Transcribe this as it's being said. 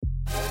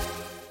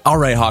All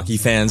right, hockey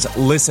fans,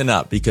 listen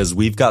up because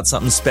we've got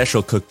something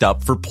special cooked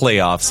up for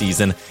playoff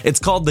season. It's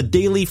called the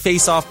Daily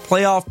Face-Off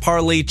Playoff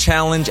Parlay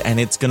Challenge, and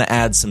it's going to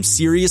add some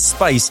serious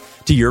spice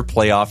to your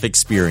playoff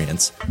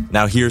experience.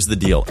 Now, here's the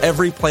deal.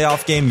 Every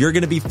playoff game, you're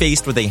going to be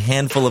faced with a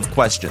handful of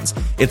questions.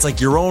 It's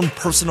like your own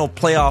personal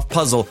playoff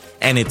puzzle,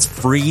 and it's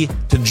free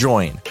to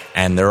join.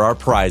 And there are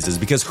prizes,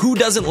 because who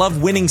doesn't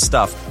love winning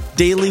stuff?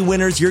 Daily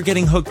winners, you're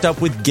getting hooked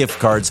up with gift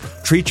cards.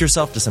 Treat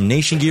yourself to some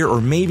Nation gear or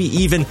maybe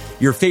even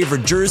your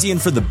favorite jersey.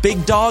 And for the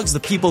big dogs, the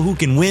people who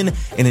can win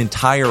an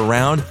entire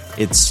round,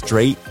 it's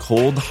straight,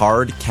 cold,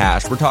 hard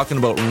cash. We're talking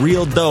about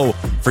real dough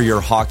for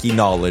your hockey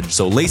knowledge.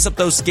 So lace up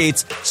those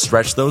skates,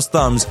 stretch those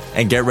thumbs,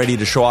 and get ready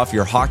to show off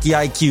your hockey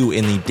IQ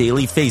in the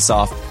Daily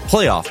Face-Off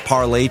Playoff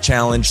Parlay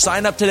Challenge.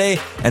 Sign up today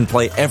and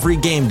play every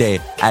game day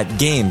at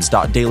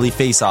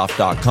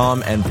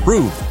games.dailyfaceoff.com and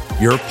prove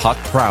your puck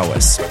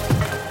prowess.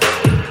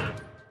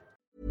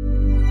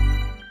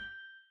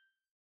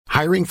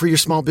 Hiring for your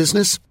small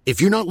business?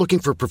 If you're not looking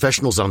for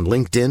professionals on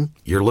LinkedIn,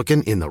 you're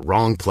looking in the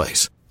wrong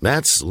place.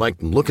 That's like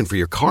looking for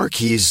your car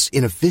keys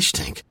in a fish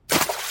tank.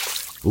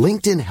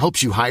 LinkedIn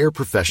helps you hire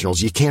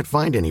professionals you can't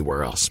find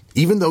anywhere else,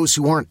 even those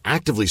who aren't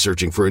actively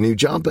searching for a new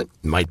job but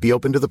might be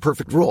open to the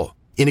perfect role.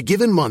 In a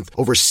given month,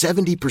 over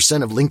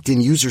 70% of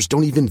LinkedIn users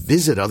don't even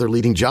visit other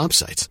leading job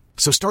sites.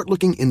 So start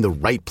looking in the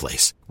right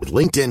place. With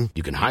LinkedIn,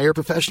 you can hire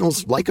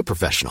professionals like a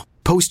professional.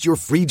 Post your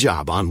free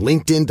job on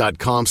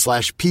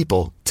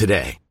linkedin.com/people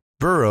today.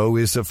 Burrow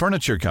is a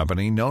furniture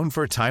company known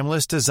for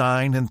timeless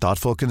design and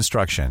thoughtful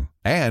construction,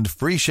 and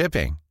free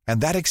shipping,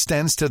 and that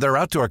extends to their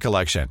outdoor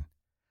collection.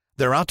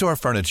 Their outdoor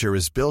furniture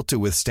is built to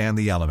withstand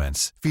the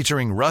elements,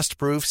 featuring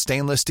rust-proof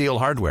stainless steel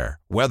hardware,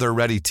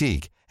 weather-ready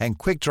teak, and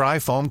quick-dry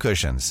foam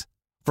cushions.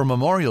 For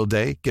Memorial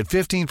Day, get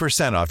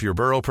 15% off your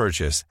Burrow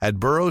purchase at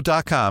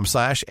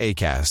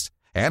burrow.com/ACAST,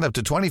 and up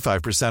to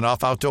 25%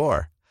 off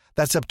outdoor.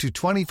 That's up to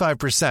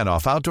 25%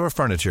 off outdoor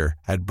furniture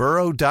at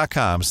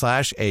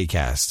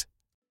burrow.com/ACAST.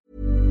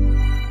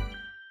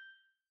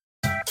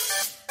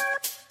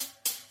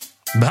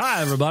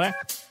 Hi, everybody.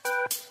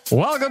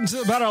 Welcome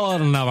to Better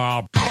Than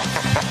Never.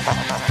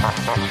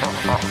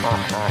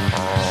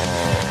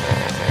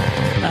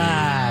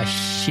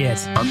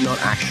 Shit. I'm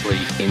not actually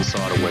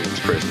inside a women's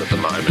prison at the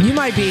moment. You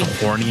might be.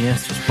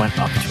 Horniness just went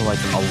up to like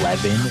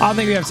 11. I don't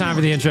think we have time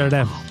for the intro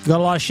today. We've got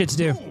a lot of shit to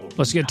do.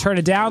 Let's turn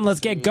it down. Let's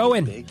get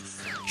going.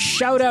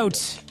 Shout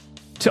out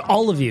to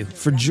all of you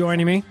for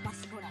joining me.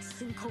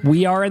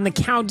 We are in the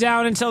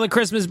countdown until the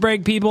Christmas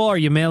break, people. Are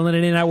you mailing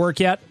it in at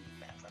work yet?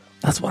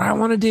 That's what I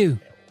want to do.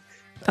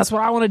 That's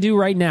what I want to do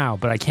right now,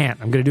 but I can't.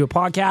 I'm going to do a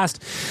podcast.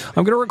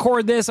 I'm going to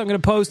record this. I'm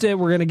going to post it.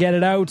 We're going to get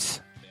it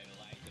out.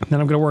 Then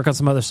I'm going to work on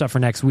some other stuff for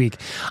next week.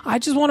 I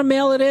just want to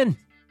mail it in.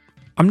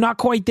 I'm not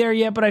quite there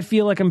yet, but I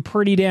feel like I'm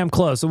pretty damn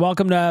close. So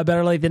welcome to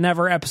Better Late Than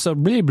Never,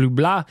 episode blah, blah,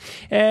 blah.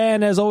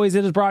 And as always,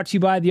 it is brought to you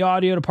by The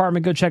Audio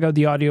Department. Go check out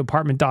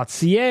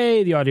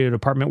theaudiodepartment.ca. The Audio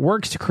Department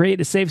works to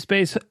create a safe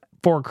space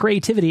for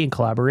creativity and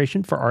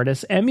collaboration for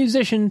artists and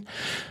musicians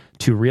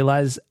to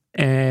realize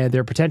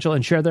their potential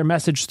and share their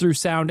message through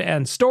sound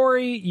and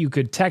story. You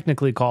could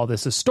technically call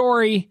this a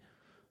story.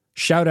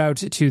 Shout out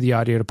to the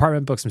Audio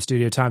Department. Book some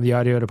studio time,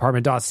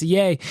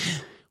 theaudiodepartment.ca.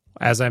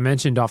 As I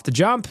mentioned off the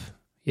jump,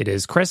 it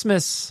is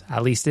Christmas.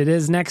 At least it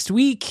is next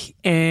week.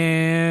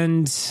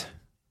 And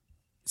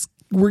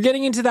we're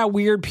getting into that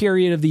weird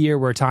period of the year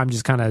where time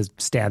just kind of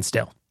stands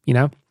still, you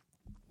know?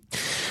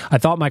 I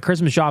thought my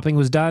Christmas shopping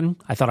was done.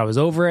 I thought I was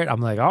over it.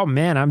 I'm like, oh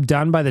man, I'm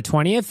done by the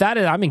 20th.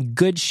 I'm in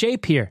good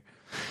shape here.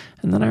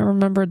 And then I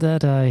remembered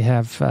that I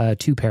have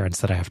two parents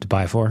that I have to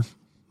buy for.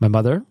 My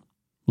mother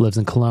lives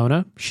in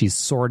Kelowna. She's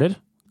sorted.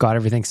 Got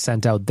everything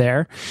sent out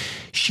there.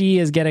 She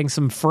is getting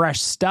some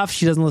fresh stuff.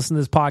 She doesn't listen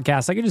to this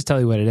podcast. I can just tell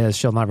you what it is.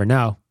 She'll never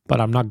know,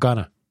 but I'm not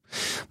gonna.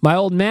 My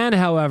old man,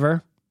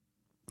 however,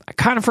 I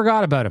kind of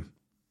forgot about him.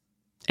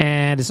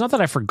 And it's not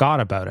that I forgot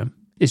about him.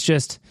 It's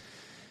just,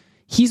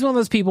 he's one of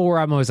those people where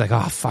I'm always like,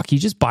 oh, fuck, he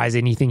just buys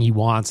anything he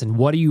wants. And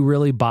what do you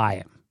really buy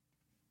him?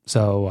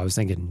 So I was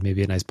thinking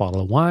maybe a nice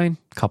bottle of wine,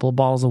 a couple of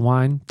bottles of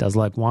wine, does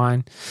like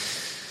wine.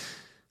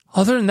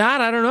 Other than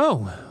that, I don't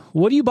know.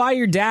 What do you buy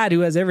your dad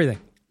who has everything?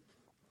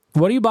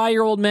 What do you buy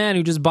your old man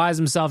who just buys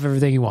himself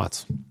everything he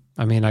wants?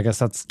 I mean, I guess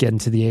that's getting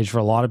to the age for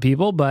a lot of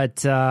people,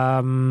 but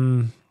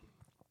I've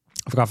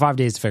got 5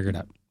 days to figure it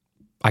out.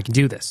 I can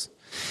do this.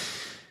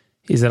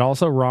 Is it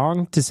also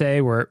wrong to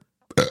say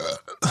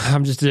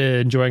I'm just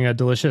enjoying a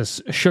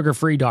delicious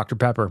sugar-free Dr.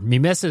 Pepper? Me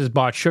missus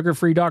bought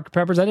sugar-free Dr.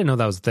 Peppers. I didn't know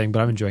that was a thing,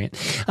 but I'm enjoying it.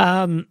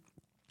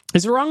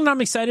 Is it wrong that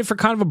I'm excited for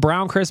kind of a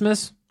brown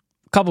Christmas?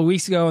 A couple of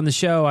weeks ago on the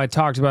show, I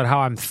talked about how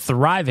I'm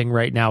thriving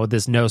right now with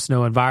this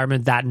no-snow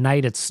environment. That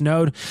night it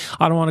snowed.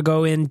 I don't want to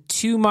go in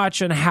too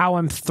much on how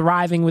I'm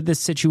thriving with this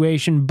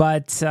situation,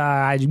 but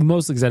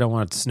mostly because I don't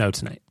want it to snow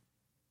tonight.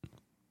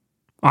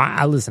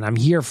 Listen, I'm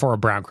here for a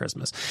brown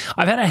Christmas.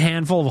 I've had a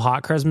handful of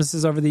hot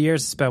Christmases over the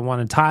years. I spent one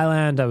in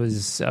Thailand. I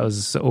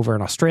was over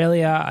in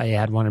Australia. I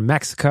had one in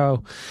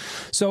Mexico.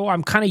 So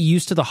I'm kind of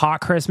used to the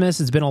hot Christmas.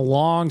 It's been a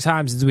long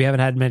time since we haven't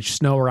had much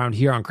snow around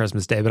here on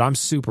Christmas Day, but I'm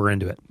super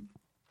into it.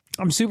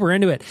 I'm super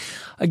into it.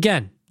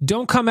 Again,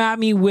 don't come at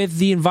me with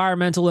the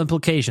environmental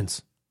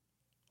implications.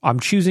 I'm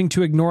choosing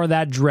to ignore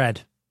that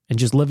dread and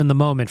just live in the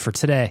moment for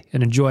today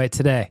and enjoy it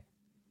today.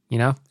 You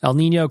know, El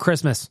Nino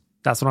Christmas.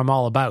 That's what I'm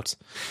all about.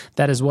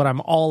 That is what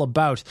I'm all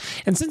about.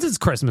 And since it's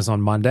Christmas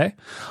on Monday,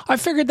 I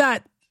figured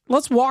that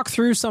let's walk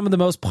through some of the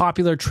most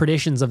popular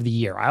traditions of the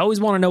year. I always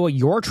want to know what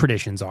your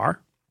traditions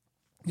are.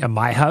 At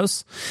my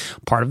house,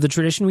 part of the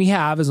tradition we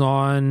have is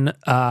on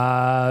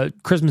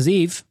Christmas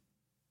Eve,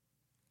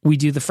 we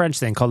do the French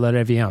thing called Le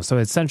Réveillon. So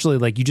essentially,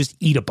 like, you just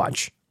eat a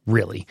bunch,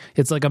 really.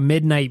 It's like a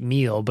midnight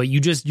meal, but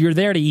you're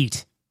there to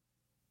eat.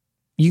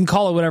 You can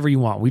call it whatever you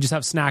want. We just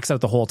have snacks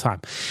out the whole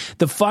time.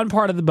 The fun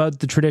part about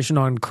the tradition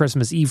on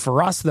Christmas Eve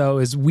for us, though,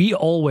 is we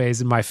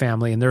always, in my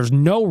family, and there's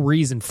no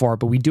reason for it,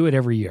 but we do it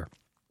every year.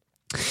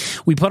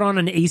 We put on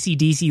an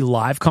AC/DC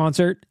live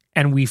concert,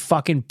 and we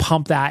fucking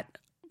pump that.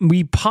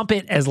 We pump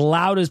it as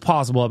loud as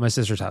possible at my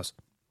sister's house,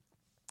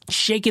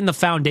 shaking the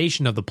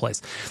foundation of the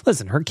place.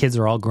 Listen, her kids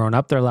are all grown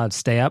up. They're allowed to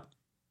stay up.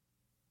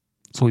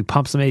 So we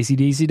pump some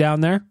AC/DC down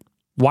there.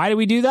 Why do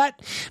we do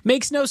that?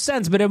 Makes no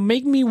sense, but it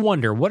made me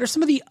wonder, what are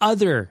some of the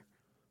other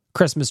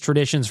Christmas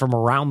traditions from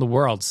around the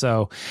world?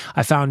 So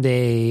I found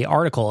an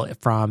article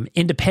from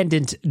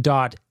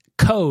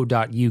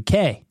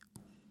independent.co.uk.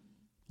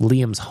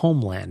 Liam's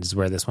homeland is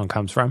where this one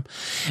comes from.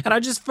 And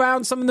I just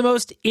found some of the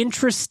most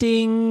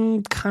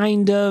interesting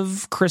kind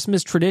of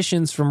Christmas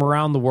traditions from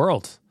around the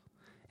world.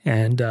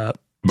 And I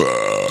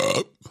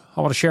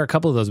want to share a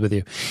couple of those with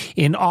you.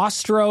 In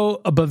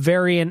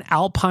Austro-Bavarian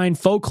alpine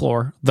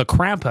folklore, the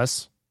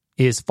Krampus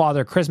is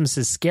Father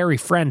Christmas's scary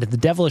friend, the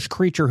devilish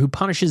creature who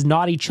punishes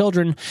naughty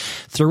children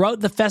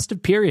throughout the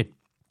festive period.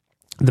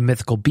 The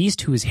mythical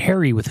beast, who is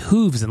hairy with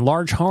hooves and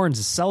large horns,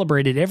 is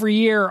celebrated every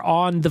year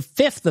on the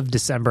 5th of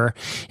December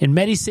in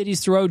many cities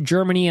throughout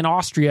Germany and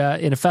Austria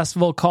in a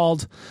festival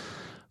called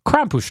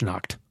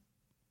Krampusnacht.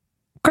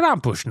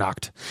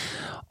 Krampusnacht.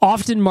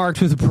 Often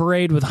marked with a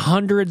parade with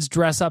hundreds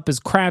dress up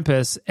as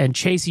Krampus and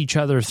chase each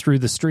other through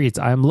the streets.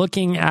 I am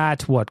looking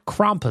at what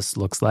Krampus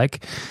looks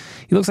like.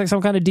 He looks like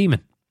some kind of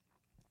demon.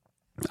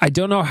 I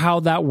don't know how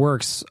that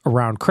works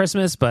around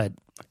Christmas, but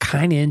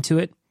kind of into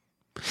it.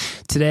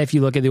 Today, if you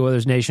look at the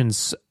Oilers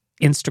Nation's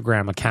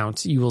Instagram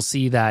account, you will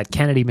see that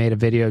Kennedy made a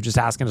video just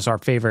asking us our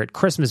favorite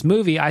Christmas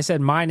movie. I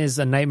said mine is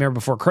A Nightmare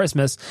Before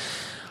Christmas.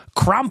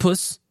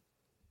 Krampus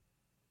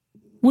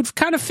would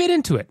kind of fit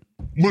into it.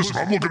 Listen,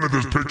 I'm looking at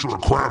this picture of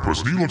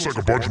Krampus, and he looks like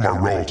a bunch of my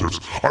relatives.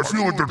 I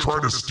feel like they're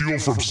trying to steal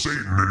from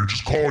Satan and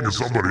just calling it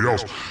somebody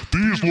else.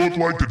 These look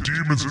like the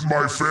demons in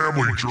my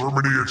family,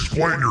 Germany.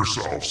 Explain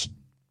yourselves.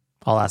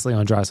 I'll ask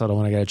Leon Draisaitl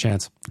when I get a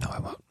chance. No, I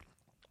won't.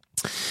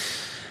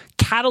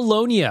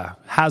 Catalonia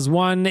has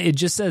one. It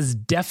just says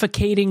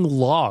defecating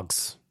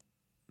logs.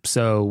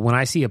 So when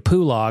I see a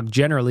poo log,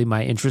 generally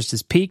my interest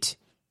is piqued.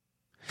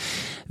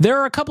 There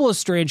are a couple of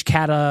strange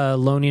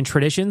Catalonian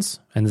traditions,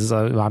 and this is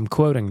I'm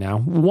quoting now,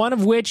 one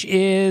of which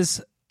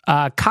is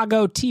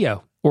cago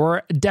tio,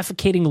 or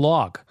defecating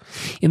log.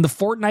 In the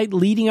fortnight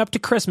leading up to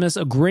Christmas,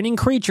 a grinning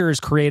creature is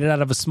created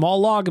out of a small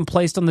log and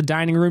placed on the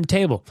dining room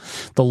table.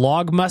 The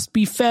log must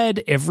be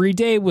fed every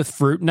day with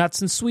fruit,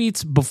 nuts, and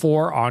sweets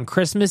before, on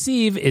Christmas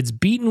Eve, it's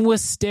beaten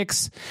with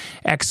sticks,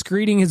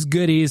 excreting his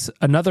goodies.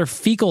 Another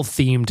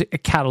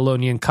fecal-themed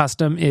Catalonian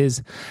custom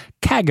is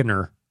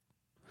caganer,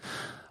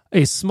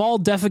 a small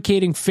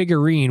defecating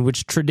figurine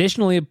which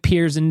traditionally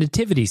appears in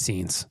nativity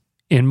scenes.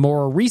 In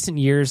more recent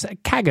years,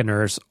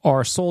 caganers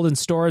are sold in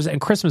stores, and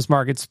Christmas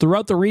markets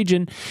throughout the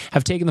region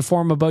have taken the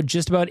form of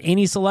just about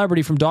any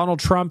celebrity, from Donald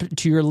Trump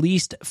to your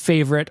least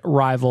favorite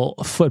rival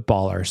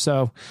footballer.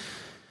 So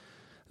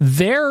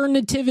their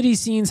nativity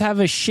scenes have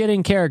a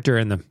shitting character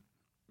in them,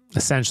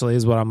 essentially,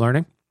 is what I'm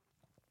learning.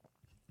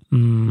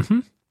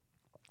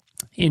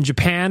 In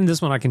Japan,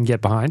 this one I can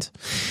get behind.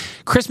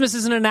 Christmas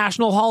isn't a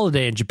national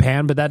holiday in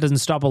Japan, but that doesn't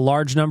stop a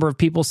large number of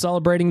people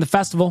celebrating the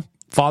festival.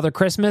 Father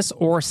Christmas,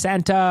 or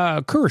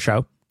Santa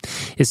Kurosho,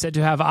 is said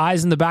to have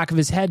eyes in the back of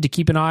his head to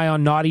keep an eye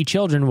on naughty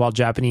children, while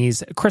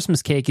Japanese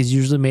Christmas cake is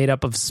usually made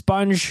up of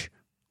sponge,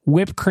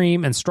 whipped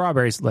cream, and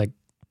strawberries. Like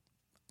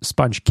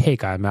sponge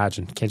cake, I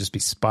imagine. Can't just be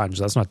sponge.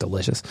 That's not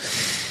delicious.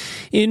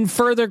 In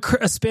further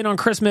a spin on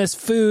Christmas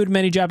food,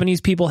 many Japanese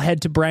people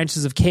head to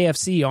branches of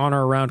KFC on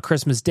or around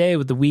Christmas Day,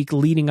 with the week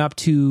leading up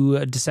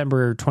to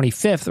December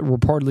 25th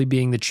reportedly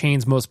being the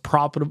chain's most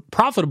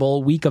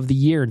profitable week of the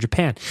year in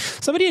Japan.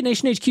 Somebody at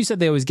Nation HQ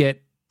said they always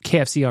get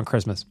KFC on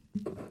Christmas.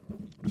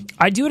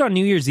 I do it on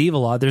New Year's Eve a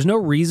lot. There's no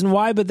reason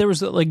why, but there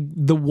was like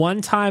the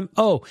one time,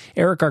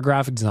 Eric, our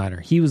graphic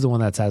designer, he was the one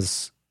that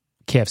says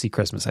KFC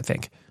Christmas, I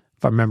think,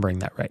 if I'm remembering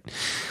that right.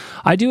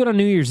 I do it on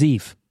New Year's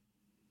Eve.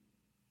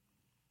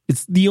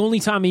 It's the only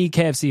time I eat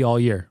KFC all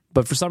year.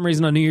 But for some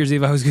reason on New Year's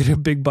Eve, I was getting a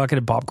big bucket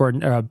of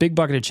popcorn, or a big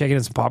bucket of chicken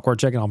and some popcorn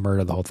chicken. I'll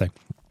murder the whole thing.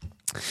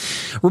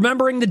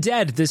 Remembering the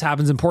dead. This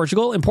happens in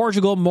Portugal. In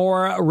Portugal, a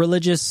more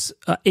religious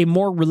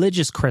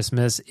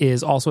Christmas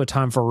is also a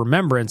time for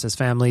remembrance, as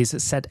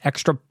families set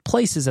extra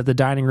places at the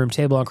dining room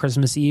table on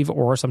Christmas Eve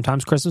or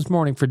sometimes Christmas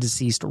morning for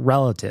deceased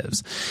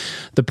relatives.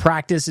 The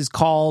practice is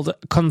called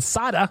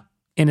consada,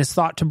 and is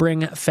thought to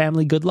bring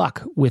family good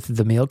luck, with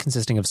the meal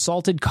consisting of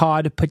salted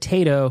cod,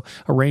 potato,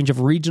 a range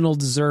of regional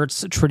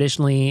desserts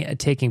traditionally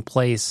taking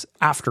place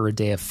after a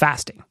day of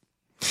fasting.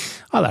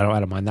 Oh, I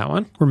don't mind that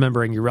one.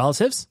 Remembering your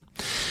relatives.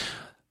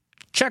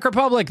 Czech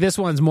Republic, this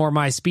one's more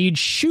my speed.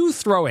 Shoe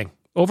throwing.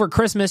 Over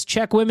Christmas,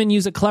 Czech women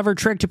use a clever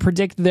trick to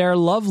predict their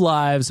love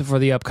lives for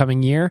the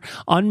upcoming year.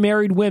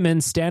 Unmarried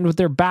women stand with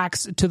their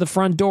backs to the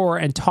front door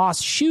and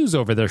toss shoes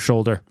over their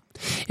shoulder.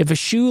 If a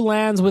shoe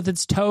lands with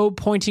its toe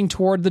pointing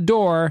toward the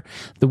door,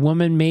 the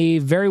woman may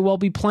very well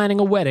be planning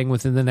a wedding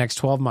within the next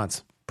 12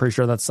 months. Pretty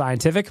sure that's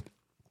scientific.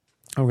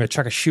 I'm going to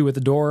chuck a shoe at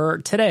the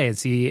door today and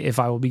see if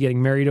I will be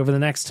getting married over the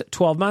next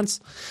 12 months.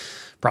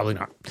 Probably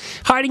not.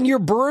 Hiding your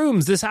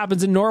brooms. This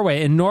happens in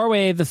Norway. In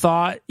Norway,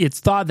 it's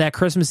thought that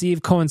Christmas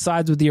Eve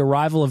coincides with the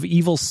arrival of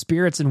evil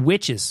spirits and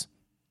witches.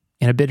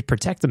 In a bid to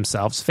protect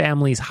themselves,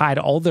 families hide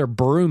all their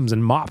brooms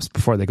and mops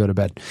before they go to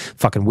bed.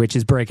 Fucking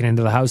witches breaking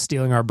into the house,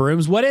 stealing our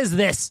brooms. What is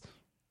this?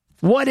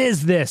 What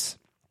is this?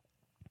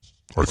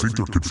 I think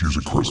they're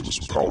confusing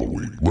Christmas with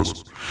Halloween.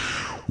 Listen,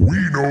 we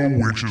know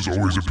witches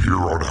always appear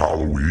on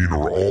Halloween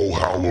or All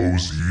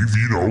Hallows Eve.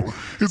 You know,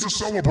 it's a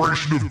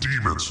celebration of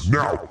demons.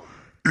 Now,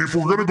 if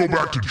we're going to go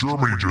back to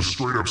Germany just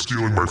straight up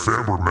stealing my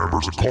family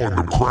members and calling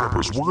them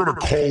Krampus, we're going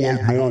to call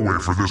out Norway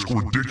for this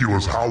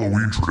ridiculous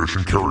Halloween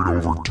tradition carried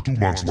over 2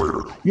 months later.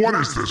 What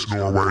is this,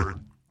 Norway?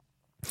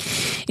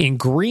 In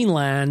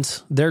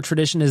Greenland, their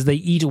tradition is they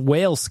eat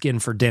whale skin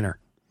for dinner.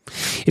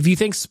 If you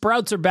think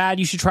sprouts are bad,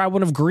 you should try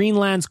one of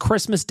Greenland's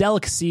Christmas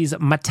delicacies,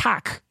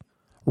 matak.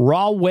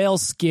 Raw whale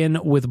skin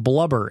with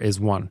blubber is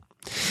one.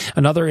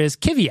 Another is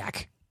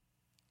kiviak,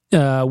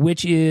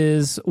 which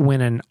is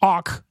when an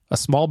auk, a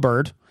small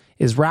bird,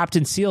 is wrapped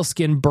in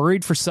sealskin,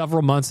 buried for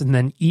several months, and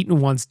then eaten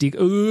once.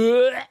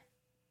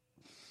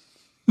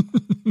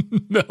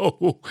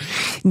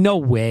 No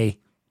way.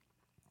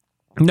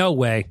 No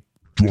way.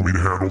 Do you want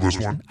me to handle this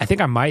one? I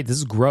think I might. This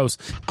is gross.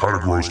 Kind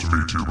of gross to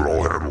me too, but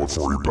I'll handle it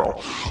for you,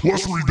 pal.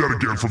 Let's read that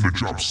again from the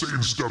jump.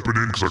 Satan stepping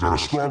in because I got a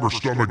stronger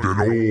stomach than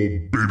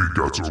old baby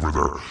guts over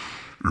there.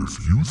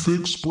 If you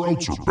think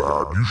sprouts are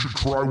bad, you should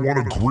try one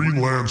of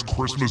Greenland's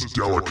Christmas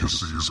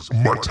delicacies,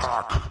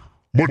 matak.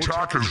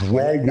 Matak is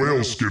raw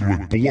whale skin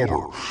with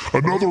blubber.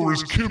 Another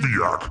is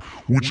kiviak,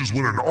 which is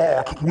when an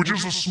auk, which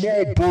is a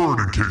small bird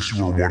in case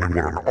you were wondering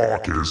what an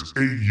auk is,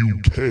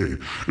 A-U-K,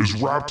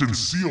 is wrapped in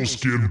seal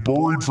skin,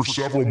 buried for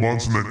several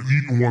months, and then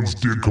eaten once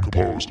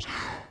decomposed.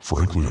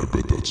 Frankly, I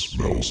bet that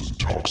smells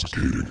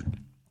intoxicating.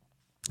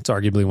 It's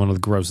arguably one of the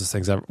grossest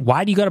things ever.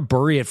 Why do you got to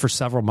bury it for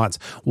several months?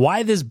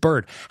 Why this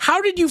bird? How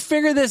did you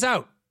figure this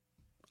out?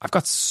 I've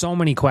got so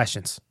many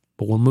questions,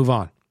 but we'll move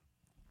on.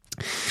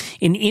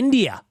 In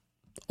India,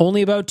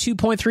 only about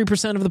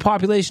 2.3% of the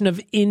population of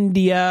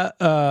India,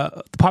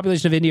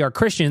 are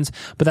Christians,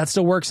 but that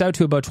still works out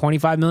to about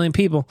 25 million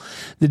people.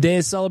 The day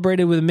is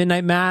celebrated with a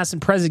midnight mass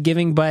and present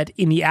giving, but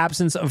in the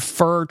absence of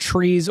fir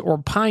trees or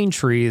pine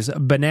trees,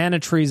 banana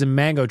trees and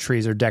mango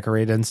trees are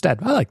decorated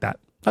instead. I like that.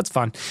 That's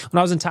fun. When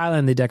I was in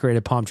Thailand, they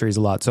decorated palm trees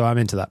a lot, so I'm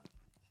into that.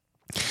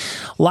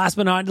 Last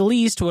but not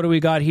least, what do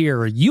we got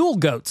here? Yule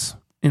goats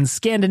in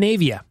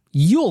Scandinavia.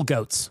 Yule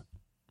goats.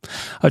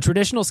 A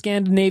traditional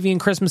Scandinavian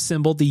Christmas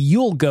symbol, the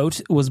Yule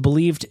goat was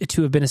believed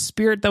to have been a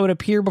spirit that would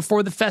appear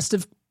before the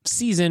festive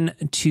season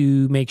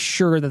to make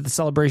sure that the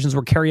celebrations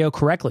were carried out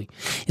correctly.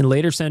 In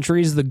later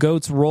centuries, the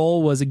goat's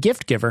role was a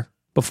gift giver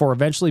before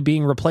eventually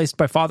being replaced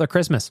by Father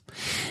Christmas.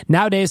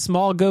 Nowadays,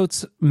 small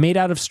goats made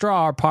out of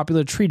straw are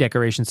popular tree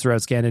decorations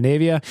throughout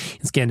Scandinavia.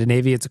 In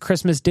Scandinavia, it's a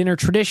Christmas dinner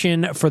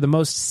tradition for the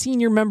most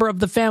senior member of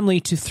the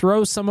family to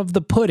throw some of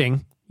the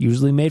pudding,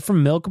 usually made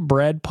from milk,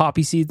 bread,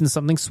 poppy seeds, and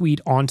something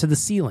sweet, onto the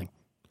ceiling.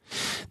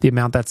 The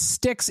amount that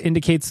sticks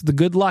indicates the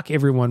good luck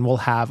everyone will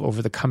have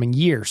over the coming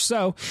year.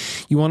 So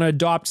you want to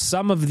adopt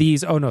some of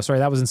these. Oh, no, sorry,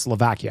 that was in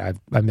Slovakia.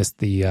 I missed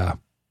the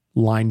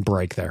line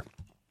break there.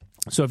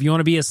 So if you want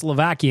to be a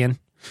Slovakian,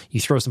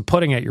 you throw some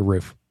pudding at your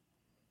roof.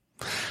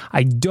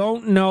 I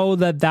don't know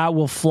that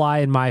will fly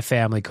in my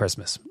family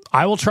Christmas.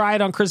 I will try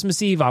it on Christmas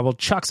Eve. I will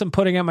chuck some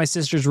pudding at my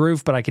sister's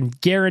roof, but I can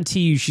guarantee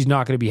you she's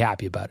not going to be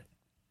happy about it.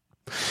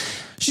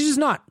 She's just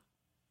not.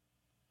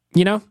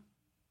 You know?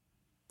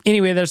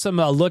 Anyway, there's some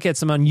look at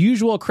some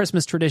unusual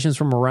Christmas traditions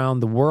from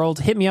around the world.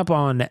 Hit me up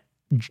on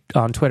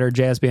Twitter,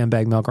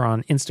 JSBMBagMilk, or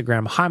on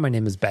Instagram. Hi, my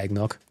name is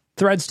Bagmilk.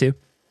 Threads too.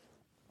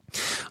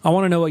 I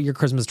want to know what your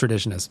Christmas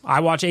tradition is. I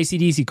watch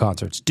AC/DC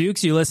concerts.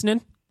 Dukes, you listening?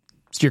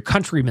 It's your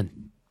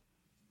countrymen.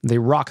 They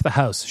rock the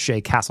house.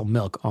 Shea Castle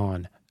Milk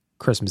on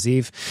Christmas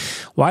Eve.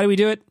 Why do we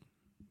do it?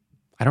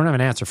 I don't have an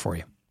answer for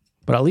you.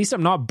 But at least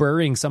I'm not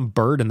burying some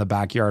bird in the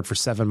backyard for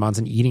 7 months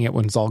and eating it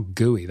when it's all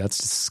gooey. That's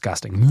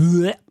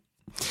disgusting.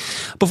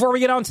 Before we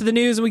get on to the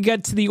news and we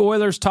get to the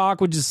Oilers talk,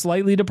 which is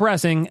slightly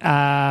depressing,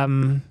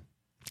 a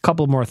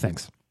couple more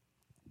things.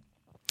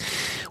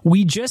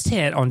 We just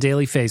hit on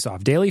Daily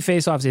Faceoff. Daily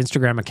Faceoff's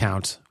Instagram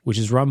account, which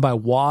is run by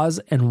Waz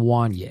and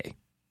Wanye.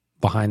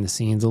 Behind the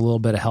scenes, a little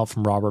bit of help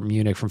from Robert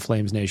Munich from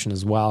Flames Nation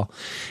as well.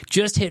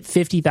 Just hit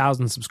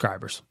 50,000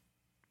 subscribers.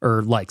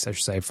 Or likes, I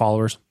should say,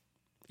 followers.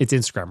 It's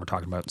Instagram we're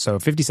talking about. So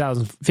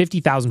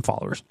 50,000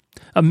 followers.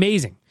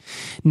 Amazing.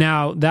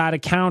 Now, that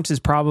account is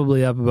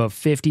probably up about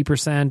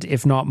 50%,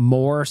 if not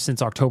more,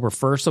 since October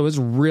 1st. So it's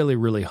really,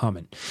 really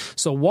humming.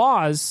 So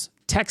Waz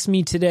texts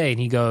me today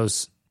and he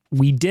goes,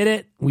 we did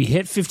it. We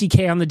hit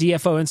 50K on the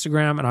DFO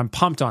Instagram and I'm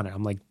pumped on it.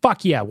 I'm like,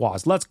 fuck yeah,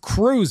 Waz. Let's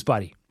cruise,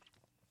 buddy.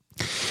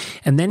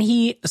 And then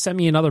he sent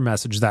me another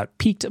message that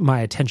piqued my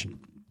attention.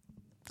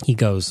 He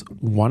goes,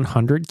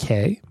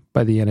 100K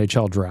by the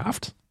NHL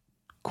draft?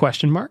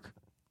 Question mark?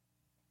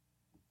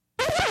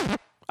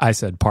 I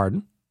said,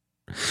 pardon?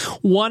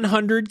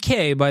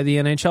 100K by the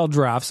NHL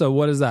draft. So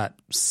what is that?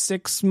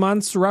 6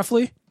 months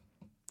roughly?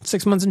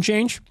 6 months and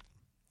change?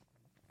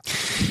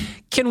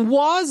 Can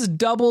Waz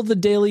double the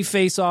Daily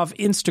Faceoff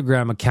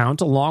Instagram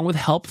account along with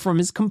help from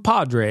his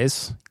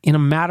compadres in a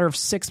matter of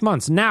 6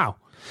 months? Now,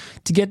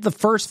 to get the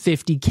first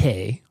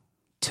 50K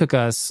took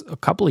us a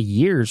couple of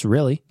years,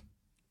 really,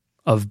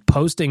 of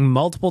posting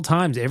multiple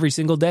times every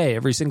single day,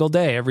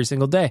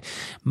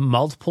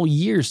 multiple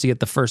years to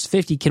get the first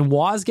 50. Can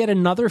Waz get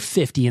another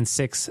 50 in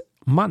 6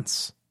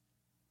 months?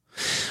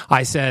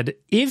 I said,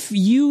 if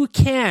you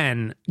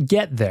can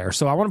get there,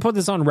 so I want to put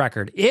this on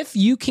record. If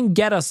you can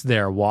get us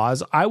there,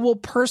 Waz, I will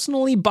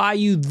personally buy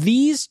you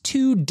these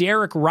 2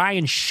 Derek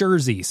Ryan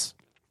jerseys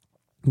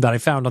that I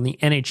found on the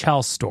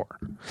NHL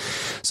store.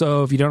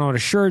 So if you don't know what a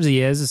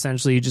jersey is,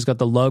 essentially you just got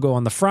the logo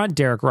on the front,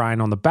 Derek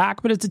Ryan on the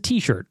back, but it's a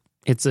t-shirt.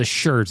 It's a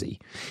jersey.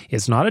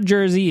 It's not a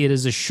jersey, it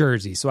is a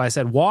jersey. So I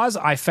said, Waz,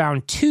 I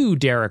found 2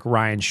 Derek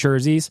Ryan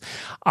jerseys.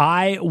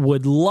 I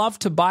would love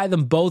to buy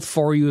them both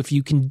for you if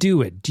you can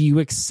do it. Do you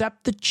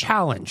accept the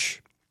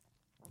challenge?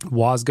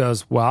 Waz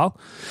goes, well,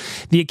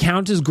 the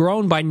account has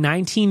grown by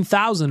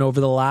 19,000 over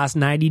the last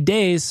 90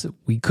 days.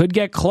 We could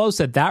get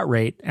close at that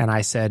rate. And I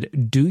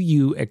said, do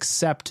you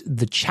accept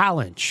the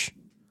challenge?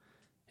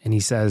 And he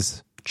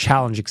says,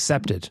 challenge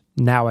accepted.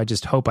 Now I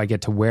just hope I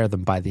get to wear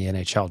them by the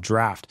NHL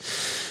draft.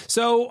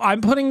 So I'm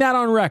putting that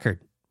on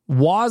record.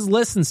 Waz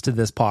listens to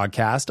this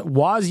podcast.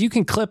 Waz, you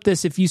can clip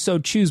this if you so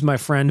choose, my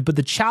friend, but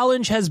the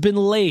challenge has been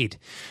laid.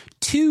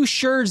 2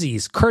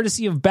 jerseys,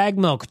 courtesy of Bag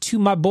Milk, to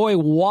my boy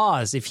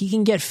Waz. If he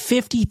can get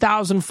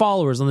 50,000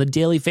 followers on the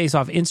Daily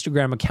Faceoff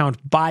Instagram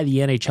account by the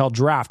NHL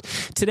draft.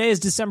 Today is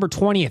December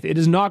 20th. It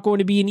is not going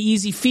to be an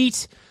easy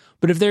feat,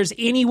 but if there's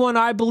anyone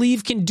I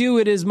believe can do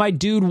it, is my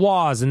dude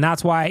Waz. And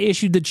that's why I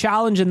issued the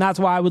challenge, and that's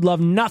why I would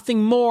love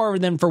nothing more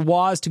than for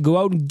Waz to go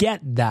out and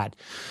get that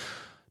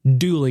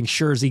dueling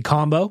jersey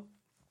combo.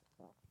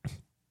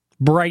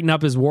 Brighten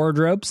up his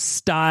wardrobe,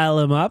 style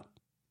him up,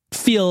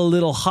 feel a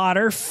little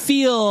hotter,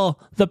 feel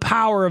the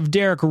power of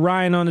Derek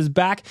Ryan on his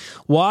back.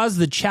 Waz,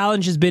 the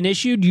challenge has been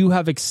issued. You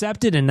have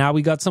accepted, and now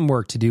we got some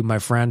work to do, my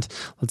friend.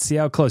 Let's see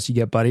how close you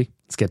get, buddy.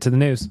 Let's get to the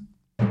news.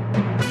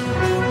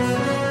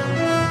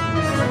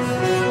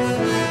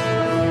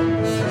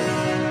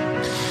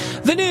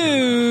 The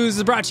news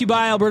is brought to you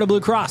by Alberta Blue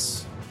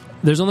Cross.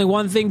 There's only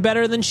one thing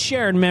better than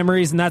sharing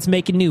memories, and that's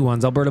making new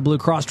ones. Alberta Blue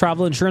Cross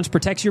Travel Insurance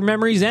protects your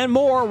memories and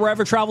more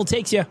wherever travel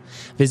takes you.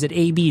 Visit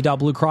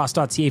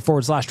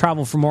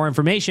ab.bluecross.ca/travel for more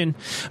information.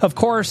 Of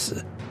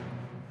course,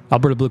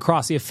 Alberta Blue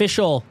Cross, the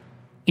official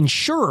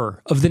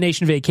insurer of the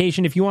Nation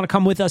Vacation. If you want to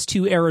come with us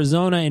to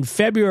Arizona in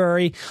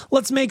February,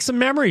 let's make some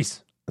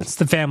memories. It's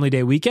the family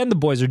day weekend. The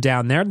boys are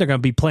down there. They're going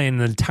to be playing in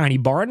the tiny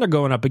barn. They're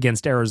going up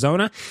against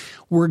Arizona.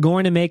 We're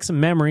going to make some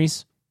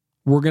memories.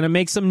 We're going to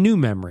make some new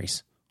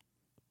memories.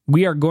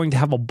 We are going to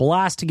have a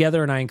blast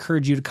together, and I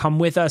encourage you to come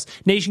with us.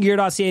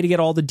 NationGear.ca to get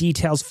all the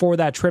details for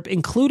that trip,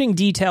 including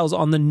details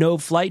on the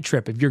no-flight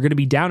trip. If you're going to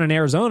be down in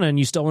Arizona and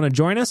you still want to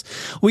join us,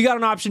 we got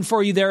an option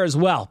for you there as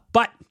well.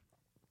 But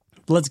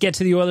let's get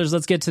to the Oilers.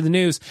 Let's get to the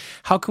news.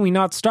 How can we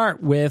not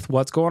start with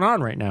what's going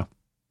on right now?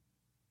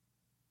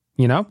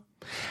 You know?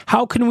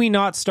 How can we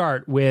not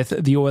start with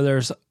the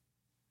Oilers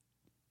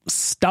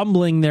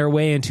stumbling their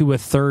way into a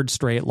 3rd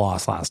straight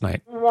loss last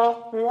night? The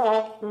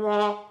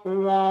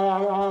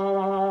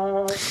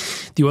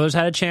Oilers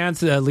had a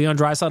chance. Leon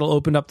Draisaitl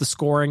opened up the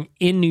scoring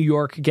in New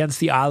York against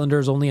the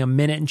Islanders only a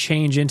minute and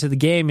change into the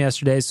game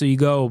yesterday. So you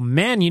go,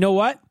 man, you know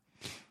what?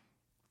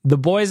 The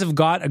boys have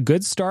got a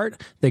good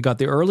start. They got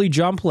the early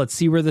jump. Let's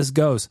see where this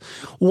goes.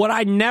 What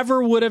I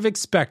never would have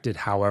expected,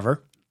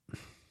 however,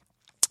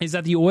 is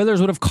that the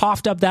Oilers would have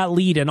coughed up that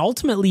lead and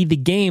ultimately the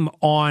game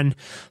on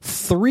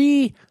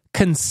 3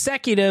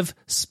 consecutive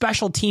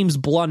special teams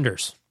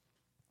blunders.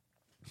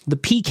 The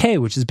PK,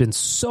 which has been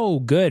so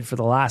good for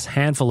the last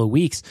handful of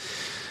weeks,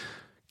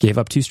 gave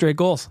up 2 straight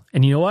goals.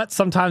 And you know what?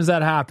 Sometimes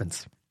that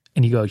happens.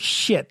 And you go,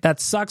 shit, that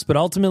sucks. But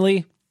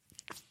ultimately,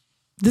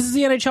 this is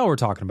the NHL we're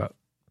talking about.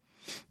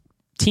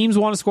 Teams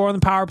want to score on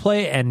the power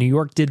play, and New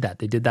York did that.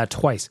 They did that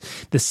twice.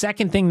 The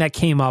second thing that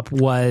came up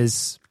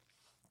was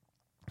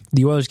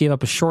the Oilers gave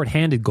up a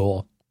shorthanded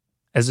goal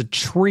as a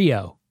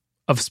trio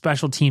of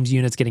special teams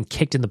units getting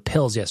kicked in the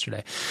pills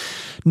yesterday.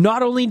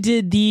 Not only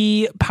did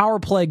the power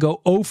play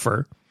go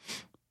over,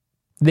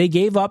 they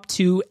gave up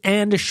 2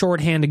 and a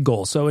shorthanded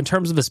goal. So in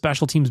terms of a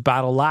special teams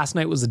battle, last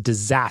night was a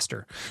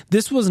disaster.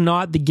 This was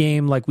not the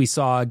game like we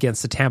saw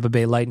against the Tampa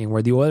Bay Lightning,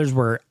 where the Oilers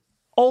were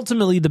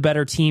ultimately the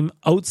better team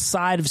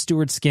outside of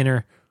Stuart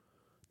Skinner.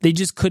 They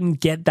just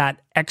couldn't get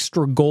that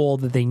extra goal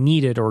that they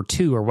needed, or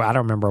two, or I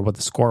don't remember what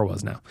the score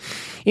was now.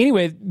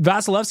 Anyway,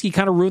 Vasilevsky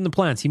kind of ruined the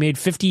plans. He made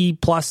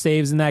 50-plus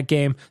saves in that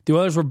game. The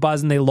Oilers were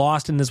buzzing. They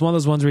lost, and it's one of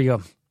those ones where you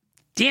go,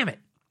 damn it.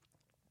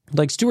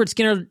 Like Stuart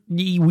Skinner,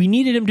 we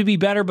needed him to be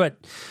better, but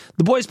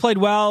the boys played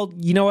well.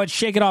 You know what?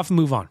 Shake it off and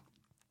move on.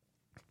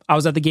 I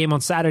was at the game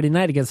on Saturday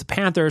night against the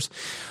Panthers.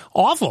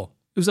 Awful.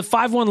 It was a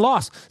 5-1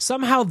 loss.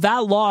 Somehow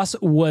that loss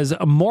was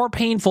more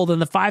painful than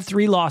the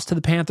 5-3 loss to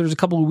the Panthers a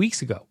couple of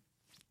weeks ago.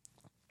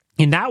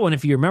 In that one,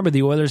 if you remember,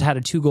 the Oilers had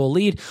a 2-goal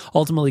lead,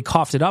 ultimately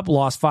coughed it up,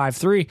 lost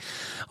 5-3.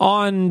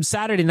 On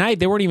Saturday night,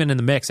 they weren't even in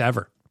the mix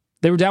ever.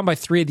 They were down by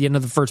 3 at the end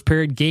of the first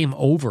period, game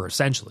over,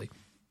 essentially.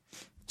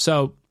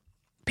 So,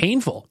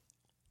 painful.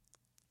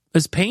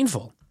 It's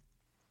painful.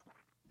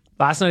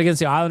 Last night against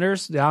the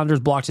Islanders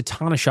blocked a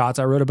ton of shots.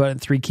 I wrote about it in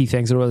 3 key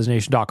things at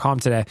OilersNation.com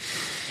today.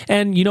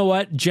 And you know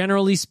what?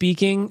 Generally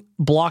speaking,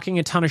 blocking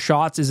a ton of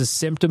shots is a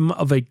symptom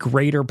of a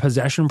greater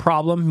possession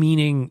problem,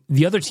 meaning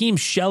the other team's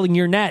shelling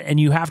your net and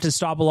you have to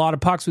stop a lot of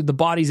pucks with the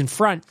bodies in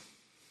front.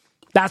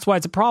 That's why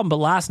it's a problem. But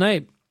last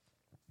night,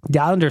 the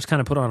Islanders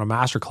kind of put on a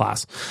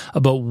masterclass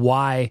about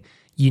why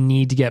you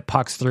need to get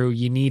pucks through.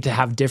 You need to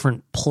have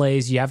different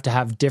plays. You have to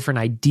have different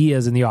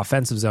ideas in the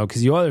offensive zone,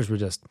 because the Oilers were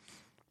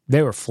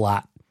they were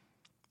flat.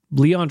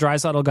 Leon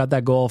Draisaitl got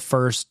that goal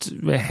first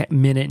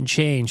minute and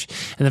change.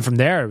 And then from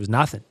there, it was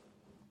nothing.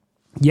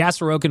 Yeah,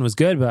 Sorokin was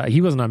good, but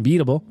he wasn't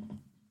unbeatable,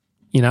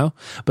 but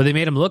they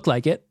made him look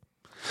like it.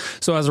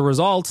 So as a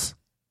result,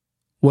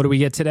 what do we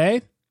get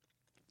today?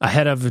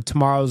 Ahead of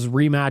tomorrow's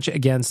rematch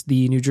against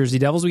the New Jersey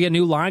Devils, we get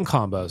new line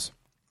combos.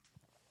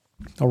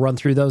 I'll run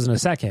through those in a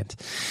second.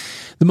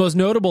 The most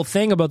notable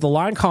thing about the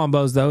line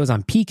combos, though, is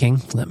I'm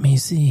peeking. Let me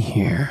see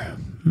here.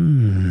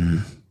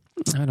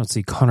 I don't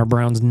see Connor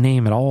Brown's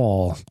name at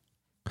all.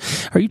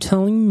 Are you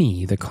telling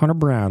me that Connor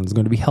Brown is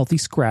going to be healthy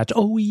scratch?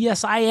 Oh,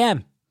 yes, I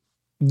am.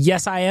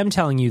 Yes, I am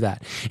telling you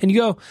that. And you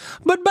go,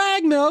 but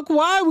Bag Milk,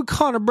 why would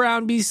Connor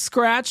Brown be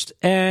scratched?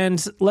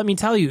 And let me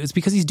tell you, it's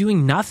because he's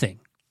doing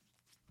nothing.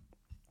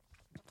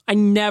 I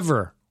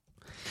never,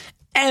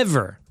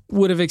 ever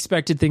would have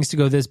expected things to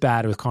go this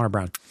bad with Connor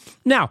Brown.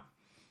 Now,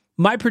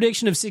 my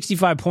prediction of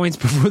 65 points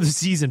before the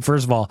season,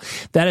 first of all,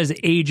 that is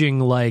aging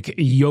like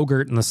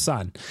yogurt in the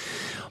sun.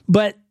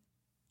 But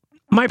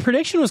my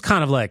prediction was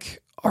kind of like,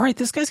 all right,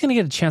 this guy's going to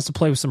get a chance to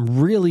play with some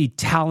really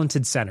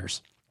talented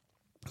centers.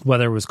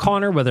 Whether it was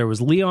Connor, whether it was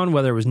Leon,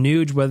 whether it was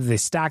Nuge, whether they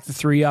stacked the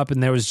 3 up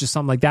and there was just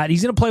something like that.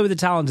 He's going to play with a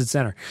talented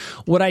center.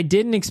 What I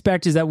didn't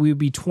expect is that we would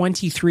be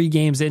 23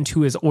 games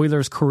into his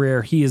Oilers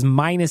career. He is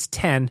minus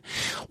 10,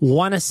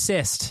 1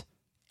 assist.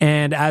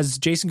 And as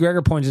Jason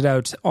Gregor pointed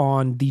out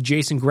on the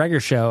Jason Gregor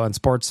Show on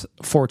Sports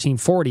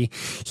 1440,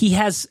 he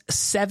has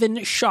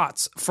 7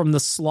 shots from the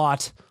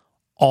slot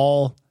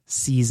all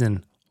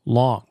season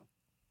long.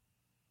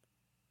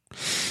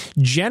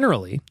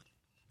 Generally,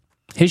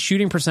 his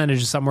shooting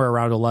percentage is somewhere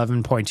around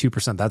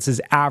 11.2%. That's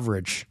his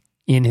average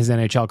in his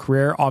NHL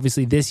career.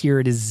 Obviously, this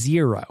year it is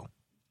 0.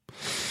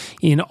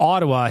 In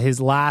Ottawa, his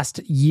last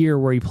year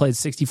where he played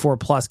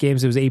 64-plus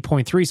games, it was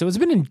 8.3. So it's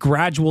been in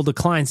gradual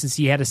decline since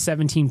he had a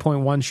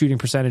 17.1 shooting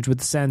percentage with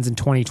the Sens in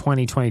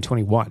 2020,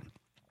 2021.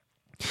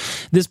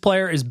 This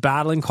player is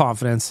battling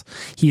confidence.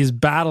 He is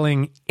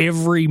battling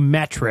every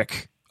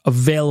metric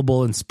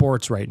available in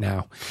sports right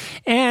now.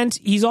 And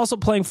he's also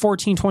playing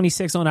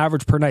 14.26 on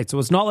average per night. So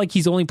it's not like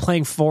he's only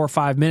playing 4 or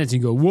 5 minutes.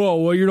 And you go, whoa,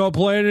 well, you're not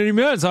playing any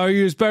minutes. How are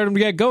you expecting him to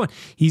get going?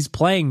 He's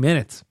playing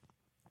minutes.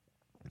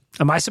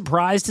 Am I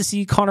surprised to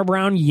see Connor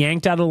Brown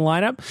yanked out of the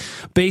lineup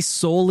based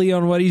solely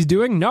on what he's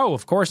doing? No,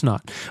 of course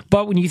not.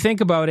 But when you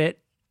think about it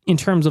in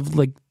terms of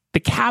like the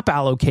cap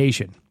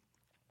allocation,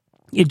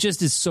 it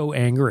just is so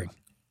angering.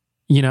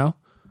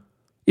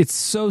 It's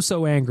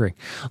so angering.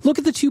 Look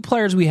at the 2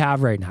 players we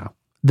have right now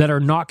that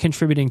are not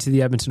contributing to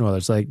the Edmonton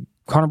Oilers. Like,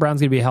 Connor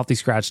Brown's going to be a healthy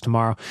scratch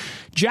tomorrow.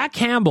 Jack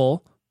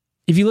Campbell,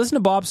 if you listen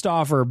to Bob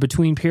Stauffer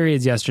between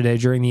periods yesterday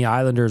during the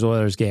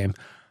Islanders-Oilers game,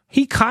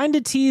 he kind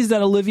of teased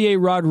that Olivier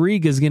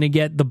Rodriguez is going to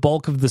get the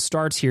bulk of the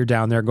starts here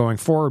down there going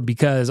forward,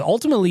 because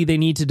ultimately they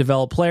need to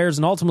develop players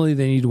and ultimately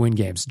they need to win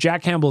games.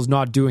 Jack Campbell is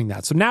not doing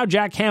that. So now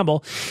Jack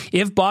Campbell,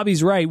 if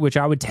Bobby's right, which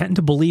I would tend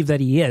to believe that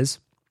he is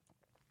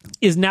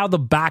now the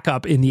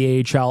backup in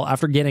the AHL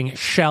after getting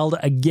shelled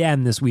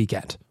again this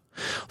weekend.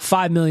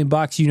 $5 million,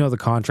 you know the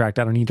contract.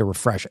 I don't need to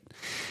refresh it.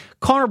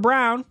 Connor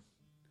Brown,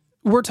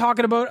 we're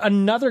talking about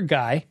another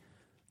guy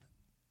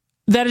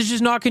that is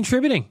just not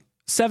contributing.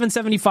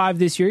 $775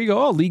 this year. You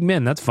go, oh, league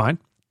min, that's fine.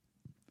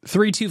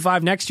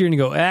 $325 next year, and you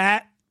go,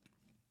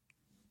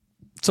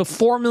 So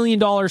 $4 million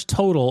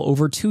total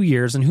over 2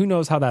 years, and who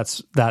knows how that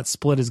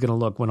split is going to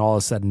look when all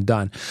is said and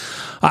done.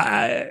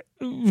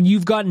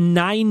 You've got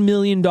 $9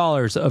 million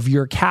of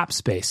your cap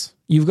space.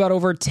 You've got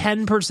over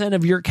 10%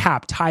 of your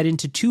cap tied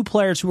into 2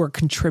 players who are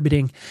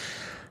contributing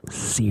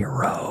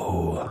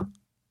 0.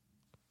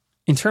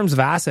 In terms of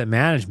asset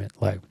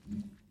management, like,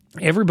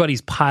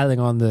 everybody's piling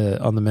on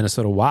the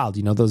Minnesota Wild.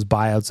 You know, those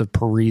buyouts of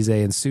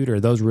Parise and Suter,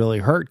 those really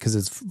hurt because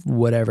it's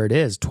whatever it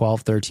is,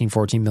 $12, $13,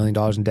 $14 million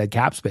in dead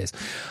cap space.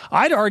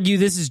 I'd argue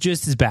this is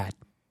just as bad.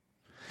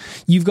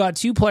 You've got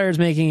two players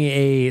making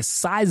a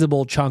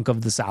sizable chunk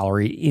of the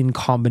salary in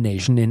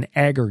combination, in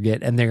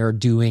aggregate, and they are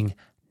doing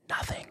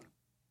nothing.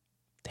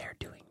 They're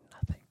doing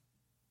nothing.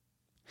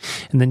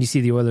 And then you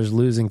see the Oilers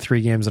losing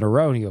 3 games in a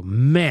row, and you go,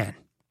 man,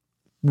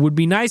 would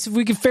be nice if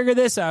we could figure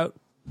this out.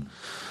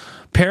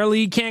 Apparently,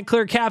 you can't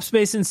clear cap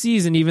space in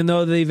season, even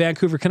though the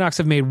Vancouver Canucks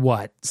have made,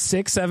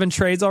 6-7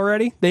 trades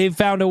already? They've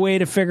found a way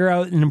to figure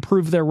out and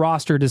improve their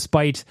roster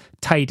despite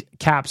tight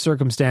cap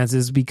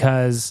circumstances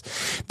because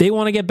they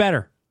want to get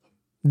better.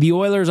 The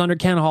Oilers under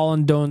Ken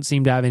Holland don't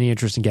seem to have any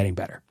interest in getting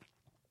better.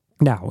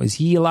 Now, is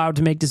he allowed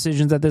to make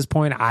decisions at this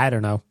point? I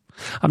don't know.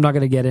 I'm not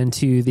going to get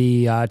into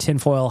the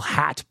tinfoil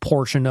hat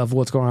portion of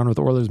what's going on with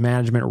Oilers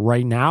management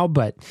right now,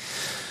 but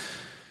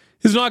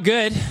it's not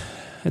good.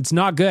 It's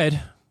not good.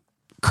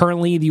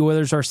 Currently, the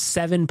Oilers are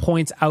 7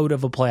 points out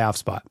of a playoff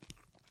spot.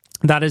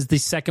 That is the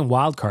second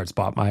wild card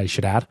spot, I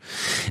should add.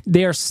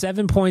 They are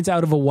 7 points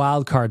out of a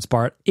wild card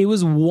spot. It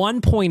was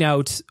 1 point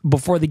out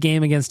before the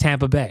game against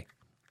Tampa Bay.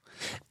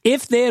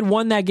 If they had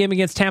won that game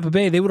against Tampa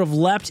Bay, they would have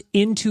leapt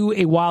into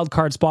a wild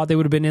card spot. They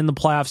would have been in the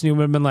playoffs, and you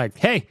would have been like,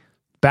 hey,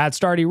 bad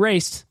start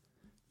erased.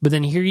 But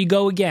then here you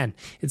go again.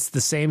 It's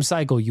the same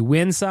cycle. You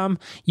win some,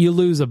 you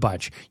lose a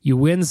bunch. You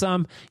win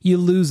some, you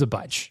lose a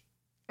bunch.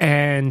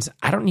 And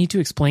I don't need to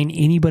explain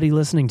anybody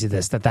listening to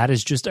this that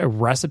is just a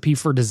recipe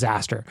for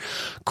disaster.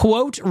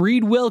 Quote,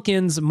 Reed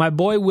Wilkins, my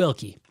boy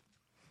Wilkie.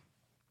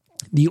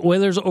 The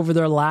Oilers over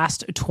their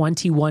last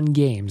 21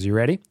 games, you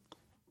ready?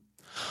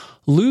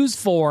 Lose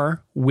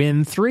 4,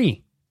 win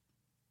 3.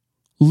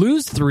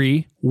 Lose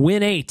 3,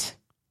 win 8.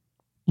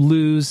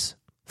 Lose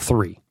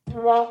 3.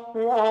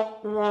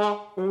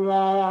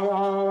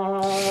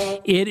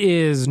 It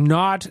is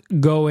not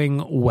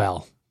going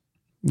well,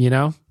 you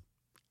know?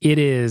 It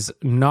is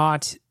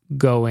not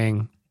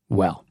going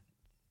well.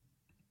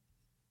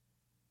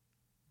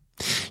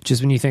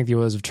 Just when you think the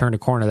Oilers have turned a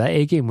corner, that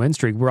 8-game win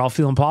streak, we're all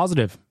feeling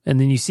positive. And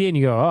then you see it and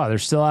you go, oh, they're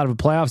still out of a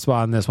playoff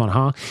spot in this one,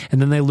 huh?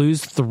 And then they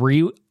lose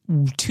 3,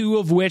 2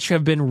 of which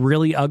have been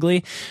really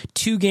ugly.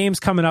 2 games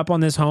coming up on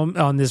this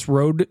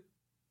roadie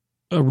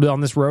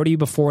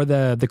before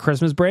the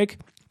Christmas break.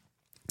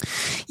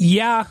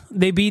 Yeah,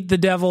 they beat the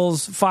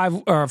Devils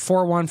 4-1,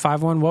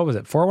 5-1. What was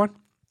it? 4-1?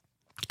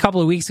 A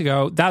couple of weeks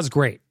ago. That's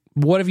great.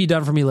 What have you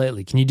done for me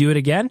lately? Can you do it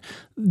again?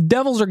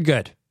 Devils are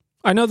good.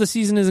 I know the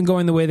season isn't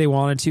going the way they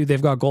wanted to.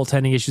 They've got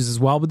goaltending issues as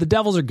well, but the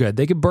Devils are good.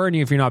 They could burn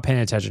you if you're not paying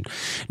attention.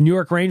 New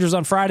York Rangers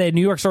on Friday.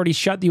 New York's already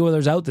shut the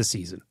Oilers out this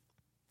season.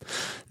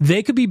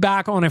 They could be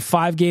back on a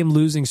 5-game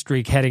losing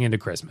streak heading into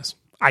Christmas.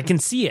 I can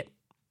see it.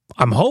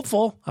 I'm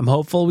hopeful.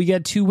 We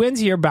get 2 wins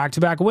here,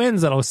 back-to-back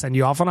wins. That'll send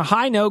you off on a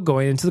high note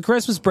going into the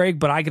Christmas break,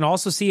 but I can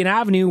also see an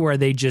avenue where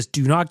they just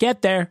do not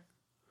get there.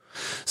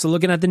 So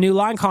looking at the new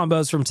line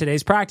combos from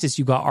today's practice,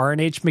 you got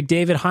RNH,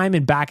 McDavid,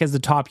 Hyman back as the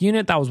top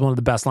unit. That was one of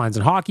the best lines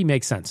in hockey.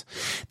 Makes sense.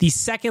 The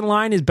second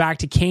line is back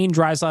to Kane,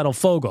 Draisaitl,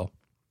 Foegele.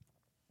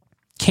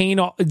 Kane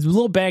is a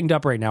little banged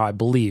up right now, I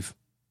believe.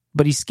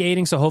 But he's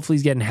skating, so hopefully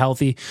he's getting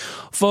healthy.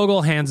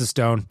 Foegele, hands of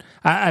stone.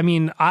 I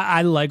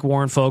like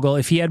Warren Foegele.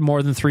 If he had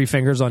more than 3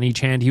 fingers on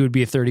each hand, he would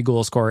be a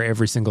 30-goal scorer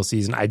every single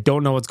season. I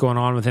don't know what's going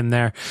on with him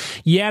there.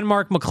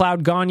 Janmark,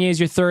 McLeod, Gagne is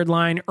your third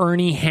line.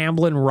 Ernie,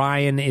 Hamblin,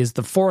 Ryan is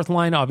the fourth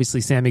line. Obviously,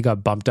 Sammy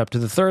got bumped up to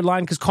the third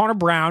line because Connor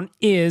Brown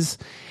is,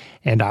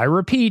 and I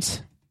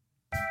repeat,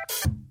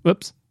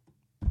 whoops.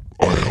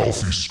 A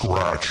healthy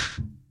scratch.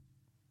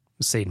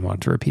 Satan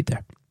wanted to repeat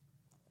there.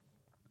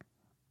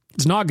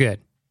 It's not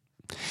good.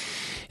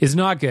 Is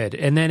not good.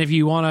 And then if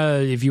you want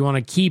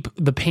to keep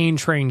the pain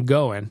train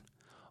going,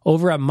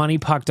 over at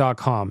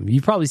moneypuck.com,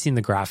 you've probably seen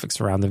the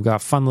graphics around. They've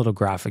got fun little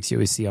graphics you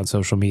always see on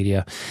social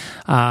media.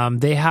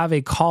 They have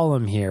a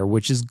column here,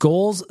 which is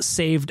goals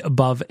saved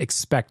above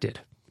expected.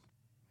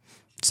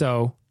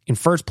 So in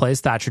first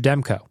place, Thatcher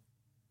Demko.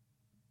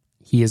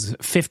 He is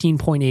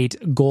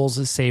 15.8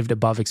 goals saved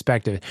above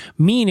expected,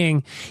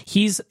 meaning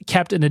he's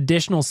kept an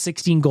additional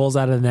 16 goals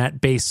out of the net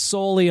based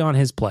solely on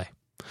his play.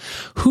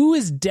 Who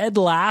is dead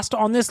last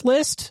on this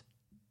list?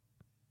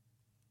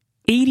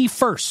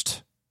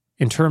 81st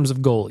in terms of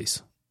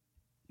goalies.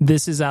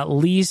 This is at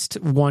least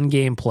 1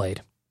 game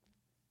played.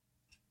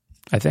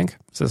 I think.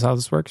 Is this how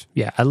this works?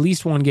 Yeah, at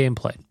least 1 game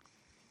played.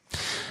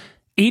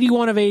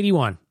 81 of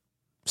 81.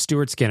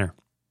 Stuart Skinner.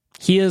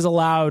 He has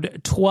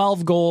allowed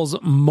 12 goals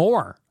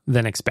more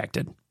than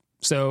expected.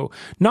 So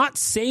not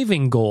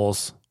saving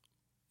goals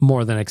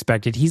more than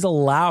expected. He's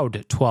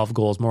allowed 12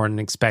 goals more than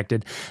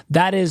expected.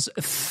 That is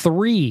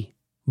 3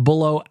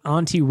 below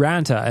Antti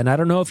Ranta. And I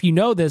don't know if you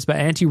know this, but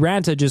Antti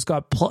Ranta just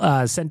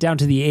got sent down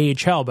to the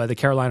AHL by the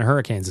Carolina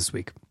Hurricanes this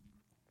week.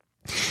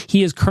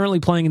 He is currently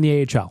playing in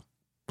the AHL.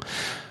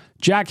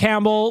 Jack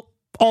Campbell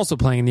also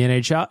playing in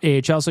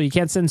the AHL, so you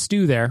can't send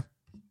Stu there,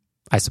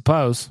 I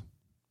suppose.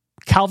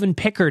 Calvin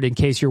Pickard, in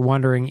case you're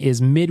wondering, is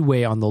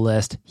midway on the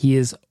list. He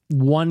is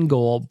 1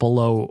 goal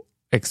below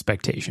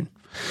expectation.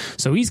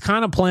 So he's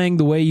kind of playing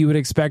the way you would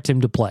expect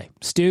him to play.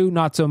 Stu,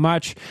 not so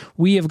much.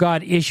 We have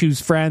got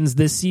issues, friends.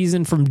 This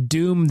season from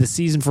Doom, the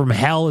season from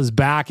Hell is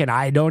back, and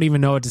I don't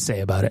even know what to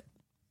say about it.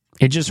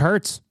 It just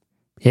hurts.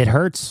 It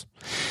hurts.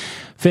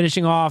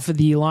 Finishing off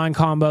the line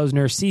combos,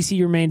 Nurse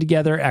Cece remained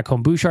together,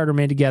 Ekholm Bouchard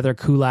remained together,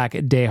 Kulak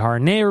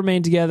Desharnais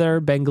remained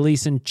together, Ben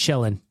Gleason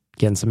chilling,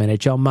 getting some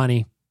NHL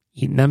money,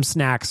 eating them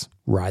snacks,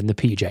 riding the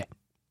PJ.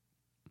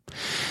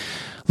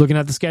 Looking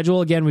at the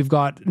schedule, again, we've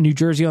got New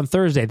Jersey on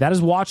Thursday. That is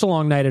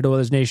watch-along night at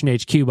Oilers Nation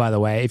HQ, by the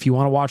way. If you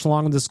want to watch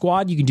along with the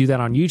squad, you can do that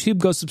on YouTube.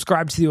 Go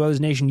subscribe to the Oilers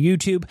Nation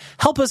YouTube.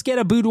 Help us get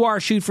a boudoir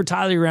shoot for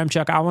Tyler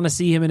Yaremchuk. I want to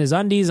see him in his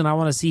undies, and I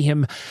want to see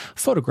him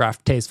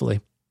photographed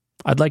tastefully.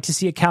 I'd like to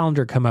see a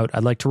calendar come out.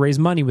 I'd like to raise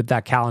money with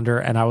that calendar,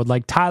 and I would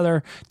like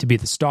Tyler to be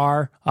the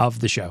star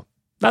of the show.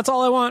 That's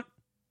all I want.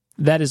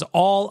 That is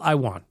all I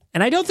want.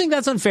 And I don't think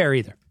that's unfair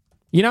either.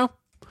 You know?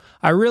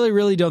 I really,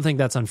 really don't think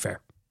that's unfair.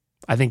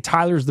 I think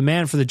Tyler's the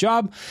man for the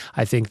job.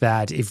 I think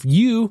that if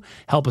you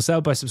help us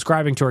out by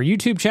subscribing to our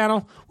YouTube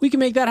channel, we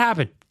can make that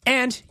happen.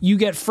 And you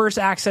get first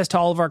access to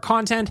all of our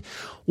content.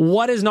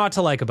 What is not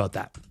to like about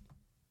that?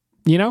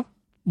 You know?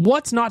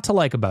 What's not to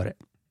like about it?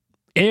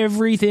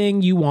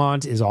 Everything you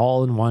want is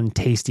all in one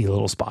tasty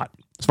little spot.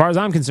 As far as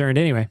I'm concerned,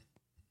 anyway.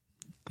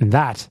 And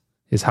that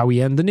is how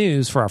we end the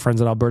news for our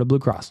friends at Alberta Blue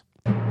Cross.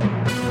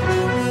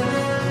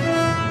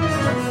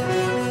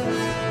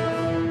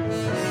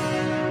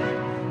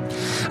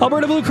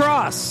 Alberta Blue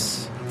Cross.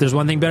 There's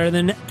one thing better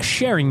than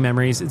sharing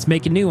memories. It's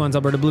making new ones.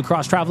 Alberta Blue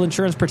Cross Travel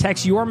Insurance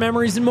protects your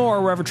memories and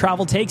more wherever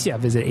travel takes you.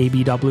 Visit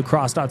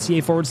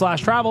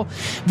ab.bluecross.ca/travel.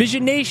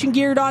 Visit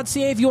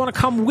nationgear.ca if you want to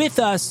come with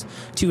us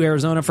to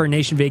Arizona for a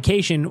nation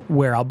vacation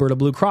where Alberta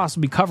Blue Cross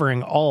will be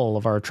covering all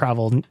of our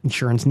travel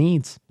insurance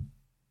needs.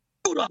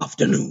 Good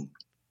afternoon.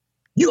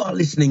 You are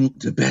listening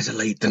to Better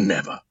Late Than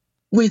Never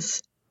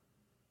with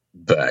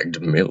Bagged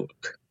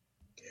Milk,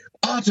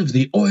 part of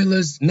the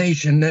Oilers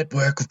Nation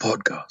network of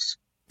podcasts.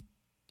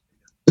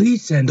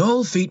 Please send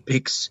all feet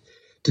pics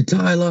to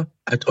Tyler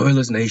at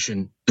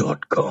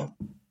OilersNation.com.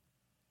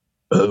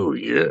 Oh,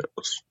 yes.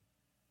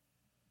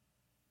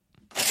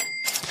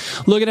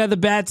 Looking at the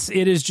bets,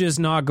 it is just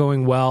not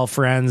going well,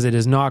 friends. It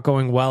is not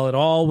going well at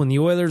all. When the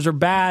Oilers are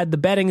bad, the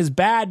betting is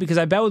bad because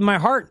I bet with my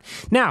heart.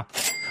 Now,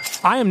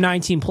 I am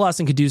 19 plus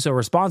and could do so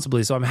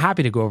responsibly, so I'm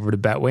happy to go over to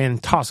Betway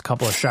and toss a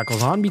couple of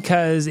shekels on,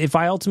 because if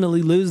I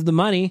ultimately lose the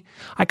money,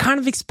 I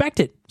kind of expect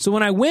it. So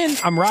when I win,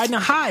 I'm riding a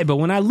high, but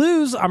when I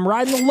lose, I'm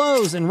riding the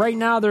lows. And right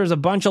now, there's a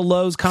bunch of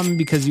lows coming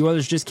because the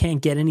Oilers just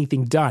can't get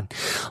anything done.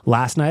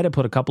 Last night, I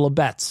put a couple of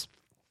bets.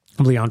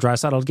 Leon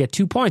Draisaitl will get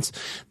 2 points.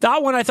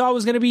 That one I thought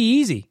was going to be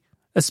easy,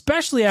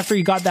 especially after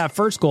he got that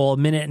first goal a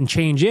minute and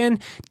change in.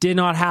 Did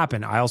not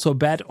happen. I also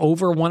bet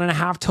over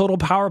 1.5 total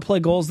power play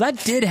goals. That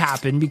did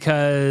happen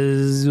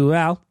because,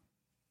 well,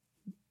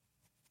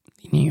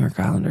 the New York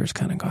Islanders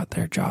kind of got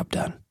their job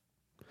done.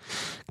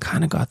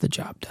 Kind of got the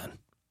job done.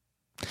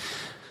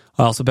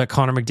 I also bet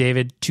Connor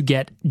McDavid to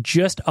get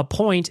just a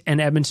point and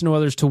Edmonton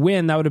Oilers to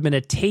win. That would have been a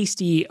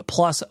tasty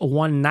plus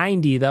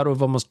 190. That would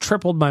have almost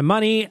tripled my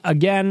money.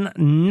 Again,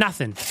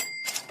 nothing.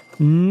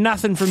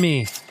 Nothing for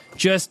me.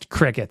 Just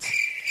crickets.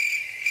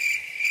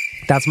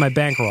 That's my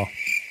bankroll.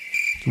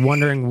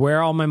 Wondering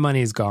where all my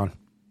money's gone.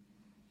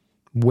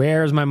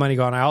 Where's my money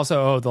gone? I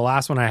also, the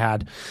last one I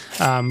had,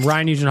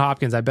 Ryan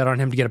Nugent-Hopkins, I bet on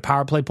him to get a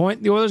power play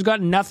point. The Oilers got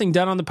nothing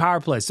done on the power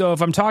play. So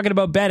if I'm talking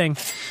about betting,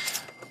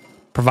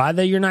 provided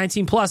that you're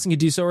 19 plus and can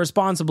do so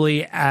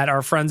responsibly at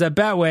our friends at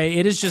Betway,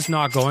 it is just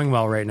not going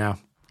well right now.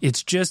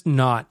 It's just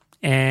not.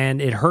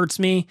 And it hurts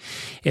me.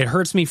 It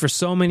hurts me for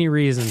so many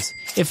reasons.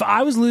 If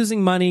I was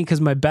losing money because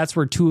my bets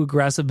were too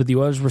aggressive, but the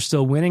Oilers were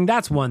still winning,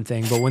 that's one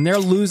thing. But when they're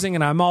losing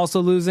and I'm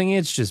also losing,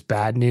 it's just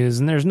bad news.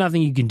 And there's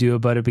nothing you can do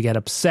about it but get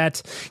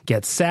upset,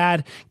 get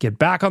sad, get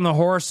back on the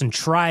horse and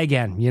try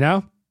again, you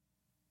know?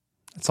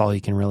 That's all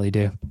you can really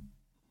do.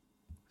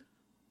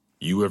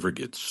 You ever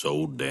get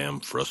so damn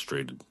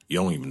frustrated you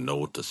don't even know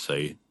what to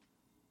say?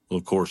 Well,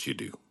 of course you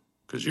do,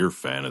 because you're a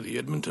fan of the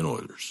Edmonton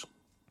Oilers.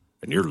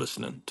 And you're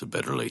listening to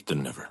Better Late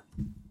Than Never.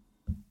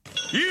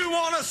 You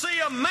want to see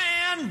a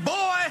man,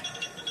 boy?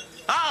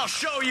 I'll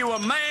show you a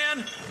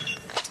man.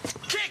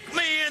 Kick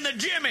me in the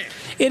jimmy.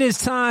 It is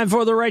time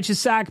for the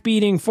righteous sack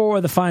beating for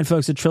the fine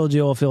folks at Trilogy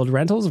Oilfield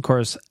Rentals. Of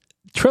course,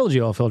 Trilogy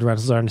Oilfield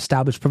Rentals are an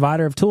established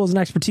provider of tools and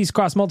expertise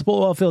across multiple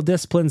oilfield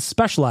disciplines,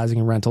 specializing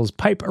in rentals,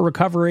 pipe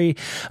recovery,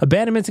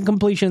 abandonments, and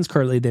completions.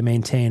 Currently, they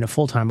maintain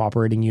full-time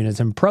operating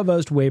units in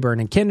Provost, Weyburn,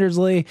 and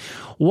Kindersley.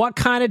 What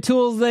kind of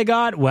tools they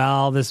got?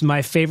 Well, this is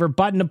my favorite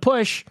button to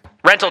push.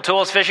 Rental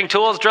tools, fishing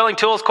tools, drilling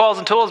tools, coils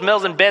and tools,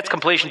 mills and bits,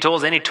 completion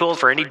tools, any tools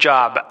for any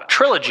job.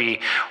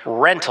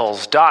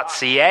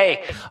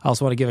 TrilogyRentals.ca. I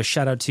also want to give a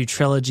shout out to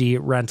Trilogy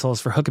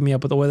Rentals for hooking me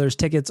up with Oilers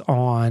tickets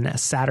on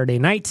Saturday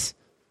night.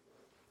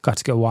 Got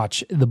to go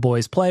watch the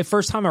boys play.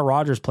 First time at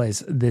Rogers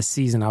Place this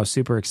season. I was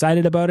super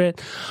excited about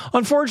it.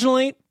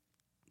 Unfortunately,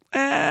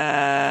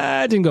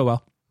 it didn't go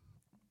well.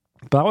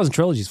 But that wasn't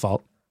Trilogy's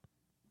fault.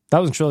 That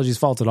wasn't Trilogy's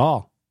fault at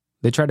all.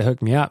 They tried to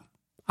hook me up.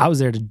 I was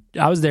there to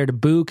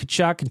boo,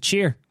 Kachuk, and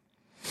cheer.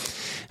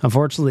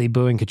 Unfortunately,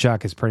 booing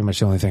Kachuk is pretty much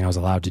the only thing I was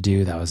allowed to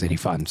do that was any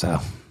fun, so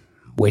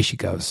away she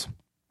goes.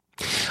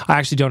 I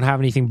actually don't have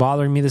anything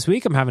bothering me this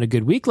week. I'm having a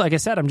good week. Like I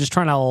said, I'm just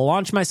trying to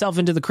launch myself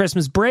into the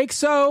Christmas break.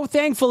 So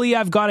thankfully,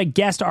 I've got a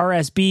guest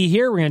RSB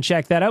here. We're going to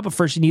check that out. But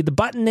first, you need the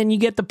button, then you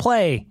get the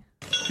play.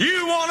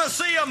 You want to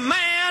see a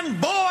man,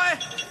 boy?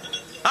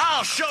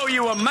 I'll show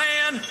you a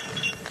man.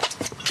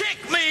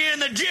 Kick me in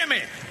the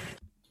jimmy.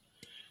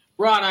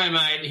 Righto,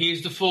 mate.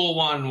 Here's the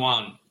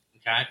 411.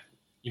 Okay?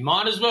 You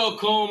might as well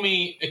call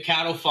me a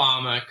cattle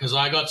farmer because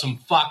I got some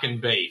fucking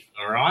beef,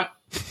 all right?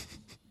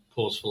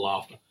 Pause for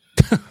laughter.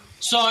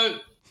 So,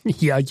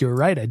 yeah, you're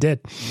right. I did.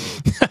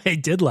 I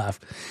did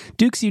laugh.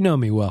 Dukes, you know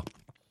me well.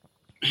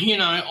 You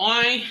know,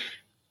 I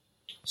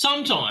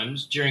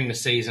sometimes during the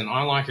season,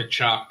 I like to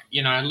chuck,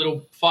 you know, a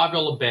little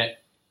 $5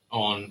 bet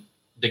on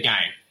the game.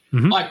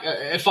 Mm-hmm. Like,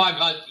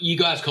 you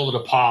guys call it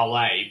a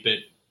parlay, but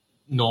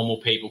normal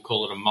people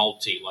call it a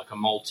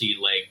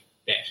multi-leg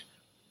bet.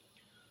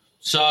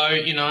 So,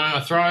 you know,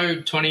 I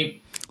throw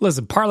 20.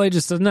 Listen, parlay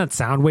just doesn't that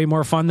sound way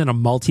more fun than a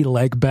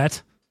multi-leg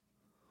bet?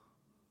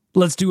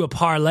 Let's do a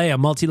parlay, a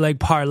multi-leg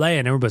parlay.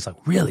 And everybody's like,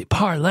 really?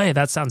 Parlay?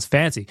 That sounds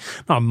fancy.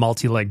 Not a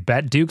multi-leg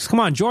bet, Dukes. Come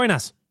on, join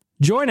us.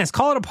 Join us.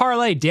 Call it a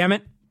parlay, damn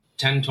it.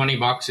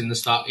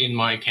 $10-20 in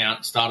my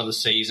account, start of the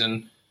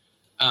season.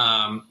 Do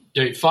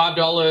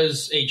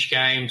 $5 each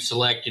game,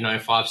 select, you know,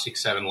 5, 6,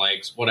 7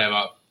 legs,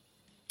 whatever.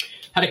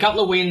 Had a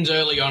couple of wins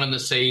early on in the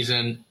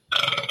season.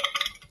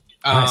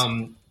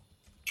 Nice.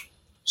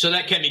 So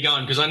that kept me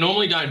going because I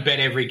normally don't bet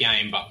every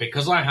game, but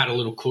because I had a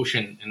little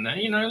cushion in there,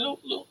 you know,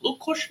 little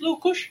cush.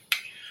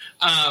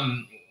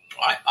 I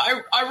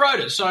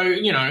wrote it. So,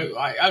 you know,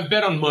 I've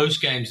bet on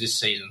most games this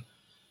season.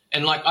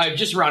 And, like, I've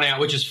just run out,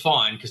 which is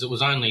fine because it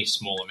was only a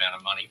small amount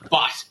of money.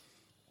 But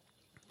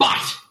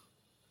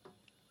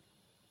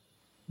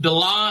the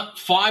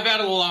 5 out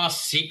of the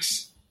last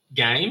 6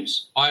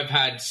 games, I've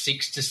had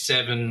 6 to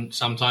 7,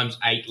 sometimes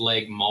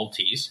 8-leg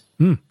multis.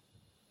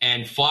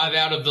 And 5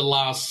 out of the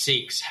last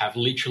 6 have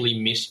literally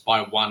missed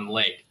by 1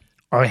 leg.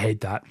 I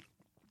hate that.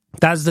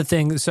 That's the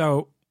thing.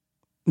 So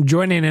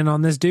joining in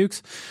on this,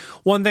 Dukes,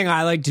 one thing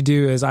I like to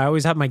do is I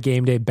always have my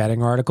game day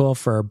betting article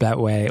for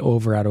Betway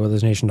over at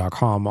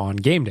OilersNation.com on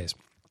game days.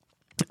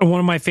 And one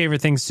of my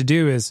favorite things to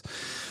do is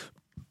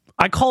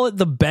I call it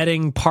the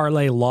betting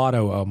parlay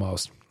lotto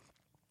almost.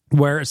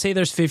 Where, say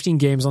there's 15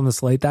 games on the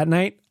slate that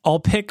night, I'll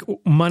pick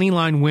money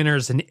line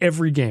winners in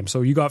every game.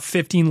 So you got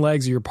 15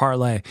 legs of your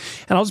parlay,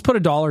 and I'll just put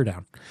 $1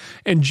 down.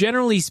 And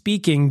generally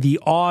speaking, the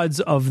odds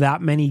of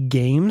that many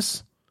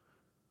games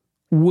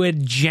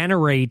would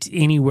generate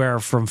anywhere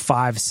from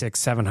 $500,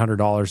 $600,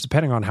 $700,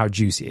 depending on how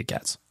juicy it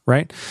gets,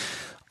 right?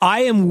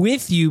 I am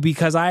with you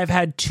because I have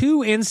had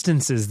 2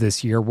 instances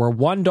this year where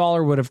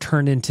 $1 would have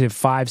turned into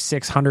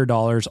 $500,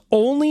 $600,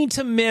 only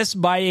to miss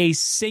by a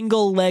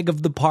single leg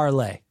of the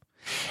parlay.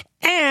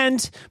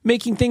 And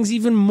making things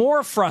even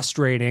more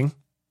frustrating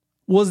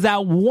was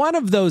that one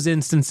of those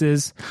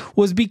instances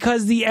was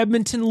because the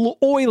Edmonton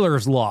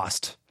Oilers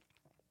lost.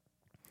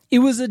 It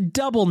was a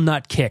double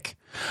nut kick.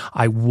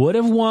 I would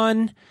have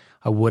won.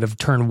 I would have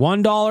turned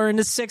 $1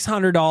 into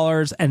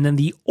 $600, and then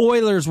the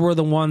Oilers were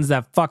the ones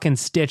that fucking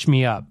stitched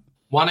me up.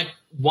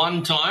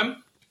 One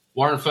time,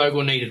 Warren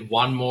Fogle needed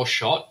 1 more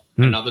shot.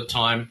 Another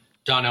time,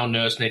 Darnell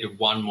Nurse needed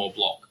 1 more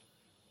block.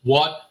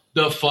 What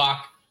the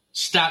fuck?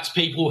 Stats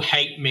people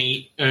hate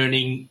me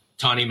earning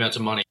tiny amounts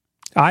of money.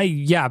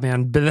 Yeah,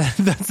 man, but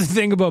that's the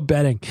thing about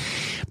betting.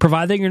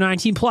 Provided you're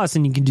 19 plus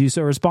and you can do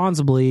so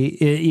responsibly,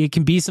 it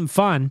can be some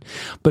fun.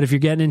 But if you're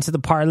getting into the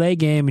parlay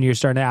game and you're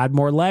starting to add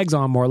more legs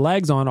on,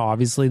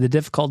 obviously the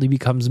difficulty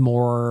becomes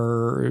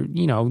more,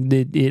 you know,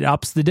 it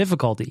ups the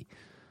difficulty.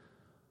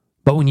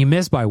 But when you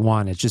miss by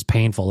 1, it's just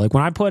painful. Like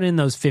when I put in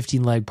those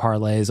 15-leg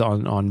parlays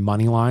on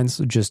money lines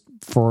just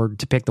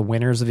to pick the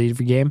winners of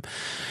every game,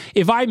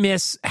 if I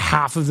miss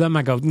half of them,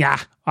 I go, nah,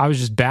 I was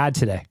just bad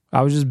today.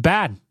 I was just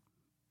bad.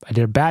 I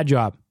did a bad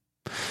job.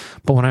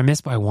 But when I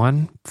miss by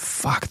 1,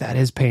 fuck, that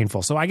is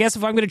painful. So I guess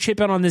if I'm going to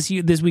chip in on this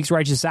week's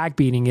Righteous Sack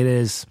beating, it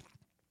is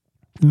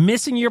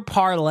missing your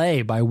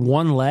parlay by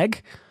 1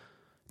 leg.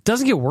 It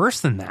doesn't get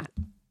worse than that.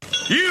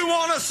 You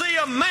want to see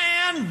a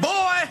man,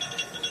 boy?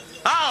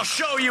 I'll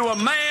show you a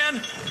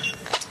man.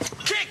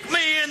 Kick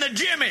me in the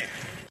jimmy.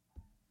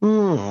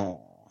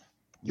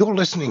 You're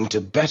listening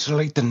to Better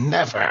Late Than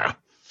Never. I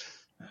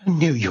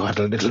knew you had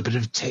a little bit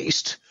of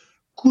taste.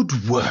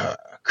 Good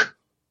work.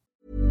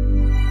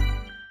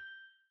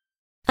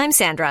 I'm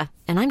Sandra,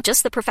 and I'm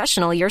just the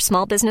professional your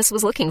small business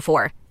was looking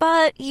for.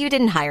 But you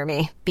didn't hire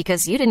me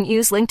because you didn't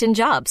use LinkedIn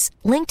Jobs.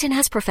 LinkedIn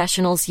has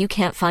professionals you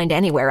can't find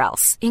anywhere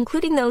else,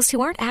 including those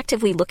who aren't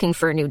actively looking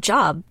for a new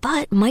job,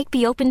 but might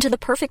be open to the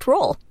perfect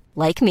role,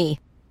 like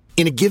me.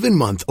 In a given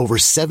month, over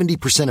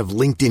 70% of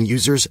LinkedIn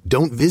users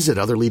don't visit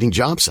other leading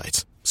job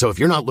sites. So if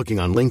you're not looking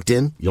on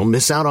LinkedIn, you'll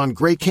miss out on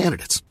great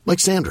candidates like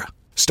Sandra.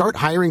 Start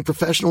hiring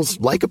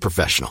professionals like a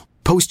professional.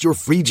 Post your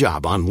free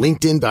job on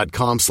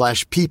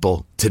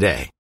linkedin.com/people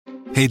today.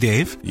 Hey,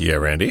 Dave. Yeah,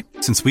 Randy.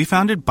 Since we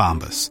founded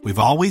Bombas, we've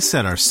always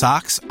said our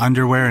socks,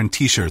 underwear, and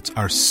T-shirts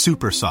are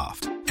super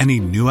soft. Any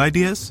new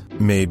ideas?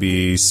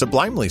 Maybe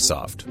sublimely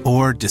soft.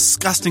 Or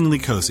disgustingly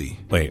cozy.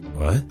 Wait,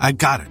 what? I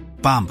got it.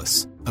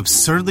 Bombas.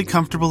 Absurdly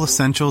comfortable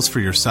essentials for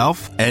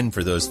yourself and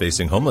for those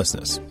facing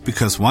homelessness.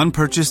 Because one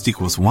purchased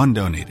equals one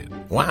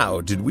donated.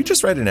 Wow, did we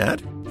just write an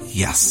ad?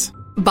 Yes.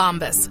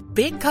 Bombas.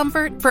 Big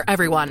comfort for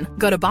everyone.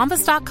 Go to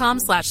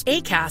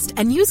bombas.com/ACAST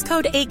and use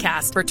code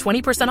ACAST for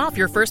 20% off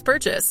your first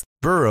purchase.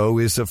 Burrow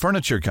is a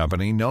furniture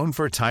company known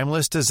for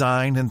timeless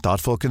design and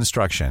thoughtful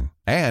construction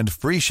and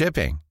free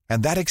shipping.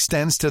 And that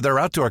extends to their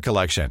outdoor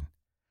collection.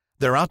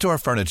 Their outdoor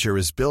furniture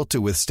is built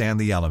to withstand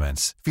the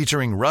elements,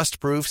 featuring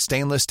rust-proof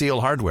stainless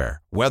steel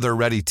hardware,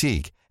 weather-ready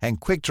teak, and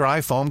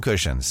quick-dry foam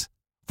cushions.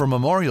 For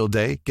Memorial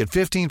Day, get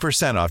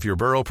 15% off your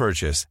Burrow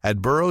purchase at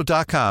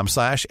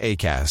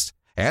burrow.com/ACAST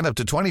and up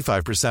to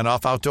 25%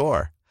 off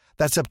outdoor.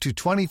 That's up to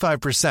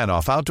 25%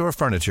 off outdoor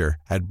furniture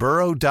at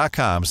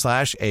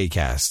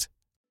burrow.com/ACAST.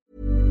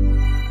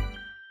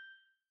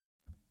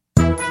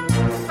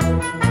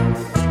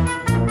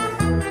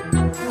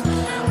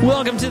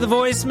 Welcome to the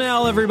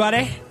voicemail,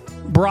 everybody.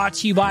 Brought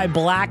to you by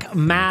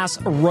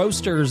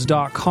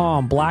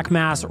BlackMassRoasters.com.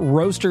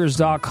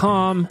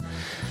 BlackMassRoasters.com,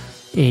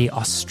 a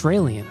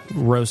Australian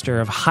roaster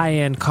of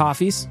high-end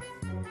coffees.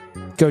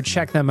 Go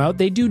check them out.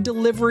 They do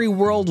delivery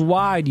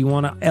worldwide. You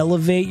want to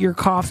elevate your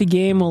coffee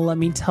game? Well, let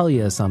me tell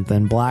you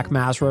something.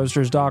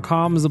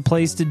 BlackMassRoasters.com is a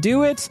place to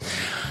do it.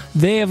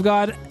 They have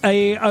got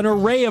an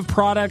array of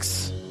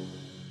products.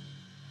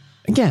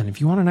 Again,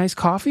 if you want a nice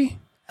coffee,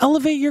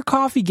 elevate your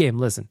coffee game.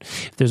 Listen,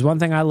 if there's one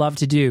thing I love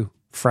to do,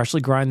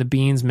 freshly grind the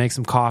beans, make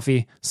some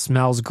coffee,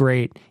 smells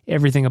great,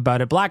 everything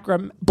about it.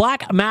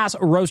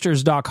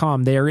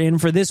 BlackMassRoasters.com. They are in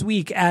for this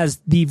week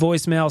as the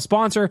voicemail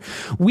sponsor.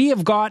 We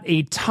have got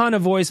a ton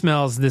of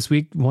voicemails this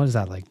week. What is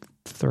that, like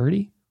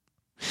 30?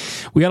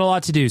 We got a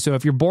lot to do. So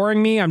if you're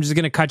boring me, I'm just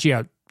going to cut you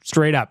out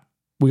straight up.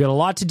 We got a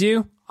lot to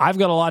do. I've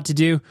got a lot to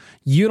do.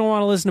 You don't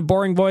want to listen to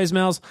boring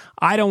voicemails.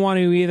 I don't want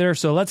to either.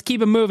 So let's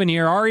keep it moving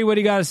here. Ari, what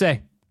do you got to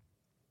say?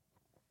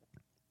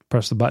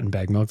 Press the button,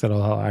 Bag Milk.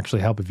 That'll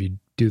actually help if you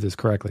do this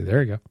correctly.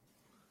 There you go.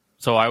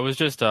 So I was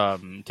just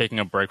taking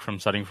a break from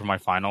studying for my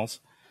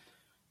finals,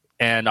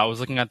 and I was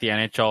looking at the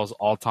NHL's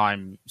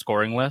all-time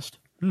scoring list.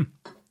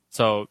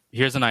 So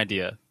here's an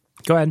idea.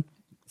 Go ahead.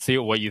 See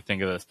what you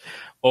think of this.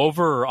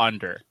 Over or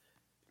under,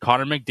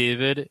 Connor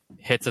McDavid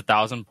hits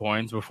 1,000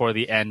 points before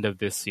the end of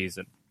this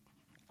season.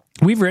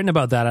 We've written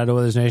about that at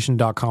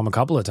OilersNation.com a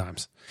couple of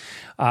times.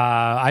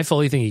 I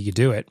fully think he could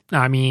do it.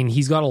 I mean,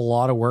 he's got a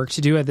lot of work to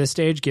do at this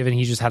stage, given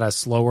he just had a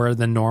slower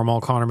than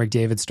normal Connor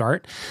McDavid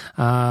start.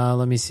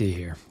 Let me see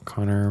here.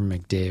 Connor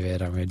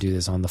McDavid. I'm going to do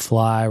this on the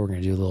fly. We're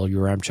going to do a little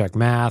Uremchek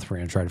math. We're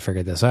going to try to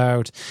figure this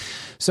out.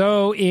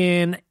 So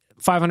in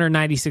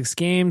 596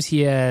 games,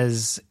 he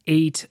has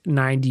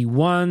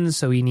 891.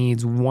 So he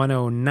needs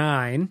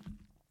 109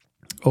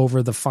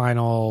 over the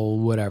final,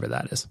 whatever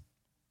that is.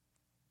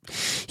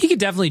 He could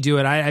definitely do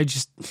it. I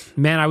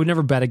would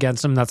never bet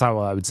against him. That's how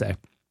I would say.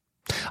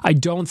 I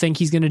don't think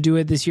he's going to do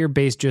it this year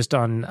based just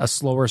on a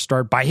slower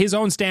start by his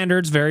own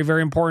standards. Very,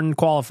 very important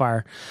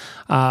qualifier.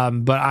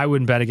 But I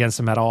wouldn't bet against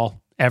him at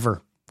all,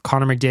 ever.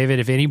 Connor McDavid,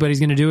 if anybody's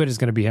going to do it, it's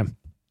going to be him.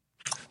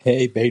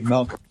 Hey, Big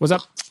Milk. What's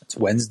up? It's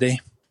Wednesday.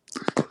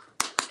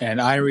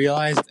 And I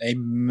realized I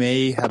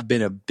may have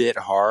been a bit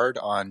hard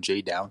on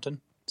Jay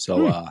Downton.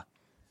 So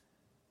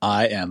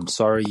I am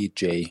sorry,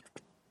 Jay.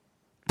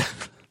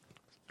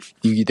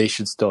 They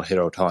should still hit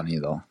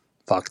Ohtani, though.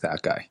 Fuck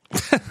that guy.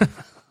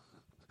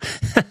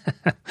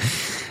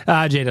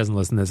 Jay doesn't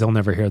listen to this. He'll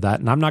never hear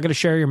that. And I'm not going to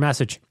share your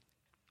message.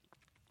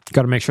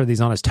 Got to make sure that he's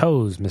on his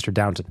toes, Mr.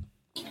 Downton.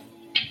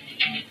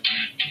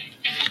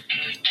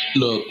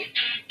 Look,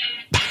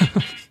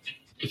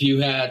 if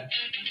you had...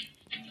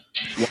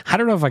 I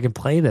don't know if I can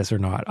play this or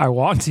not. I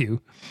want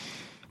to.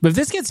 But if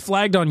this gets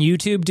flagged on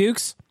YouTube,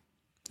 Dukes,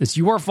 it's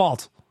your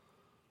fault.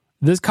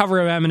 This cover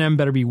of Eminem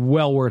better be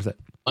well worth it.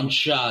 One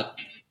shot,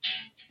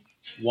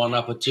 one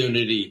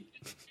opportunity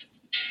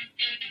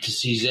to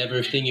seize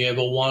everything you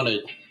ever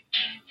wanted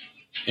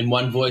in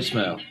one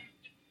voicemail.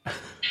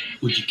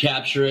 Would you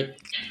capture it?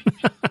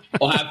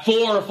 Or have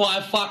 4 or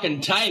 5 fucking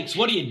takes?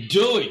 What are you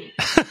doing?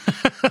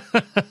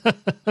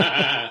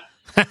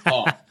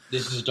 Oh,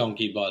 this is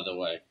Donkey, by the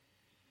way.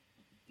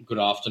 Good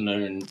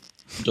afternoon,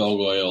 dog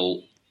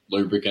oil,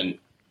 lubricant,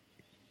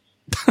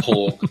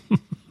 pork,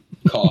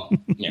 cock,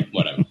 yeah,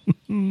 whatever.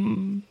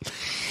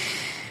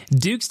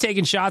 Duke's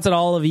taking shots at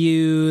all of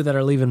you that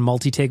are leaving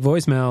multi-take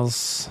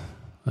voicemails.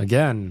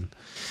 Again,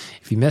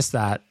 if you missed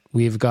that,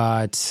 we've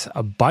got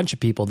a bunch of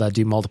people that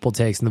do multiple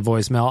takes in the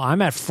voicemail.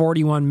 I'm at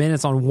 41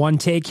 minutes on one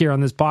take here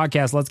on this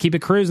podcast. Let's keep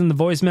it cruising. The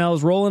voicemail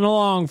is rolling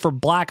along for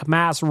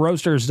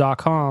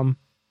BlackMassRoasters.com.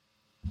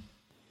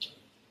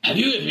 Have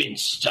you ever been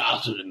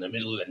startled in the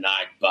middle of the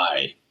night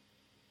by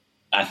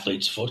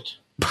athlete's foot?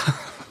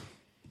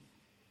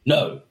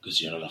 No,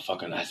 because you're not a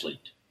fucking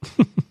athlete.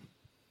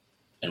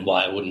 And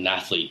why would an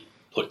athlete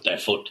put their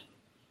foot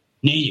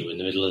near you in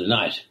the middle of the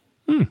night?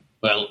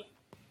 Well,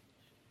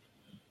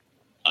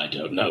 I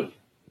don't know.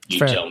 You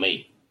Fair. tell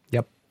me.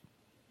 Yep.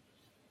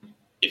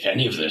 If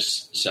any of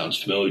this sounds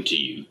familiar to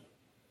you,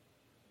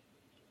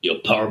 You're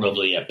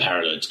probably a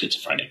paranoid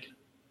schizophrenic.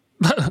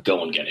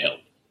 Go and get help.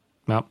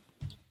 Well,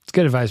 it's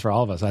good advice for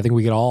all of us. I think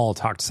we could all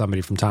talk to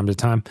somebody from time to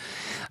time.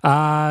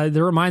 That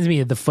reminds me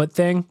of the foot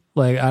thing.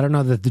 Like, I don't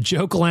know that the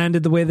joke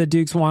landed the way that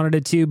Dukes wanted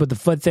it to, but the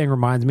foot thing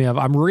reminds me of,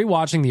 I'm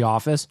rewatching The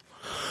Office.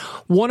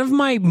 One of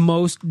my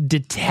most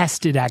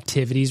detested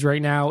activities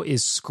right now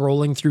is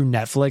scrolling through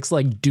Netflix,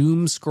 like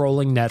doom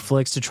scrolling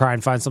Netflix to try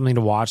and find something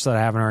to watch that I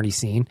haven't already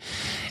seen.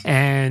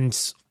 And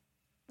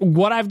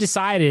what I've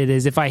decided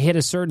is if I hit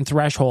a certain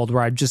threshold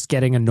where I'm just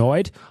getting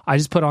annoyed, I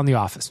just put on The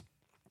Office.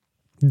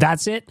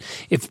 That's it.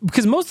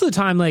 Because most of the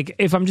time, like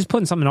if I'm just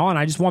putting something on,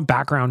 I just want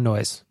background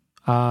noise.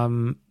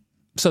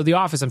 So The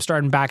Office, I'm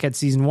starting back at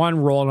season 1,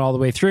 rolling all the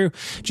way through.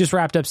 Just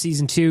wrapped up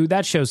season 2.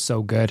 That show's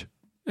so good.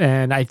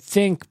 And I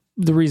think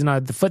the reason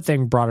the foot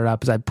thing brought it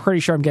up is I'm pretty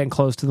sure I'm getting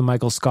close to the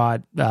Michael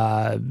Scott,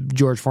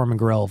 George Foreman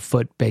grill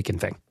foot bacon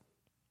thing.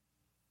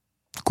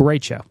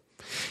 Great show.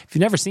 If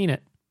you've never seen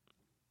it,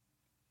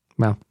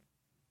 well,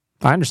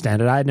 I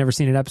understand it. I had never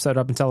seen an episode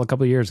up until a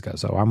couple of years ago,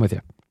 so I'm with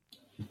you.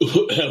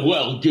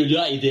 Well, good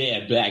day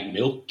there, Bag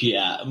Milk.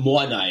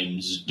 My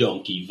name's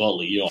Donkey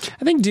Volley.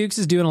 I think Dukes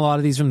is doing a lot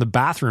of these from the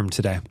bathroom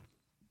today.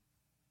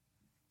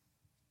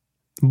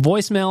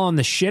 Voicemail on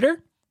the shitter?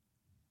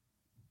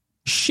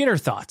 Shitter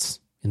thoughts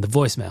in the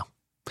voicemail.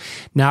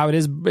 Now it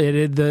is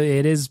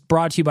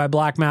brought to you by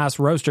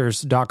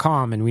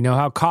blackmassroasters.com, and we know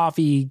how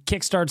coffee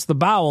kickstarts the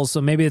bowels, so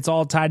maybe it's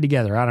all tied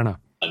together. I don't know.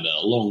 I'm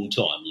a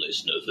long-time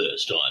listener,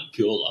 first-time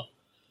caller.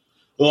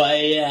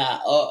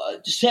 I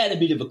just had a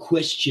bit of a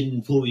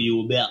question for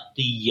you about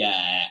the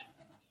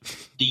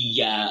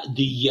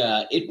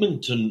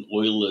Edmonton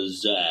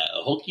Oilers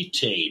hockey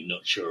team.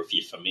 Not sure if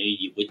you're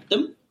familiar with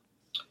them,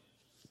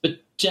 but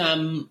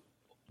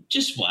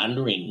just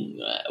wondering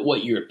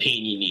what your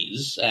opinion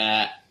is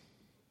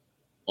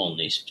on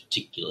this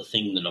particular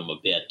thing that I'm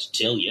about to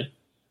tell you.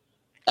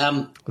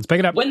 Let's pick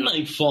it up. When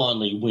they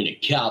finally win a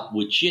cup,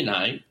 which,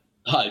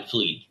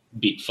 hopefully a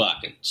bit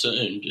fucking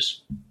soon,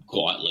 just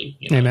quietly,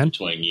 Amen.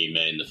 Between you,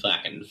 me, and the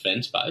fucking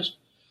defence post.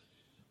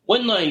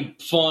 When they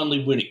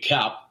finally win a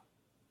cup,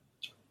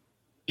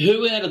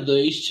 who out of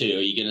these two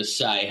are you going to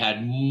say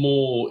had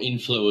more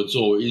influence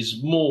or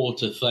is more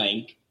to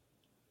thank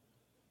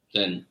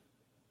than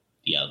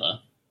the other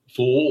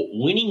for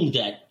winning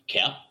that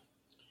cup?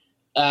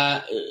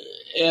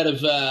 Out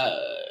of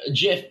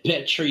Jeff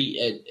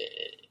Petrie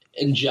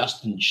and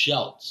Justin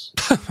Schultz,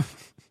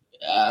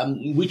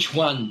 which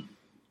one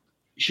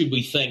should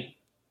we thank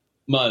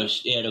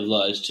most out of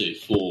those two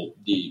for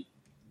the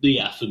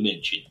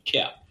aforementioned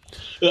cup?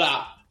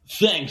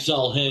 Thanks,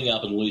 I'll hang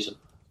up and listen.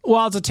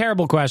 Well, it's a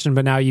terrible question,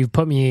 but now you've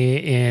put me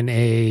in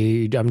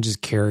I'm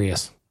just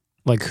curious.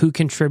 Like, who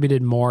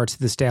contributed more to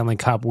the Stanley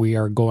Cup we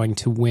are going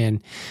to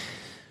win?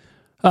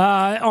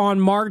 On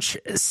March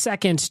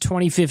 2nd,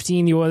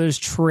 2015, the Oilers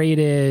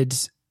traded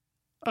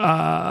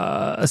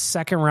a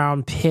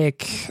second-round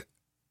pick,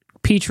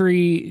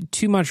 Petrie,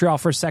 to Montreal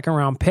for a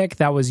second-round pick.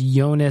 That was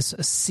Jonas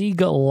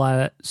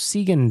Siegenthaler.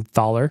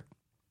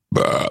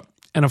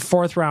 And a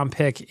fourth-round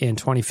pick in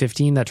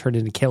 2015 that turned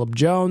into Caleb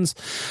Jones.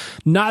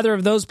 Neither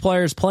of those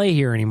players play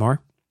here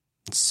anymore.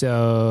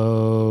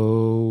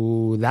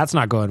 So that's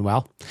not going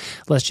well.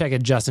 Let's check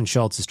at Justin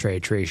Schultz's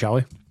trade tree, shall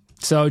we?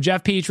 So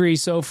Jeff Petrie,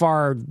 so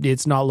far,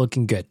 it's not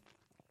looking good.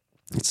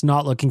 It's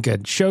not looking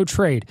good. Show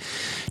trade.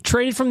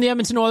 Traded from the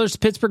Edmonton Oilers to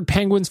Pittsburgh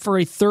Penguins for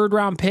a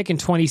third-round pick in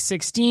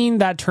 2016.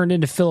 That turned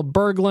into Philip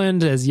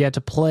Berglund, has yet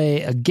to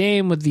play a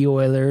game with the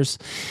Oilers.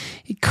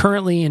 He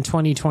currently, in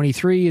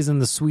 2023, is in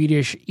the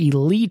Swedish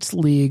Elite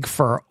League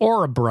for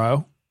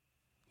Örebro.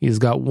 He's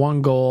got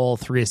 1 goal,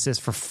 3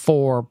 assists for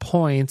 4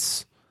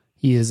 points.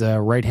 He is a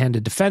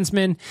right-handed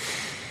defenseman.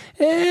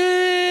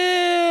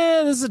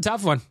 This is a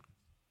tough one.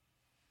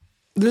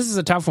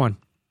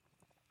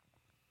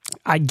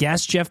 I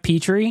guess Jeff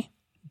Petrie,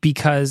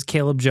 because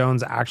Caleb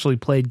Jones actually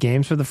played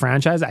games for the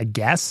franchise. I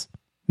guess.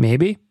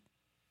 Maybe.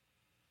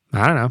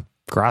 I don't know.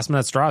 Grasping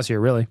at straws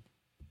here, really.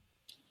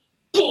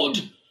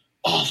 Good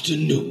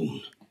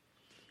afternoon.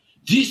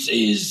 This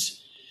is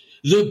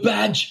the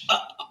badge.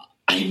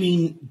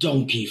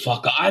 Donkey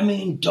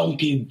fucker.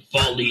 Donkey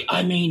volley.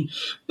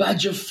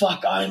 Badger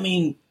fuck.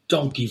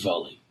 Donkey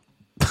volley.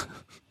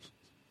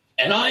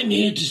 And I'm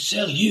here to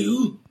sell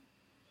you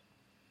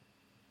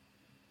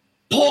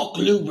pork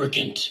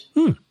lubricant.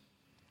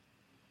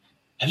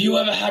 Have you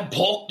ever had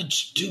pork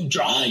that's too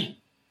dry?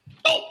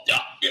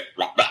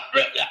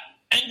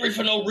 Angry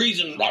for no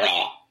reason.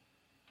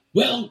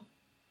 Well,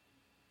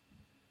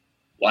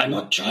 why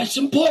not try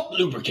some pork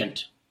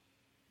lubricant?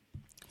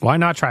 Why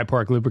not try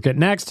pork lubricant?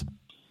 Next.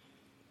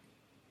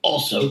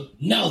 Also,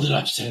 now that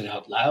I've said it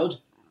out loud,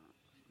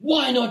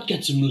 why not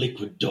get some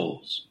liquid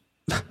doors?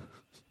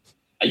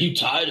 Are you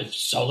tired of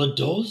solid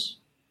doors?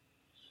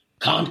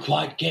 Can't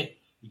quite get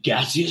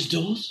gaseous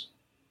doors?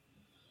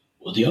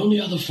 Well, the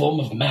only other form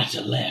of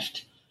matter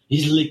left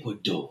is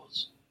liquid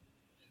doors.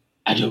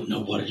 I don't know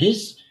what it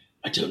is.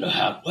 I don't know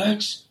how it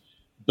works.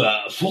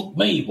 But fuck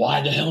me, why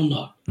the hell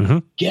not?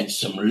 Get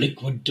some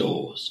liquid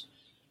doors.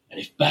 And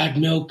if Bad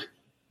Milk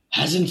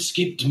hasn't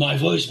skipped my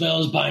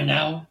voicemails by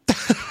now.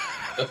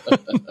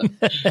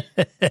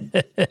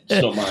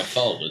 It's not my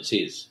fault, it's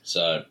his.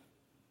 So,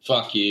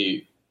 fuck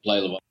you,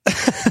 play LeBron.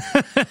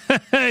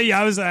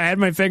 Yeah, I had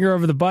my finger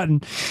over the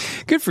button.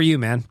 Good for you,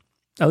 man.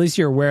 At least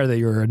you're aware that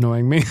you're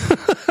annoying me.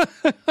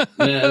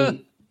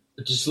 Man,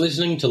 just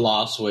listening to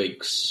last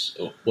week's,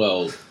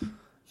 well...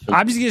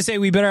 I'm just going to say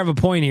we better have a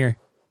point here.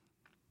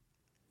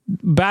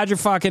 Badger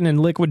fucking and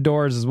liquid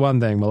doors is one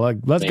thing, but like,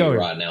 let's go.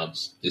 Right now,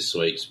 it's this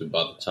week's, but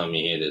by the time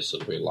you hear this,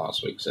 it'll be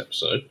last week's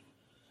episode.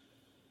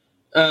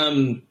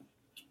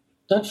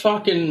 That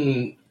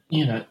fucking,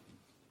 that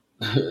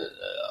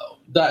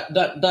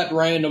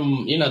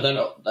random,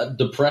 that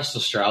depressed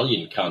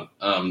Australian cunt.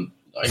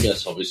 I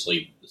guess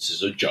obviously this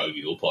is a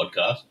jovial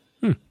podcast.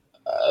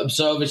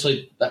 So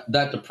obviously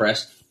that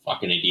depressed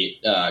fucking idiot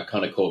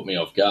kind of caught me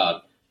off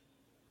guard.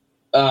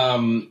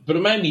 But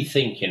it made me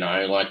think,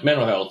 like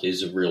mental health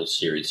is a real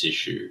serious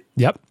issue.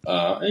 Yep.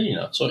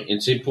 So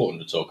it's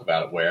important to talk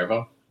about it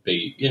wherever.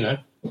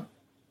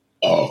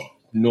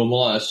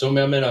 Normalize talking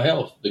about mental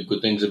health, the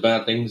good things, the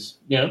bad things,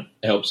 it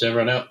helps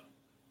everyone out.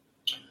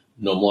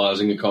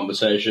 Normalizing a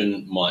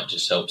conversation might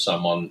just help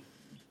someone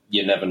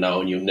you never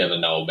know and you'll never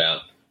know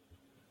about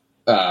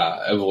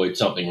avoid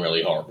something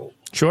really horrible.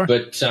 Sure.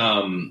 But, it's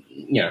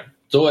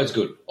always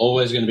good.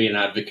 Always going to be an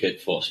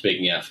advocate for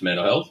speaking out for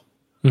mental health.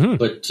 Mm-hmm.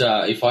 But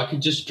if I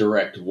could just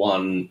direct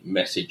one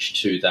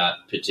message to that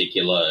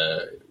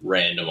particular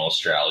random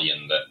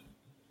Australian that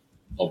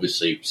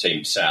obviously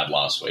seemed sad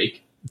last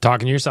week.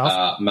 Talking to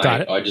yourself. Mate,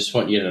 Got it. I just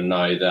want you to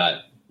know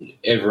that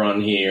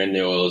everyone here in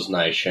the Oilers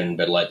Nation,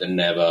 better late than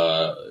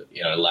never,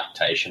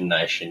 Lactation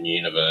Nation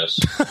universe,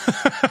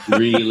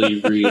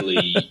 really,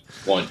 really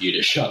want you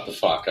to shut the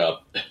fuck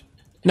up.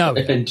 No.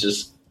 And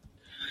just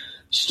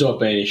stop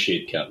being a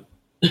shit cunt.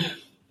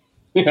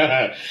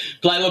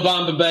 Play La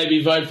Bamba,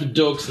 baby. Vote for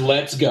Dukes.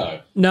 Let's go.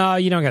 No,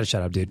 you don't got to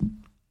shut up, dude.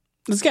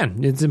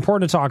 Again, it's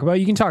important to talk about.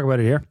 You can talk about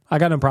it here. I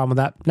got no problem with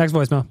that. Next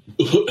voicemail.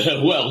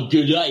 Well,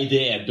 good day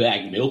there,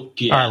 Bag Milk.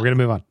 All right, we're going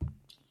to move on.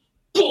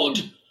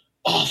 Good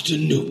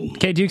afternoon.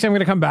 Okay, Dukes, I'm going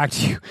to come back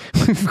to you.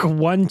 We've got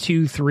 1,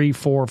 2, 3,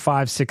 4,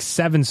 5, 6,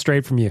 7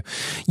 straight from you.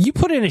 You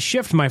put in a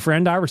shift, my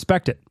friend. I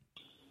respect it.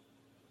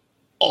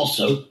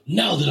 Also,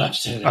 now that I've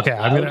said it okay,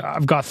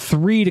 I've got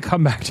 3 to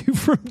come back to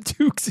from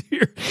Dukes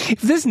here.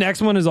 If this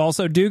next one is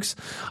also Dukes,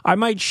 I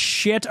might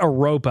shit a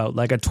rope out,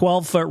 like a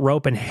 12-foot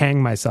rope, and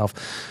hang myself.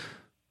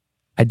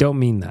 I don't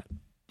mean that.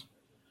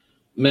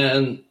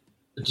 Man,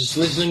 just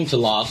listening to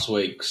last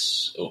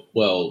week's,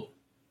 well...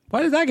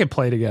 Why did that get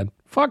played again?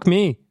 Fuck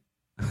me.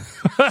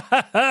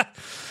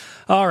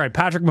 All right,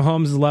 Patrick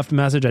Mahomes has left a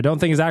message. I don't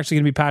think it's actually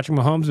going to be Patrick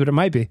Mahomes, but it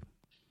might be.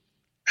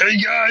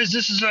 Hey, guys,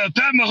 this is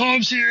Pat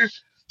Mahomes here,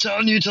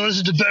 telling you to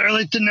listen to Better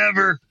Late Than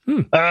Never.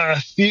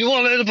 If you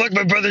want to end up like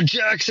my brother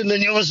Jackson,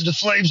 then you'll listen to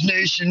Flames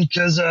Nation,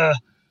 because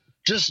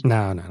just...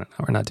 No,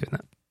 we're not doing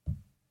that.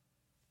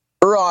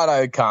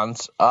 Righto,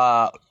 cunts.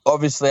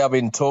 Obviously, I've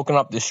been talking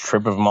up this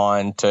trip of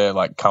mine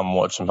to, come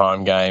watch some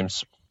home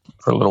games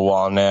for a little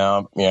while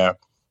now.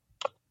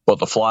 Bought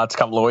the flights a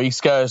couple of weeks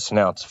ago, so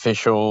now it's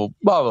official,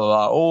 blah, blah,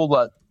 blah, all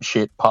that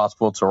shit,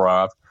 passports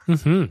arrived.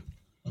 Mm-hmm.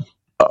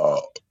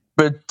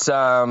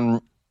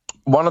 But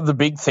one of the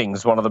big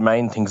things, one of the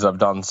main things I've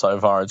done so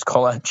far is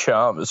call out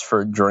Chalmers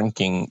for a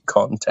drinking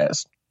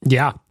contest.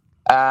 Yeah.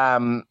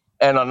 And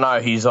I know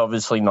he's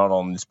obviously not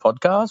on this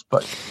podcast,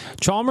 but...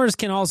 Chalmers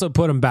can also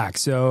put him back.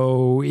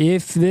 So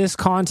if this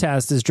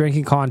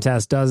drinking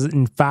contest, does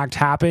in fact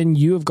happen,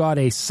 you have got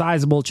a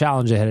sizable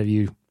challenge ahead of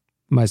you,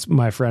 my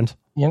friend.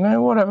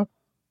 Whatever.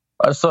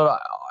 I just thought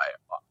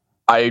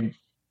I'd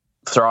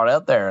throw it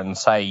out there and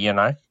say,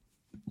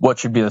 what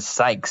should be the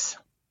stakes?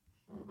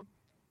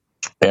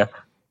 Yeah.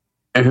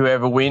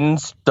 Whoever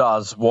wins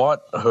does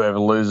what? Whoever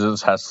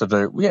loses has to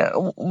do... Yeah,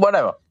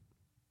 whatever.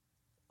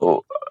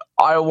 It's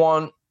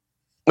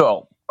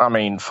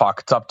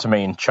up to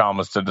me and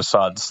Chalmers to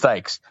decide the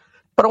stakes.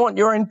 But I want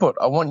your input.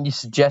 I want your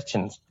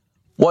suggestions.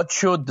 What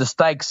should the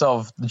stakes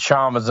of the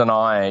Chalmers and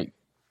I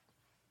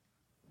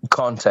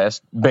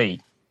contest be?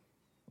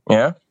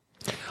 Yeah?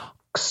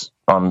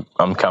 I'm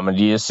coming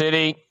to your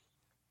city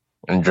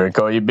and drink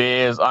all your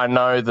beers. I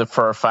know that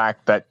for a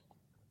fact that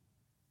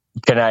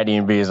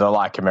Canadian beers are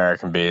like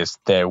American beers.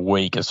 They're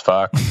weak as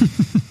fuck.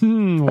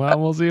 Well,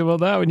 we'll see about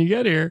that when you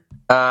get here.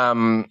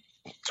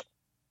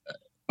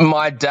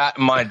 My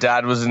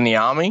dad was in the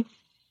army.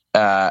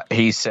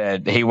 He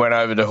said he went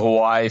over to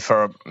Hawaii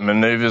for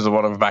maneuvers or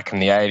whatever back in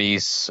the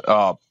 80s.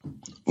 Oh,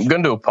 I'm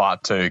going to do a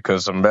part 2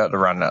 because I'm about to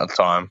run out of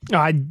time.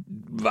 I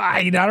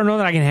don't know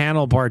that I can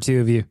handle part 2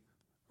 of you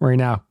right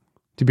now,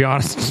 to be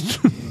honest.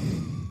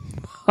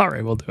 All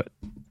right, we'll do it.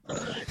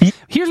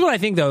 Here's what I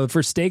think, though,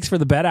 for stakes for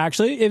the bet,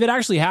 actually, if it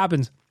actually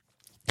happens,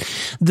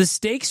 the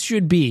stakes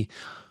should be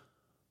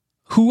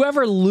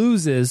whoever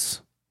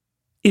loses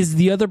is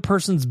the other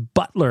person's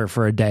butler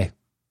for a day.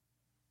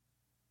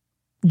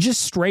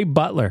 Just straight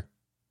butler.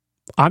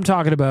 I'm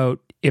talking about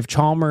if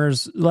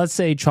Chalmers, let's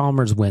say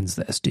Chalmers wins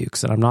this,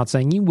 Dukes, and I'm not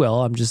saying he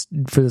will, I'm just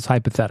for this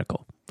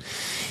hypothetical.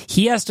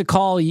 He has to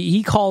call.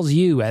 He calls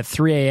you at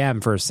 3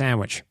 a.m. for a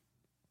sandwich.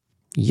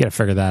 You got to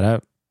figure that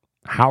out.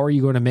 How are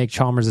you going to make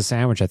Chalmers a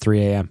sandwich at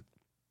 3 a.m.?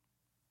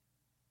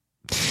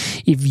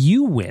 If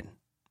you win,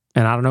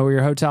 and I don't know where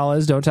your hotel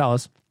is, don't tell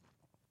us.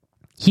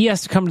 He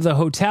has to come to the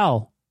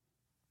hotel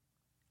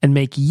and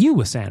make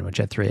you a sandwich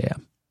at 3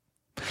 a.m.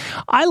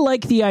 I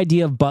like the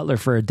idea of Butler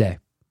for a day.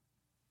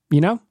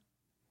 You know?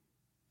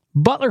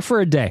 Butler for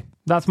a day.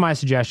 That's my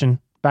suggestion.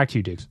 Back to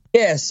you, Dukes.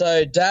 Yeah,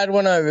 so Dad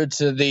went over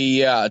to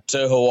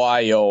to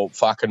Hawaii or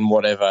fucking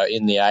whatever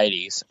in the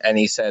 80s, and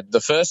he said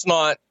the first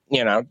night,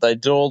 you know, they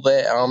do all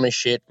their army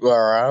shit,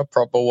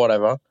 proper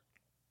whatever.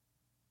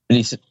 And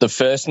he said the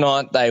first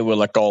night they were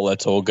like, oh,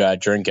 let's all go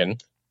drinking.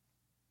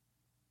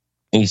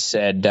 He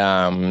said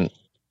the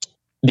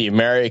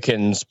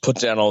Americans put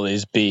down all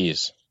these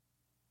beers.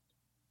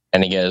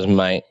 And he goes,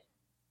 mate,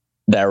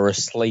 they were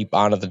asleep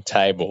under the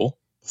table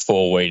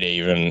before we'd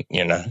even,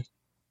 you know,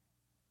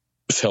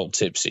 felt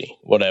tipsy,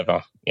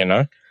 whatever, you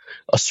know.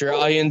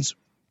 Australians,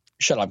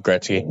 shut up,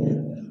 Gretzky.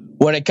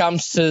 When it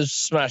comes to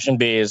smashing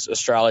beers,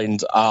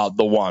 Australians are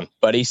the one.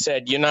 But he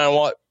said, you know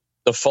what?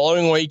 The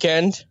following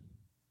weekend,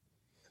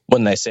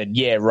 when they said,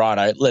 yeah,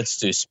 righto, let's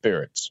do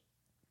spirits.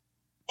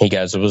 He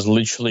goes, it was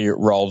literally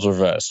roles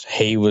reversed.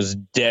 He was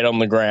dead on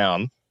the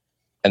ground,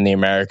 and the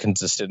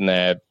Americans are sitting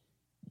there,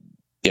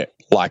 yeah,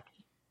 like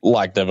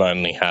they've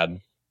only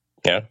had,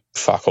 you know,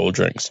 fuck all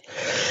drinks.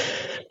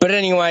 But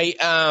anyway,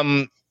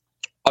 I'm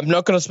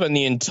not going to spend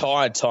the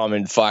entire time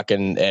in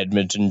fucking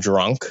Edmonton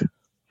drunk.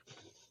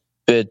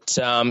 But,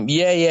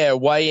 yeah,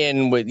 weigh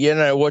in with, you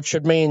know, what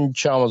should me and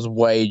Chalmers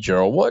wager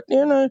or what,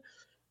 you know,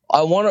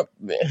 I want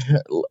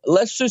to,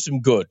 let's do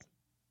some good.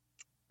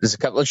 There's a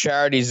couple of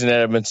charities in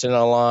Edmonton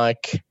I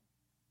like.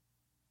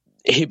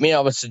 Hit me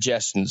up with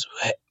suggestions.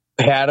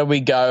 How do we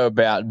go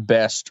about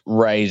best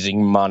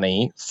raising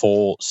money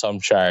for some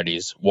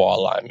charities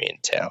while I'm in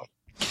town?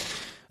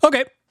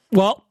 Okay.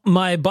 Well,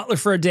 my Butler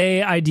for a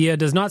day idea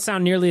does not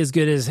sound nearly as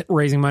good as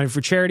raising money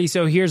for charity,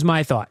 so here's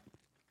my thought.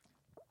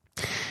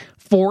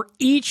 For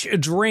each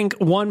drink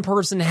one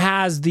person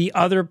has, the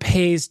other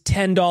pays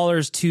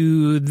 $10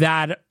 to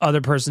that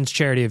other person's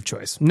charity of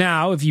choice.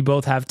 Now, if you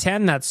both have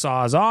 10, that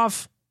saws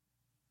off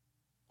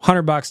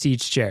 $100 to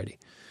each charity.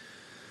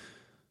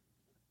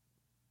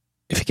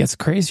 If it gets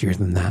crazier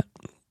than that,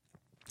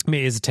 I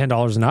mean, is it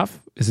 $10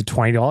 enough? Is it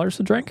 $20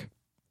 a drink?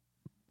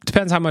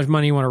 Depends how much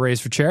money you want to raise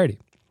for charity.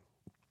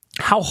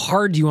 How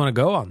hard do you want to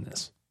go on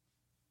this?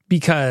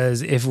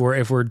 Because if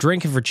we're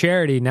drinking for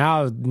charity,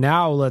 now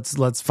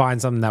let's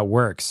find something that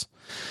works.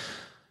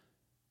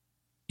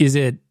 Is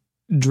it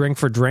drink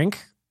for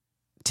drink,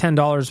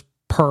 $10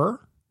 per?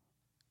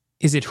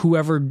 Is it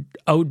whoever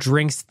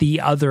outdrinks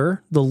the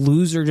other, the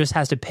loser just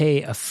has to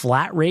pay a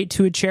flat rate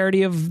to a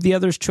charity of the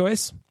other's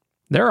choice?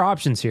 There are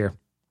options here.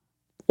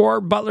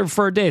 Or Butler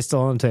for a day still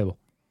on the table.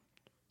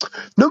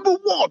 Number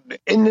one,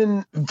 in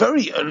a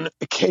very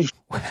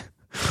unoccasional...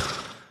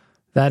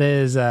 That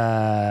is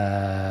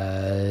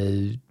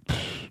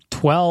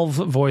 12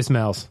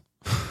 voicemails.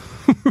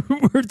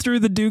 We're through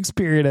the Dukes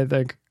period, I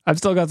think. I've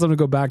still got something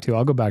to go back to.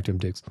 I'll go back to him,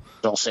 Dukes.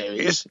 All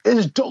serious.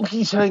 Is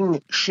Donkey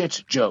telling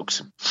shit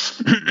jokes?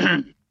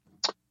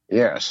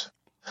 Yes.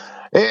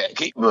 Yeah,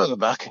 keep your mother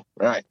back.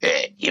 Right.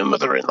 Yeah, your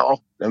mother-in-law.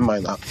 Never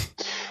mind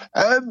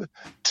that.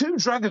 Two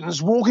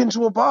dragons walk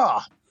into a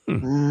bar.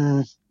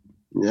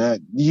 Yeah,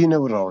 you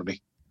know it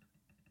already.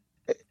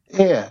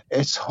 Yeah,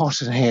 it's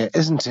hot in here,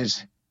 isn't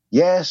it?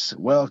 Yes,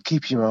 well,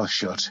 keep your mouth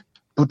shut.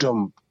 But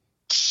for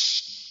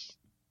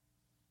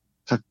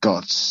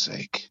God's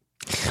sake.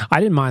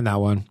 I didn't mind that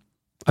one.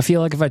 I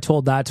feel like if I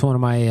told that to one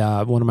of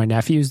my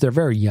nephews, they're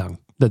very young,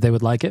 that they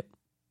would like it.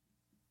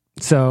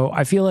 So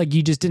I feel like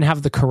you just didn't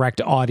have the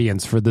correct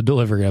audience for the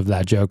delivery of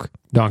that joke,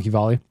 Donkey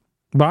Volley.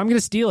 But I'm going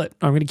to steal it.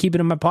 I'm going to keep it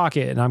in my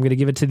pocket, and I'm going to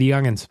give it to the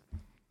youngins.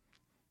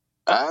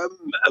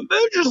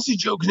 Emergency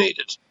joke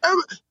needed.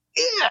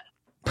 Yeah.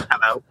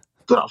 Hello.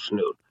 Good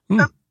afternoon.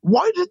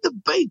 Why did the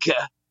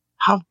baker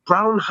have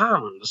brown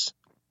hands?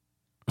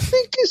 Because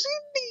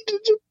he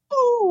needed a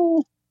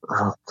poo.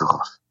 Oh,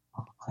 God.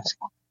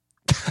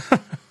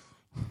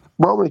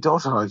 Well, my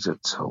daughter likes it,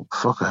 so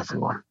fuck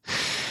everyone.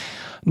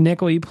 Nick,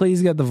 will you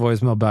please get the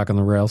voicemail back on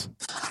the rails?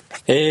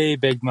 Hey,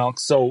 Big Milk.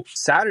 So,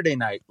 Saturday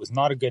night was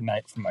not a good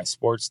night for my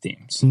sports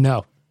teams.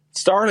 No.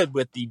 Started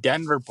with the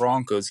Denver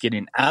Broncos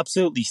getting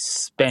absolutely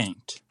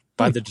spanked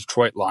by the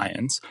Detroit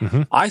Lions.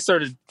 Mm-hmm. I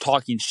started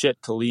talking shit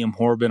to Liam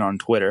Horban on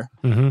Twitter.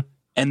 Mm-hmm.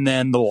 And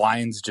then the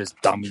Lions just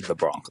dummied the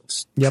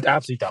Broncos. Yep.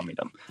 Absolutely dummied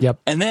them. Yep.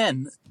 And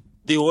then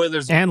the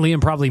Oilers... And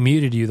Liam probably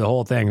muted you the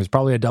whole thing. It was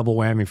probably a double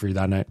whammy for you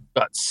that night.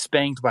 Got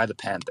spanked by the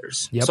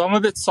Panthers. Yep. So I'm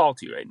a bit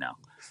salty right now.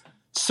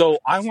 So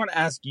I want to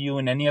ask you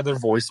and any other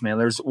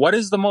voicemailers, what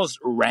is the most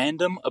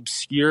random,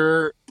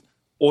 obscure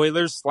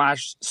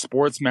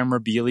Oilers/sports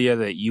memorabilia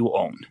that you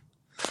own?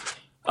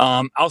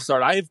 I'll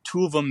start. I have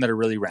two of them that are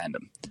really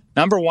random.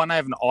 Number one, I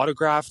have an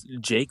autographed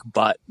Jake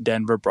Butt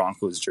Denver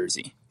Broncos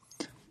jersey.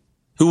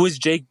 Who was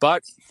Jake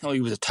Butt? Well,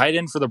 he was a tight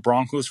end for the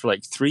Broncos for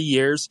like 3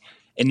 years,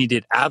 and he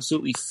did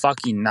absolutely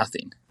fucking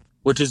nothing.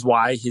 which is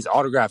why his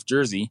autographed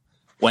jersey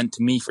went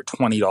to me for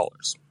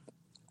 $20.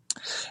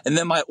 And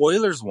then my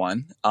Oilers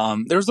one,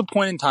 there was a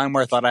point in time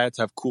where I thought I had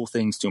to have cool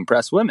things to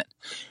impress women.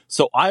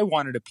 So I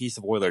wanted a piece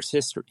of Oilers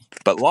history,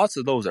 but lots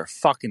of those are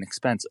fucking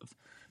expensive.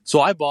 So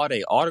I bought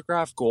a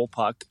autographed goal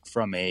puck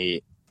from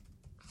a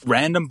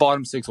random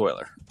bottom six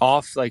Oiler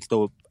off like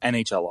the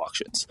NHL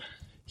auctions.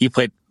 He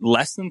played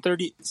less than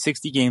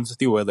 60 games with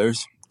the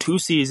Oilers, 2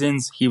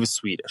 seasons. He was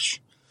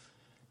Swedish.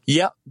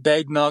 Yep,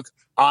 Bag Milk.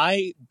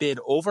 I bid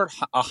over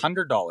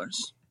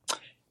 $100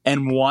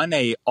 and won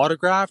a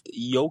autographed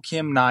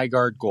Joakim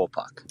Nygard goal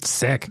puck.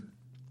 Sick.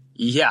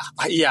 Yeah,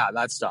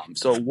 that's dumb.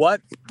 So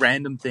what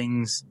random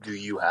things do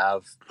you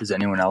have? Does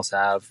anyone else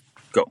have?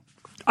 Go.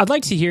 I'd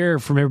like to hear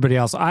from everybody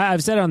else.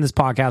 I've said it on this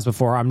podcast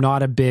before, I'm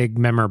not a big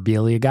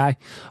memorabilia guy.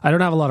 I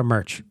don't have a lot of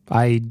merch.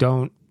 I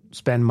don't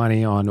spend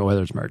money on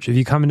Oilers merch. If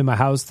you come into my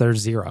house, there's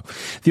zero.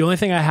 The only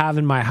thing I have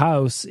in my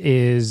house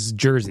is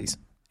jerseys,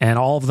 and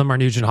all of them are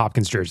Nugent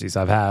Hopkins jerseys.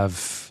 I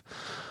have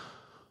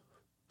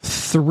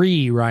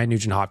 3 Ryan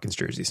Nugent Hopkins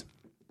jerseys.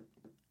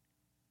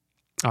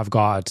 I've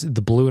got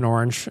the blue and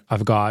orange.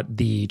 I've got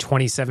the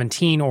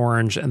 2017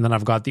 orange, and then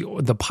I've got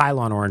the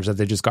pylon orange that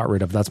they just got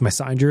rid of. That's my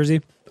signed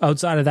jersey.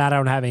 Outside of that, I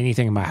don't have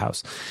anything in my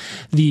house.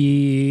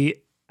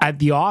 At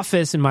the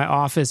office, in my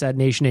office at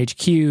Nation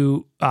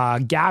HQ,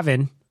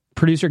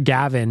 producer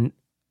Gavin,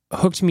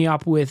 hooked me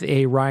up with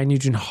a Ryan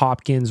Nugent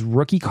Hopkins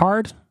rookie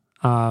card.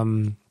 I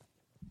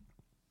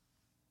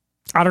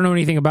don't know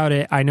anything about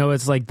it. I know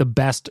it's like the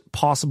best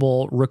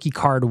possible rookie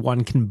card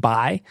one can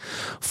buy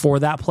for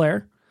that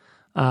player.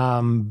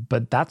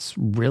 But that's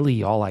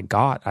really all I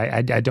got.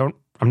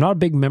 I'm not a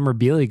big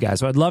memorabilia guy,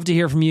 so I'd love to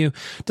hear from you.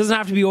 It doesn't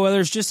have to be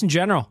Oilers, just in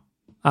general.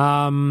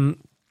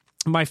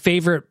 My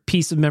favorite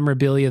piece of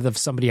memorabilia of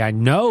somebody I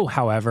know,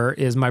 however,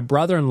 is my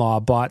brother-in-law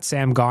bought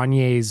Sam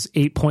Gagner's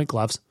 8-point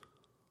gloves.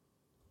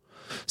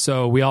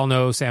 So we all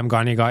know Sam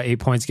Gagner got 8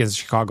 points against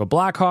the Chicago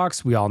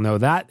Blackhawks. We all know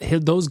that.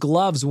 Those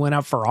gloves went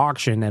up for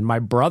auction, and my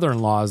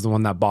brother-in-law is the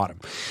one that bought them.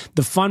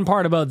 The fun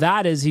part about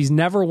that is he's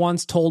never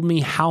once told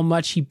me how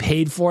much he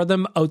paid for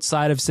them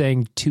outside of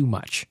saying too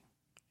much.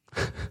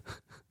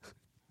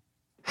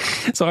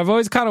 So I've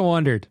always kind of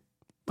wondered,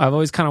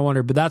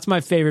 but that's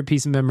my favorite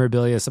piece of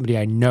memorabilia somebody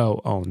I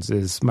know owns,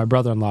 is my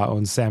brother-in-law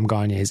owns Sam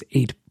Gagner's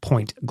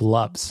 8-point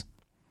gloves.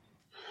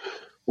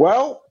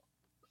 Well,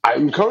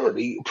 I'm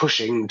currently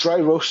pushing dry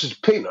roasted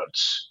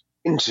peanuts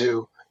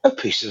into a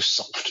piece of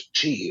soft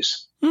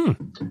cheese.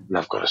 And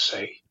I've got to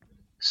say,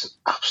 it's an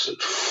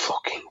absolute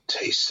fucking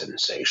taste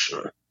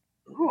sensation.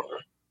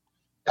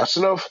 That's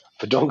enough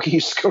for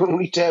Donkey's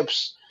Scurry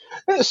Tips.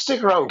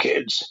 Stick around,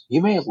 kids.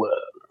 You may learn.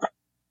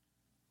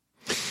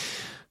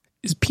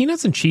 Is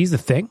peanuts and cheese a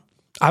thing?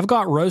 I've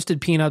got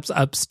roasted peanuts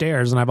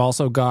upstairs, and I've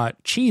also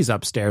got cheese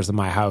upstairs in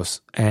my house,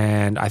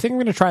 and I think I'm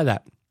going to try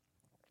that.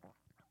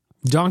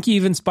 Donkey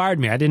even inspired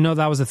me. I didn't know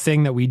that was a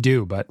thing that we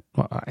do, but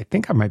I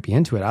think I might be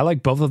into it. I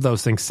like both of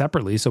those things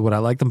separately, so would I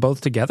like them both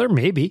together?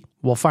 Maybe.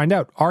 We'll find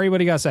out. Ari, what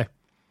do you got to say?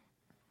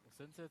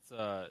 Since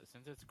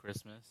it's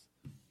Christmas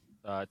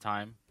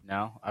time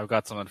now, I've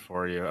got something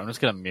for you. I'm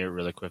just going to mute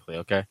really quickly,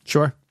 okay?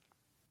 Sure.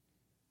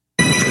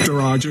 The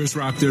Rogers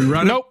wrapped in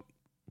Reddit. Nope.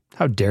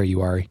 How dare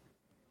you, Ari?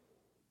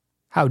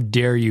 How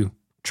dare you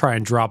try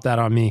and drop that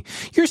on me?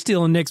 You're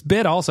stealing Nick's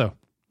bid also.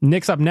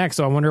 Nick's up next,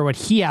 so I wonder what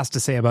he has to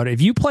say about it.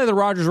 If you play the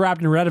Rogers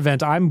Wrapped in Red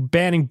event, I'm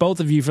banning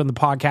both of you from the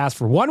podcast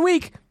for 1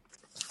 week.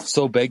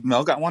 So, Big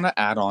Milk, I want to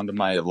add on to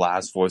my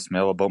last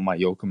voicemail about my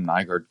Joakim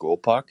Nygard goal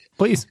puck.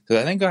 Please. Because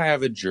I think I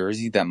have a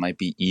jersey that might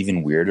be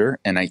even weirder,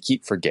 and I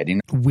keep forgetting.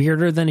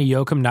 Weirder than a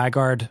Joakim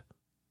Nygard?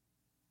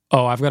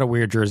 Oh, I've got a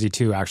weird jersey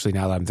too, actually,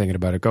 now that I'm thinking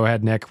about it. Go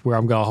ahead, Nick, where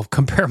I'm going to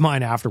compare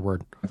mine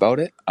afterward. About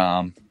it?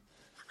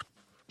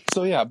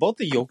 So yeah, about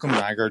the Joakim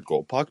Nygard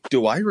goal puck,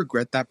 do I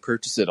regret that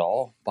purchase at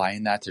all,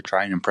 buying that to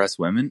try and impress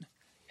women?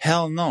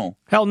 Hell no.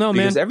 Hell no,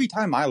 man. Because every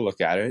time I look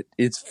at it,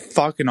 it's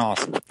fucking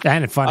awesome.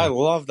 And it's funny. I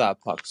love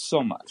that puck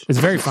so much. It's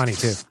very funny,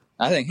 too.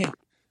 I think, hey,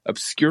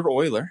 obscure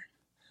Oiler,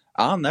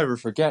 I'll never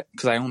forget,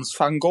 because I own this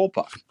fucking goal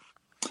puck.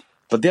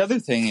 But the other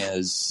thing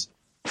is...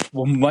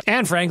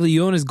 and frankly,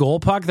 you own his goal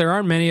puck. There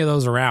aren't many of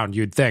those around,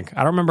 you'd think.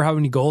 I don't remember how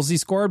many goals he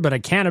scored, but it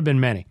can't have been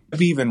many.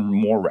 Maybe even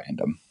more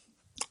random.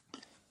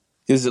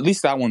 Because at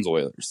least that one's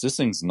Oilers. This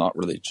thing's not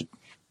really...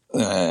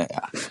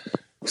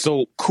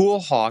 So, Cool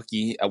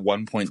Hockey at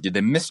one point did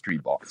a mystery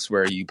box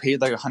where you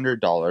paid like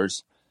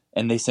 $100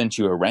 and they sent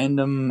you a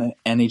random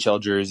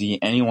NHL jersey,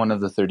 any one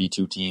of the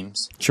 32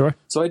 teams. Sure.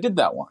 So I did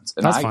that once.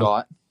 And That's I fun.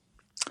 got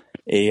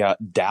a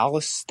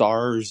Dallas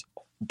Stars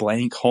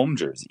blank home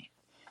jersey.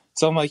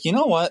 So I'm like, you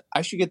know what?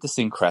 I should get this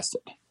thing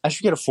crested. I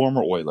should get a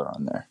former Oiler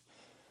on there.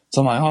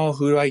 So I'm like, oh,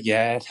 who do I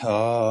get?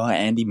 Oh,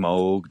 Andy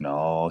Moog.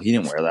 No, he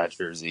didn't wear that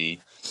jersey.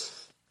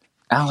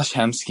 Ales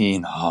Hemsky.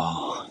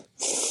 No.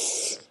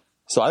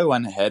 So I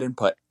went ahead and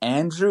put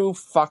Andrew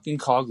fucking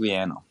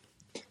Cogliano.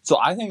 So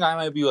I think I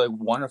might be like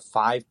one of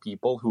 5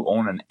 people who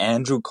own an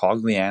Andrew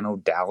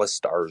Cogliano Dallas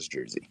Stars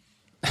jersey.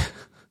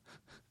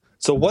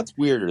 So what's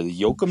weirder, the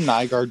Joakim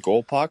Nygard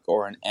goal puck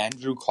or an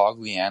Andrew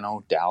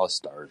Cogliano Dallas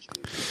Stars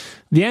jersey?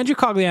 The Andrew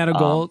Cogliano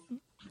goal.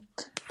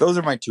 Those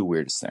are my two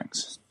weirdest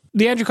things.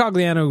 The Andrew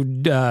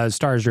Cogliano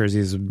Stars jersey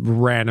is a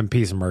random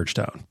piece of merch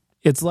tone.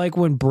 It's like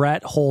when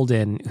Brett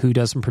Holden, who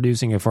does some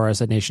producing for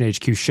us at Nation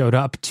HQ, showed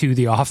up to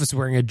the office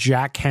wearing a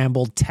Jack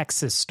Campbell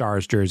Texas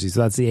Stars jersey.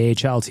 So that's the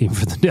AHL team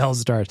for the Dallas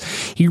Stars.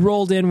 He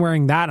rolled in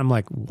wearing that. I'm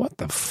like, what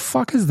the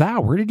fuck is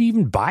that? Where did he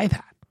even buy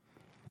that?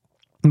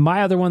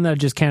 My other one that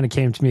just kind of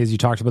came to me as you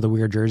talked about the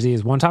weird jersey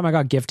is one time I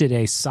got gifted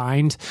a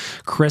signed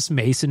Chris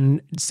Mason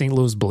St.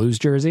 Louis Blues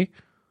jersey.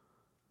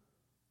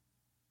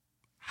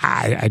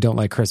 I don't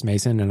like Chris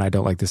Mason and I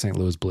don't like the St.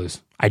 Louis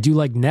Blues. I do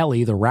like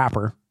Nelly, the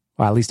rapper.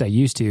 Well, at least I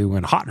used to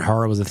when Hot and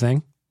Horror was a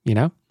thing, you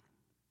know?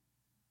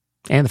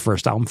 And the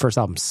first album. First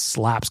album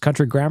slaps.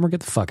 Country Grammar, get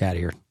the fuck out of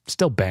here.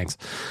 Still bangs.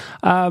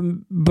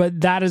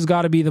 But that has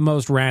got to be the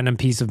most random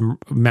piece of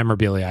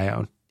memorabilia I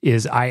own,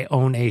 is I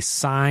own a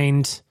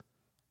signed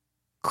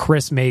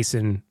Chris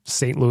Mason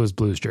St. Louis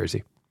Blues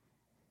jersey.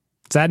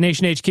 It's at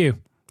Nation HQ. If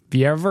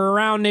you're ever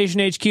around Nation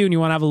HQ and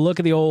you want to have a look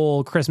at the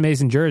old Chris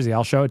Mason jersey,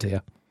 I'll show it to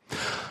you.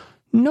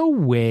 No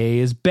way.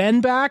 Is Ben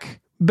back?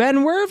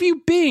 Ben, where have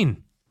you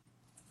been?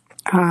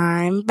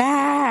 I'm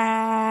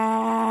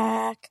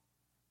back.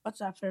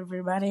 What's up,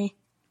 everybody?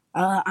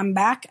 I'm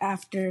back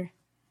after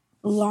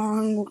a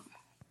long,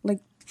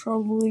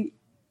 probably,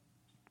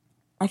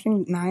 I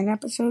think 9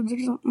 episodes or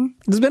something.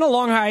 There's been a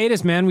long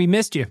hiatus, man. We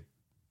missed you.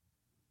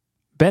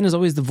 Ben is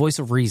always the voice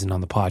of reason on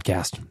the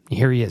podcast.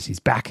 Here he is. He's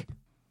back.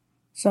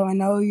 So I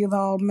know you've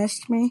all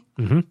missed me.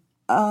 Mm-hmm.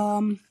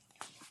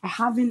 I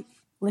haven't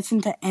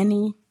listened to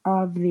any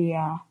of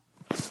the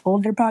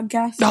older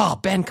podcasts. Oh,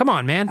 Ben, come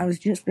on, man. I was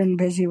just been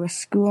busy with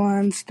school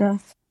and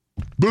stuff.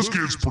 This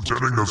kid's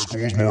pretending that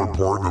school's more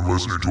important than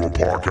listening to a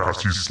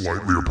podcast he's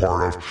slightly a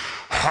part of.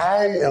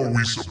 How are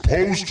we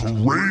supposed to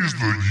raise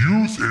the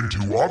youth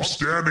into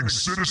upstanding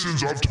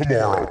citizens of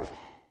tomorrow?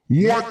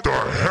 What the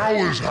hell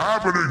is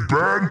happening,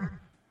 Ben?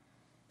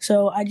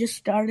 So I just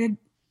started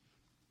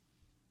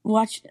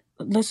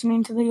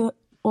listening to the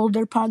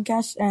older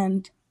podcasts,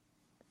 and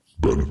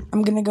Ben,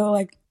 I'm going to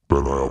go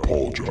Ben, I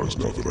apologize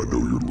now that I know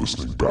you're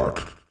listening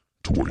back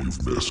to what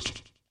you've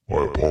missed.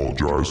 I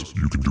apologize.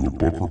 You can do a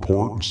book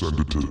report and send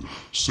it to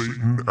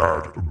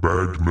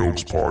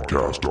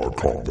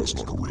Satan@baggedmilkspodcast.com. That's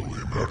not a real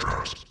name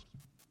address.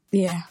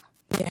 Yeah.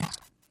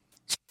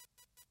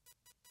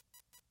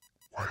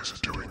 Why is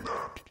it doing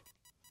that?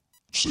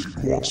 Satan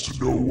wants to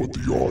know what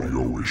the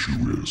audio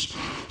issue is.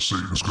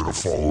 Satan's going to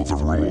follow the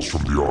rules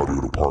from the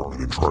audio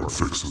department and try to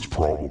fix this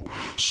problem.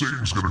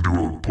 Satan's going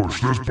to push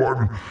this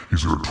button,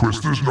 he's going to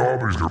twist this knob,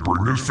 and he's going to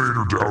bring this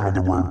fader down on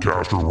the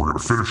Rodecaster, and we're going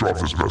to finish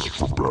off this message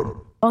from Ben.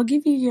 I'll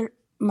give you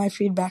my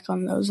feedback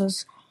on those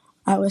as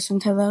I listen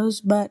to those,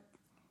 but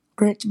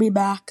great to be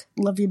back.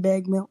 Love you,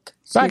 Big Milk.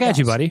 Back at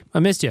you, buddy. I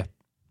missed you.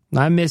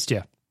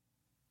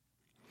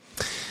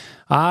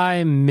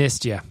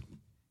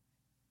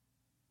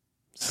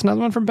 Is this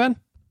another one from Ben?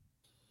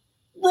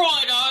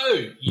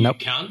 Righto, you Nope.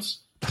 cunts.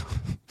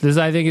 This,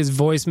 I think, is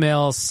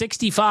voicemail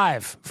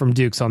 65 from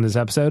Dukes on this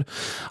episode.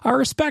 I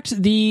respect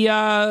the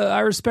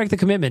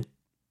commitment.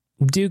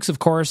 Dukes, of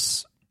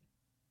course,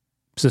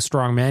 is a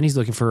strong man. He's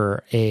looking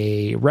for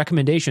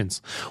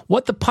recommendations.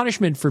 What the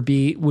punishment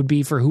would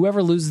be for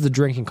whoever loses the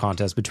drinking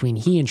contest between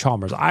he and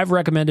Chalmers. I've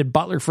recommended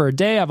Butler for a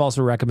day. I've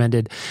also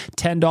recommended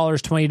 $10,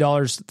 $20,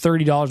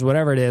 $30,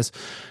 whatever it is,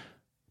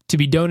 to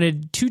be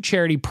donated to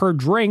charity per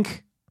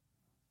drink.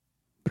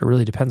 But it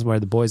really depends where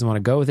the boys want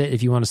to go with it.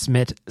 If you want to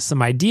submit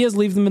some ideas,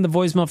 leave them in the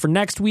voicemail for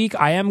next week.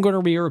 I am going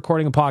to be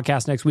recording a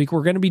podcast next week.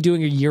 We're going to be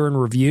doing a year in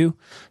review,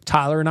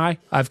 Tyler and I.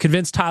 I've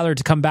convinced Tyler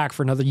to come back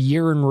for another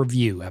year in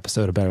review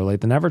episode of Better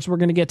Late Than Never, so we're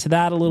going to get to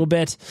that a little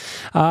bit.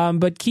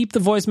 But keep the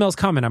voicemails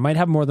coming. I might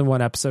have more than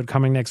one episode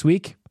coming next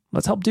week.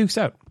 Let's help Dukes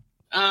out.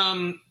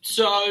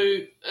 So,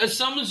 as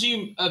some of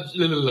you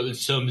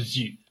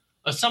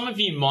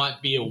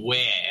might be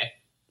aware,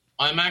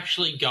 I'm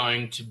actually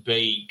going to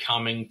be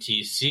coming to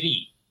your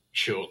city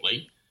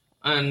shortly.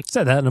 And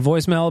said that in a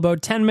voicemail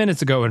about 10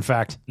 minutes ago, in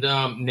fact.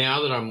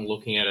 now that I'm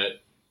looking at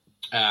it,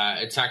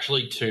 it's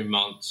actually 2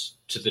 months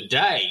to the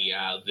day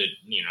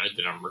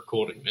that I'm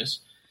recording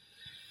this.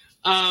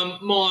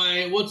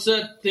 What's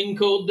that thing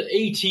called? The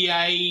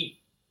ETA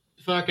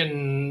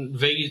fucking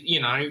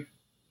visa,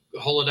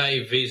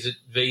 holiday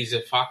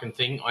visa fucking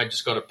thing. I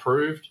just got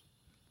approved.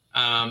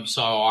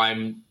 So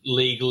I'm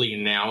legally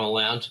now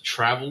allowed to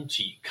travel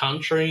to your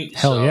country.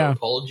 Hell so yeah.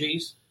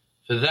 Apologies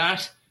for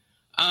that.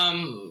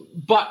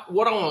 But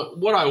what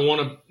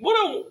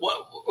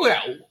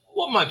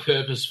my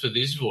purpose for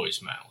this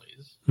voicemail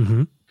is,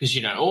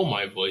 because all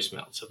my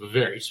voicemails have a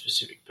very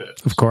specific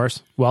purpose. Of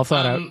course. Well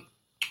thought out.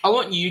 I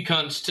want you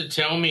cunts to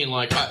tell me,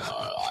 I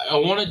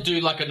want to do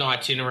an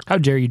itinerary. How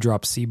dare you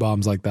drop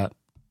C-bombs like that?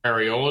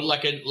 Or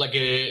like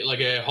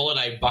a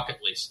holiday bucket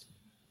list.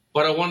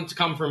 But I want it to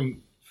come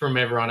from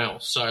everyone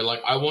else. So,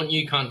 I want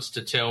you cunts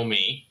to tell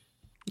me.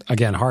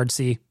 Again, hard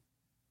C.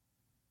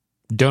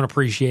 Don't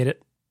appreciate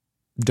it.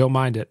 Don't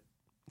mind it.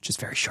 Just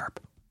very sharp.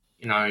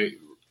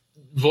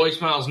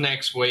 voicemails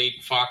next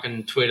week,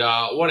 fucking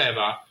Twitter,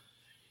 whatever.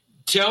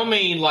 Tell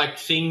me, like,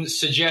 things,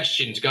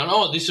 suggestions, going,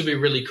 oh, this would be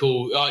really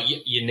cool. Oh,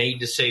 you need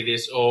to see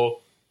this.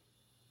 Or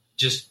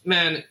just,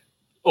 man,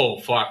 oh,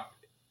 fuck.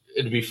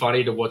 It'd be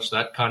funny to watch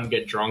that cunt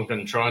get drunk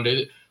and try and do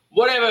it.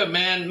 Whatever,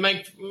 man.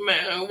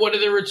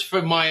 Whatever it's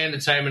for my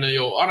entertainment or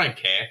your, I don't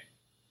care.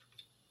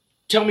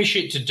 Tell me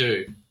shit to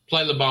do.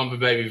 Play La Bamba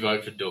Baby,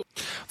 vote for Duke.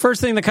 First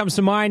thing that comes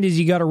to mind is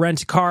you got to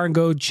rent a car and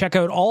go check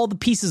out all the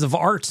pieces of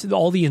art,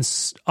 all the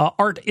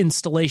art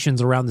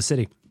installations around the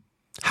city.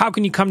 How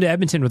can you come to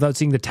Edmonton without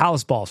seeing the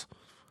Talus balls?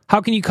 How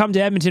can you come to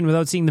Edmonton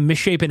without seeing the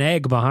misshapen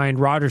egg behind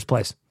Rogers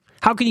Place?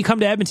 How can you come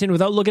to Edmonton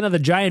without looking at the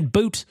giant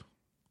boot?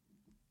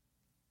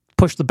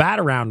 Push the bat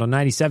around on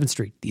 97th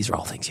Street. These are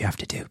all things you have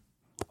to do.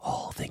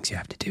 All things you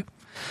have to do.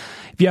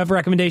 If you have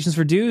recommendations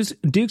for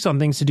Dukes on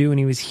things to do when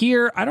he was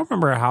here, I don't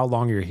remember how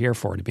long you're here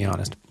for, to be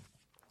honest.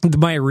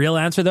 My real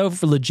answer, though,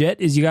 for legit,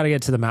 is you got to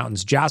get to the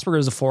mountains. Jasper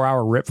is a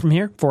 4-hour rip from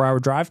here, 4-hour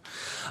drive.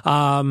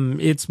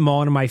 It's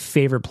one of my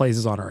favorite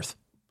places on earth.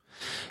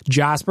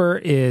 Jasper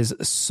is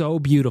so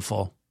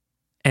beautiful,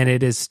 and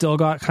it has still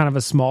got kind of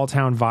a small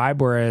town vibe,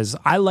 whereas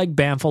I like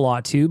Banff a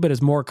lot too, but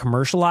it's more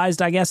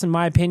commercialized, I guess, in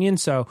my opinion.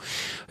 So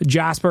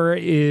Jasper,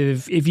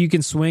 if you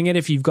can swing it,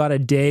 if you've got a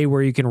day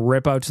where you can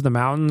rip out to the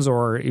mountains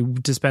or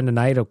to spend a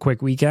night, a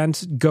quick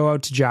weekend, go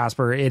out to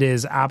Jasper. It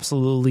is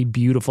absolutely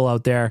beautiful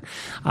out there.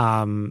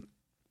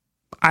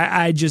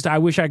 I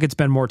wish I could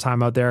spend more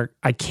time out there.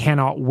 I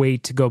cannot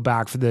wait to go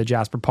back for the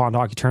Jasper Pond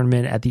Hockey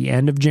Tournament at the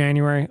end of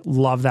January.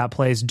 Love that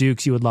place.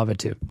 Dukes, you would love it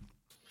too.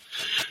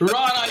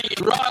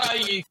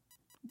 Right.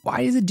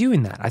 Why is it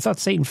doing that? I thought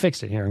Satan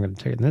fixed it. Here, I'm going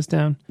to turn this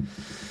down.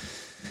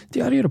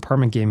 The audio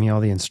department gave me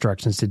all the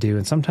instructions to do,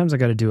 and sometimes I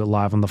got to do it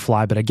live on the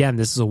fly. But again,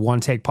 this is a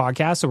one-take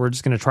podcast, so we're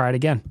just going to try it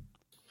again.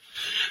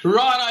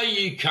 Righto,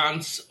 you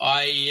cunts.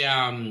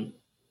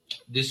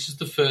 This is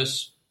the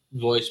first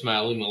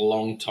voicemail in a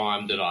long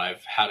time that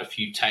I've had a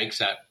few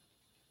takes at.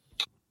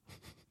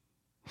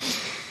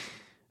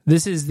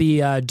 This is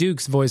the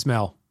Dukes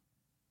voicemail.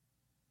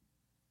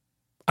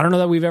 I don't know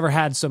that we've ever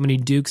had so many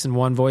Dukes in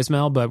one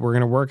voicemail, but we're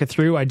going to work it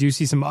through. I do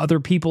see some other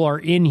people are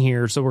in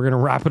here, so we're going to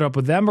wrap it up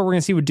with them, but we're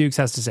going to see what Dukes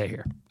has to say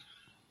here.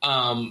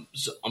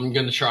 So I'm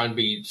going to try and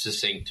be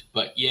succinct,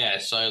 but yeah,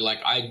 so like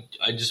I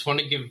just want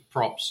to give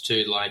props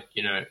to, like,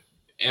 you know,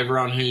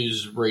 everyone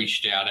who's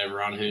reached out,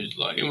 everyone who's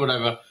like,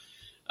 whatever.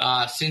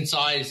 Since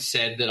I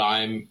said that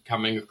I'm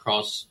coming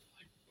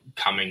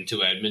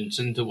to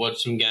Edmonton to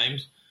watch some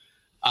games,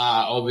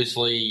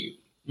 obviously,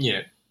 you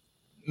know,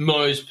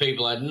 most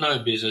people had no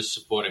business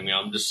supporting me.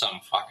 I'm just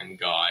some fucking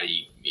guy.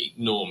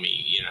 Ignore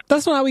me, you know.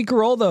 That's not how we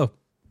roll, though.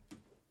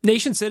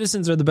 Nation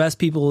citizens are the best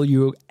people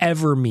you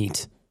ever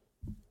meet.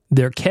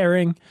 They're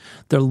caring,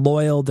 they're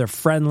loyal, they're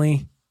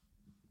friendly.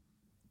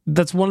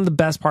 That's one of the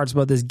best parts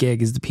about this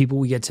gig, is the people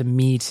we get to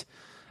meet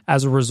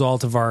as a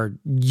result of our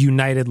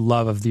united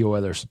love of the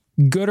Oilers.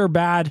 Good or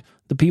bad,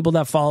 the people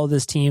that follow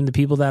this team, the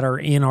people that are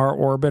in our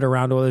orbit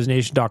around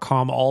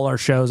OilersNation.com, all our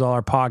shows, all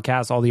our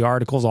podcasts, all the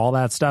articles, all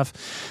that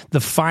stuff, the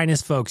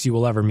finest folks you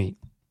will ever meet.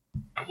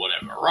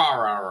 Whatever. Rah,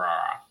 rah,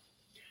 rah.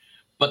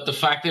 But the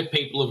fact that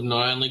people have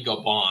not only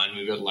got behind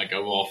me, but like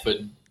I've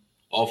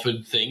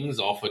offered things,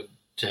 offered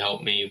to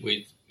help me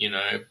with, you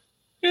know,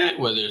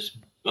 whether it's,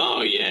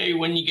 oh yeah,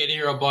 when you get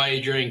here I'll buy you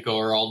a drink,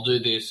 or I'll do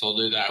this, I'll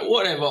do that,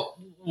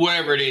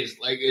 whatever it is.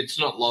 Like, it's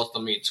not lost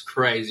on me. It's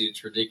crazy.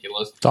 It's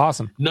ridiculous. It's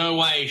awesome. No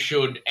way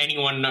should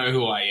anyone know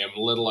who I am,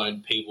 let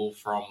alone people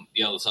from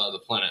the other side of the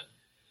planet.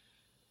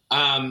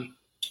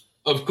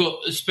 Of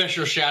course, a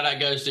special shout out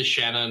goes to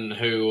Shannon,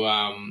 who,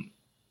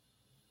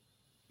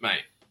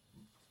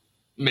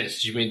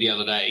 messaged me the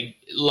other day.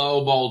 2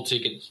 lower bowl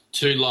tickets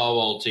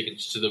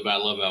to the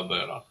Battle of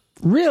Alberta.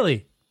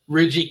 Really?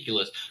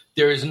 Ridiculous.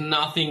 There is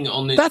nothing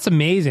on this. That's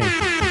amazing.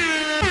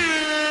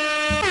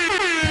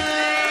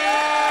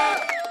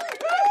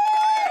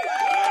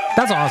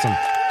 That's awesome.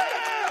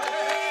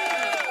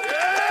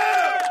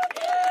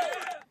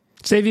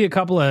 Save you a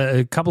couple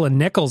of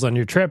nickels on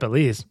your trip, at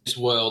least. This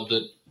world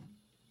that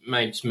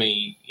makes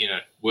me, you know,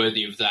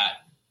 worthy of that.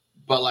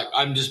 But like,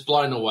 I'm just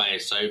blown away.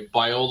 So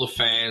by all the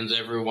fans,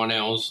 everyone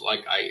else,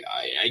 like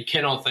I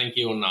cannot thank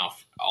you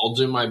enough. I'll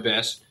do my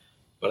best,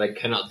 but I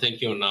cannot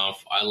thank you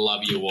enough. I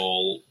love you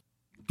all.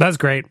 That's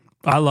great.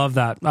 I love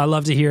that. I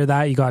love to hear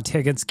that. You got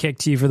tickets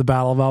kicked to you for the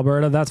Battle of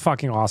Alberta. That's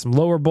fucking awesome.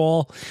 Lower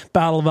Bowl,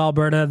 Battle of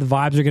Alberta. The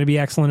vibes are going to be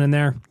excellent in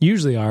there.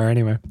 Usually are,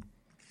 anyway.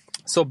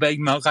 So, Big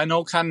Milk, I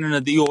know kind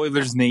of the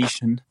Oilers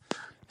Nation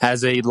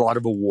has a lot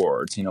of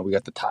awards. You know, we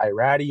got the Ty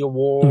Ratty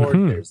Award.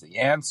 Mm-hmm. There's the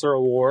Answer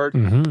Award.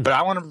 Mm-hmm. But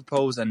I want to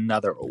propose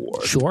another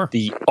award. Sure.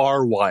 The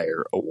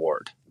R-Wire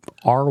Award.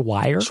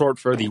 R-Wire? Short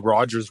for the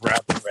Rogers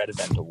Rapid Red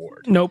Event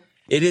Award. Nope.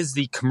 It is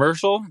the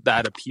commercial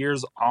that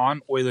appears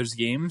on Oilers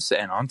games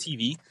and on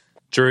TV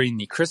during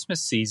the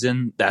Christmas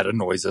season that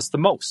annoys us the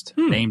most.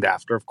 Named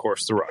after, of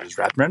course, the Rogers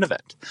Wrapped in Red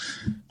event.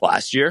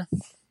 Last year,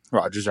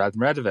 Rogers Wrapped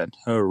in Red event.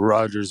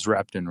 Rogers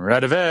Wrapped in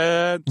Red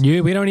event.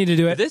 We don't need to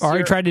do it. This already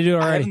year, tried to do it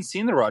already. I haven't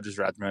seen the Rogers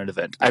Wrapped in Red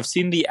event. I've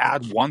seen the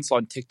ad once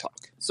on TikTok.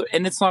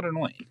 And it's not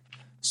annoying.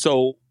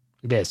 So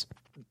it is.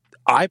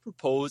 I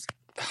propose,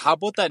 how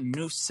about that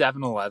new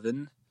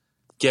 7-Eleven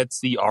gets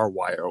the R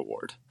Wire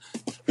Award?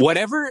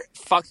 Whatever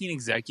fucking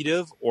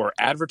executive or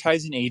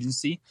advertising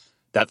agency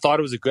that thought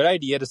it was a good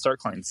idea to start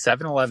calling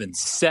 7-Eleven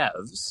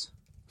Sevs,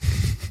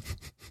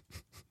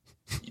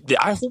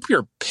 I hope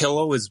your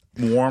pillow is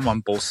warm on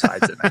both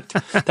sides at night.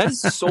 That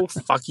is so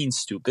fucking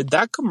stupid.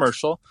 That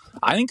commercial,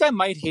 I think I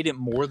might hate it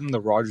more than the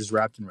Rogers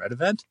Wrapped in Red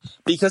event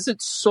because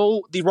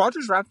the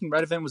Rogers Wrapped in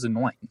Red event was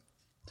annoying.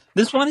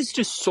 This one is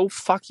just so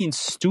fucking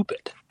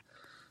stupid.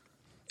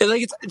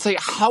 It's like,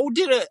 how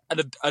did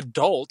an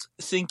adult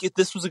think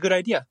this was a good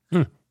idea?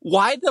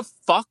 Why the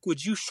fuck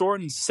would you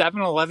shorten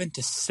 7-Eleven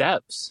to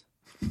Sevs?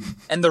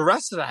 And the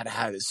rest of that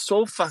ad is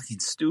so fucking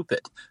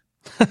stupid.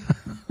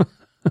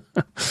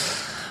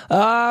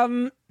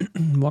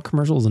 What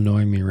commercial is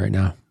annoying me right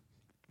now?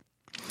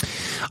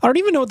 I don't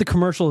even know what the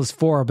commercial is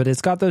for, but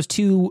it's got those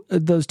two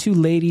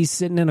ladies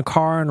sitting in a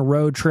car on a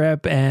road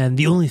trip, and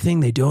the only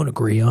thing they don't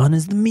agree on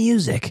is the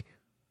music.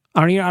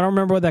 I don't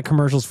remember what that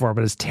commercial's for,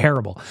 but it's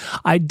terrible.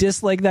 I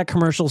dislike that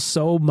commercial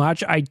so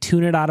much, I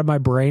tune it out of my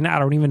brain. I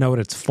don't even know what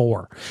it's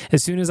for.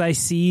 As soon as I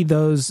see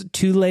those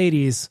two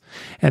ladies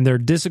and their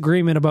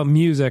disagreement about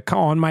music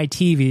on my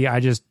TV, I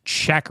just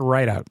check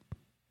right out.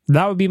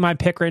 That would be my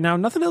pick right now.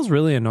 Nothing else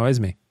really annoys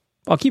me.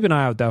 I'll keep an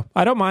eye out though.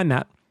 I don't mind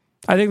that.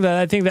 I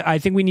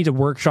think we need to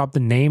workshop the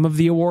name of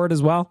the award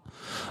as well.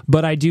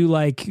 But I do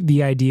like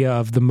the idea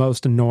of the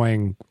most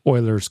annoying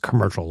Oilers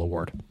commercial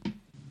award.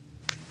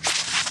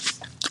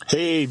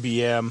 Hey,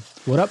 BM.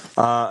 What up?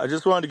 I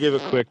just wanted to give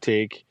a quick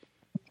take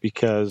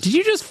because... Did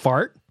you just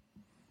fart?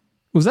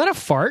 Was that a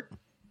fart?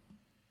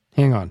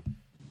 Hang on.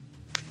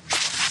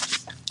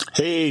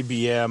 Hey,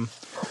 BM.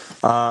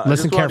 Listen I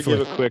just carefully. wanted to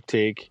give a quick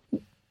take.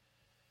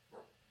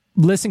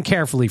 Listen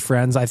carefully,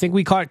 friends. I think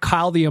we caught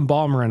Kyle the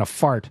Embalmer in a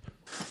fart.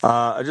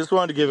 I just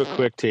wanted to give a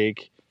quick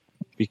take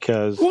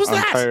because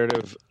I'm tired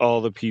of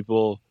all the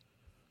people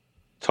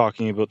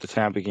talking about the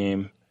Tampa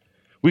game.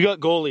 We got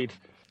goalied.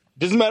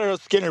 Doesn't matter how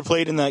Skinner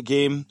played in that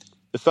game.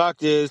 The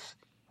fact is,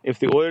 if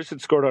the Oilers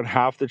had scored on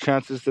half the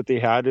chances that they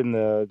had in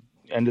the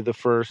end of the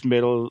first,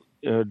 middle,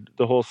 the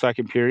whole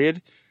second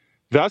period,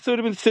 Vasa would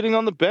have been sitting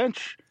on the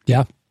bench.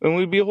 Yeah. And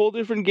we'd be a whole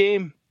different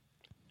game.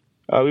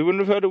 We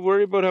wouldn't have had to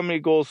worry about how many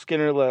goals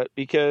Skinner let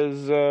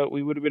because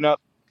we would have been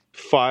up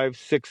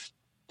 5-6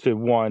 to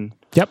 1.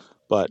 Yep.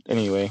 But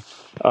anyway,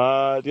 the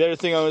other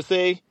thing I want to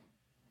say,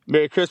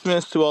 Merry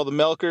Christmas to all the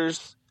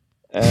milkers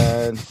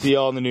and see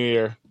y'all in the new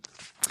year.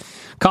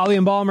 Kyle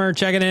and Balmer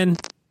checking in,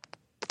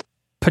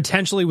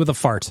 potentially with a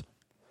fart.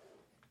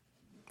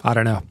 I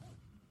don't know.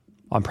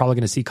 I'm probably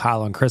going to see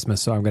Kyle on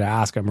Christmas, so I'm going to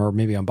ask him, or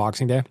maybe on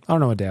Boxing Day. I don't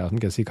know what day I'm going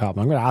to see Kyle,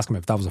 but I'm going to ask him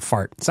if that was a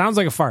fart. Sounds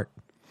like a fart.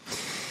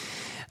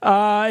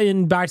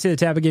 And back to the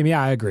Tampa game,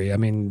 yeah, I agree. I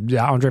mean,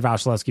 Andrei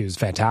Vasilevsky was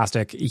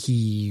fantastic.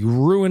 He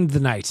ruined the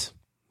night.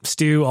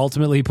 Stu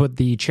ultimately put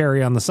the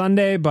cherry on the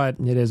sundae, but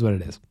it is what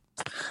it is.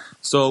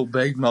 So,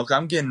 Big Milk,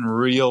 I'm getting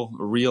real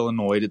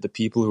annoyed at the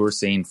people who are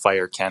saying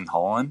fire Ken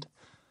Holland.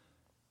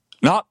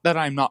 Not that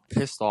I'm not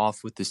pissed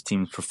off with this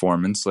team's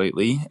performance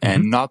lately,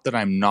 and not that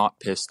I'm not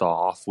pissed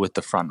off with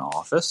the front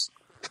office.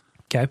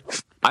 Okay.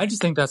 I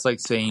just think that's like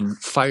saying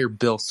fire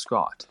Bill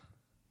Scott.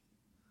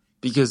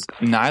 Because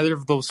neither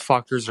of those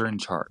fuckers are in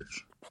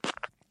charge.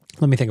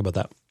 Let me think about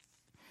that.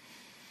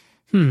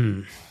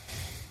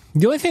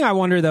 The only thing I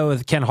wonder, though,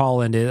 with Ken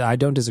Holland is, I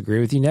don't disagree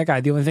with you, Nick.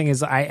 The only thing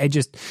is, I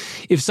just,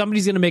 if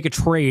somebody's going to make a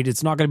trade,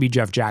 it's not going to be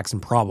Jeff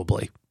Jackson,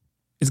 probably.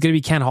 It's going to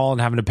be Ken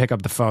Holland having to pick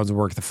up the phones and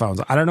work the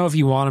phones. I don't know if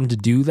you want him to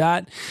do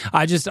that.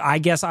 I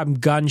guess I'm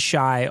gun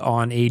shy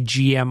on a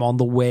GM on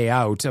the way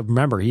out.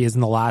 Remember, he is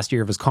in the last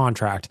year of his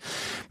contract,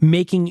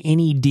 making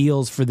any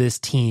deals for this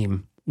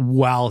team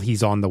while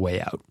he's on the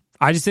way out.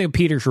 I just think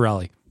Peter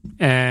Chiarelli.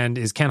 And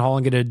is Ken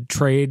Holland going to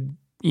trade,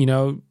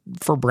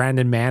 for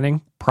Brandon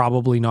Manning?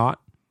 Probably not.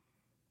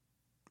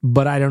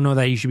 But I don't know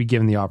that he should be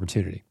given the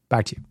opportunity.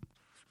 Back to you.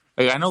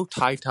 I know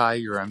Ty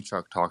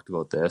Yaremchuk talked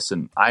about this,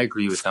 and I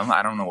agree with him.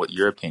 I don't know what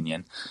your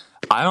opinion.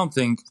 I don't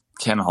think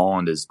Ken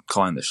Holland is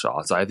calling the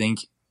shots. I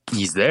think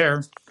he's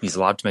there. He's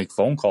allowed to make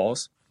phone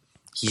calls.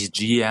 He's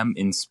GM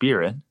in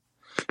spirit.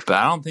 But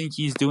I don't think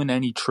he's doing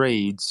any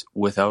trades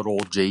without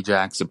old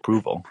J-Jack's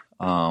approval.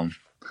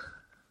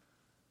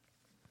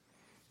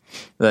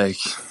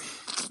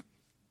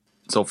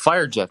 So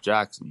fire Jeff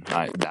Jackson.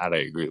 I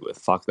agree with.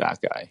 Fuck that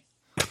guy.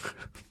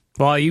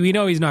 Well, we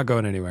know he's not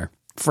going anywhere.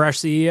 Fresh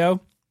CEO,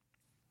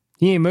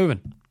 he ain't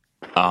moving.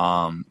 But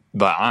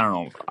I don't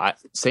know.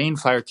 Saying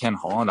fire Ken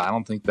Holland, I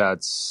don't think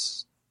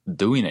that's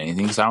doing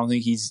anything because I don't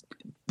think he's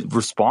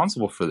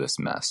responsible for this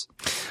mess.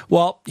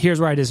 Well, here's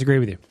where I disagree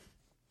with you.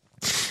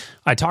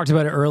 I talked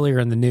about it earlier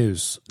in the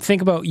news.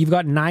 Think about, you've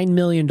got $9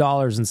 million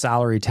in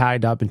salary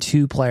tied up in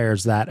two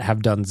players that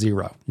have done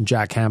zero,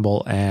 Jack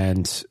Campbell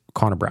and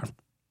Connor Brown.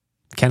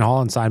 Ken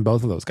Holland signed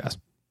both of those guys.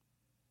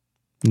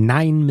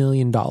 $9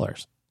 million. $9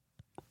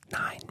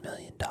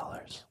 million.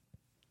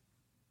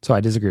 So I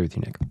disagree with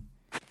you, Nick.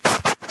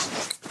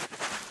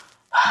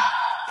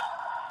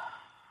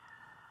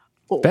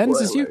 Ben, is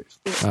this you?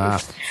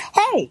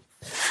 Hey,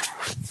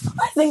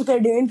 I think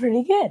they're doing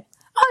pretty good.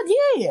 How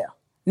dare you?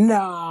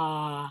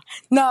 No,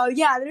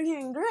 yeah, they're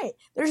doing great.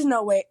 There's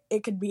no way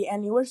it could be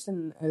any worse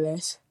than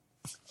this.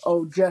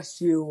 Oh, just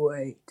you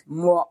wait.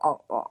 Well,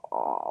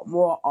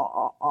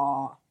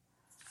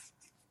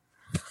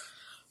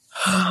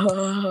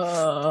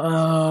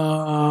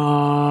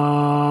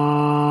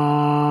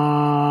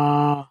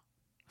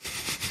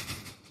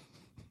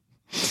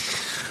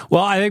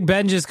 I think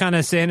Ben just kind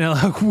of saying it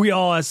like we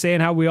all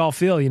saying how we all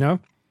feel, you know?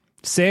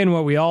 Saying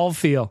what we all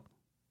feel.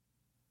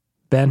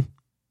 Ben,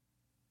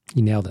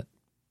 you nailed it.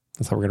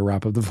 That's how we're going to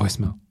wrap up the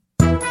voicemail.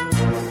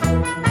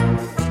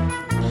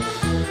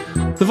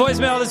 The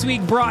voicemail this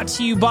week brought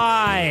to you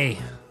by...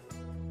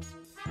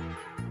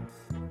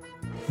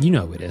 You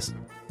know who it is.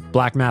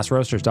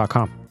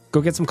 BlackMassRoasters.com.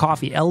 Go get some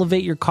coffee.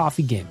 Elevate your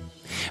coffee game.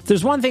 If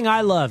there's one thing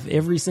I love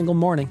every single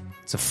morning,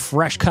 it's a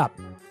fresh cup.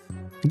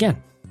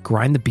 Again,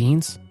 grind the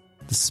beans.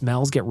 The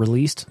smells get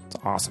released. It's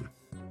awesome.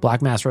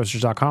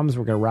 BlackMassRoasters.com is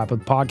where we're going to wrap up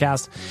the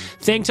podcast.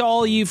 Thanks to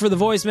all of you for the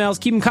voicemails.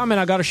 Keep them coming.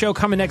 I got a show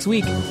coming next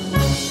week.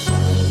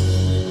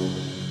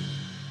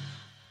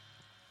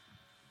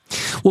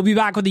 We'll be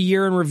back with the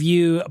Year in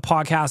Review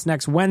podcast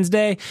next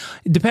Wednesday.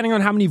 Depending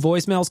on how many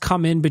voicemails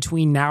come in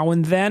between now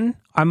and then,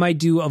 I might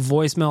do a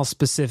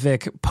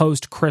voicemail-specific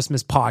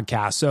post-Christmas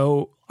podcast.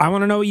 So I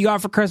want to know what you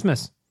got for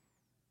Christmas.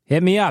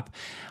 Hit me up.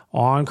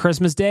 On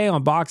Christmas Day,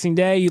 on Boxing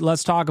Day,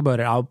 let's talk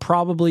about it. I'll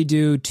probably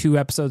do 2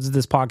 episodes of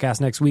this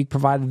podcast next week,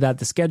 provided that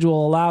the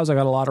schedule allows. I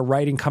got a lot of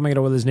writing coming at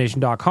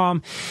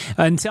OilersNation.com.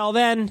 Until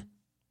then,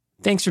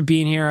 thanks for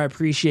being here. I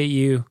appreciate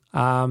you.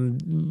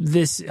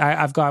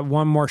 I've got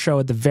one more show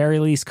at the very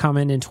least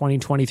coming in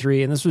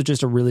 2023, and this was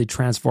just a really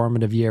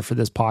transformative year for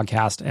this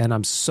podcast, and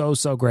I'm so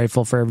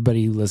grateful for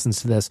everybody who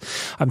listens to this.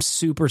 I'm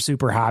super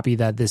happy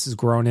that this has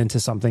grown into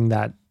something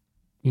that,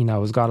 you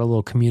know, has got a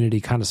little community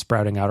kind of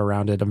sprouting out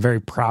around it. I'm very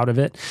proud of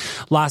it.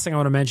 Last thing I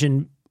want to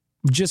mention,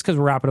 just because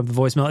we're wrapping up the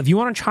voicemail, if you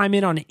want to chime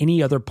in on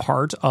any other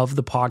part of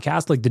the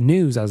podcast, like the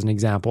news as an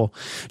example,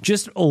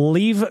 just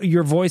leave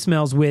your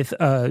voicemails with,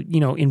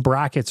 in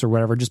brackets or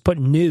whatever. Just put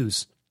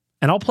news,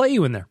 and I'll play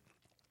you in there.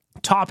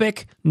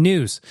 Topic,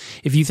 news.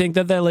 If you think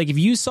that if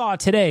you saw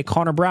today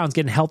Connor Brown's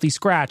getting healthy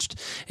scratched,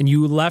 and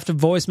you left a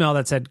voicemail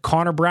that said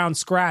Connor Brown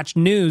scratched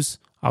news,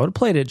 I would have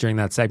played it during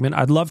that segment.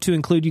 I'd love to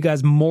include you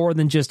guys more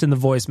than just in the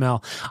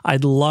voicemail.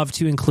 I'd love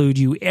to include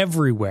you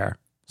everywhere.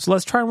 So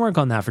let's try and work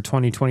on that for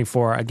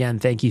 2024. Again,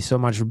 thank you so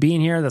much for being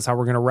here. That's how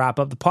we're going to wrap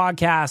up the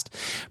podcast.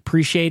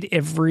 Appreciate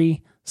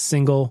every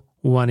single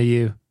one of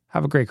you.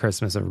 Have a great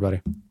Christmas,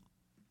 everybody.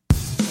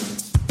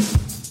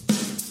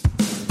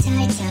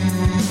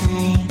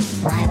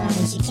 Why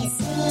won't you kiss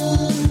me?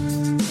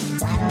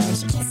 Why won't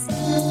you kiss me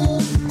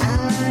on the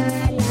mouth?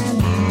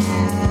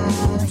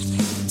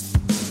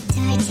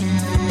 Tie,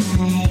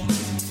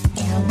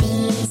 don't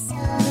be so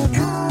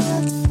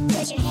cold.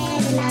 Put your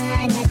head in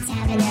mine. Let's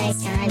have a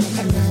nice time with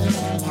the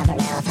meaning of our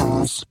mouth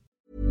holes.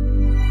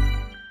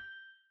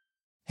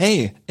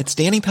 Hey, it's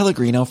Danny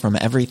Pellegrino from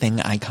Everything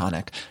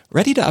Iconic.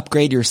 Ready to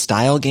upgrade your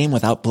style game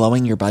without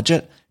blowing your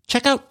budget?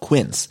 Check out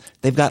Quince.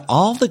 They've got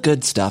all the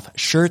good stuff,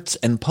 shirts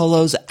and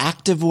polos,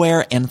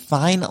 activewear, and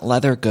fine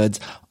leather goods,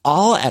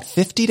 all at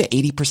 50 to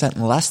 80%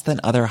 less than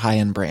other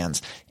high-end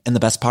brands. And the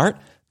best part?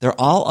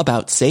 They're all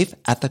about safe,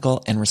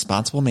 ethical, and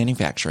responsible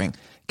manufacturing.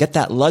 Get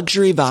that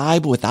luxury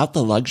vibe without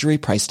the luxury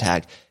price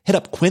tag. Hit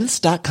up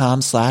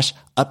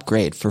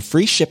quince.com/upgrade for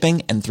free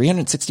shipping and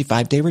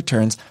 365-day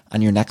returns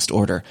on your next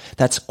order.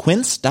 That's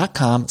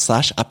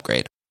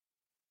quince.com/upgrade.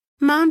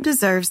 Mom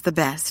deserves the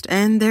best,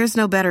 and there's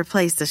no better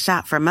place to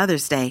shop for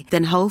Mother's Day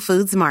than Whole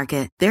Foods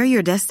Market. They're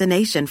your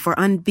destination for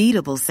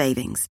unbeatable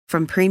savings,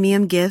 from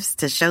premium gifts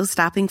to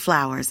show-stopping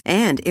flowers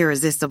and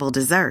irresistible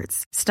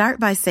desserts. Start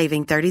by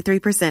saving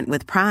 33%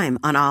 with Prime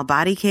on all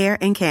body care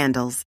and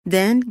candles.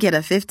 Then get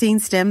a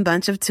 15-stem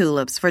bunch of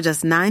tulips for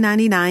just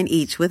 $9.99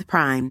 each with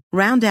Prime.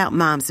 Round out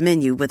Mom's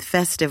menu with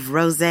festive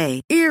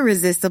rosé,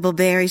 irresistible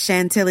berry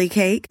chantilly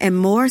cake, and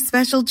more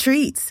special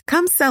treats.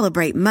 Come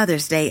celebrate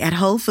Mother's Day at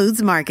Whole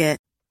Foods Market.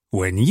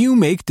 When you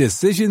make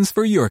decisions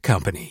for your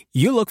company,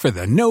 you look for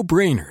the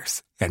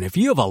no-brainers. And if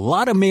you have a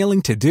lot of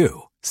mailing to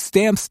do,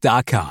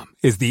 Stamps.com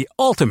is the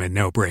ultimate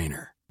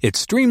no-brainer. It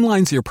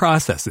streamlines your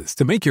processes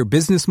to make your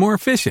business more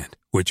efficient,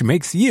 which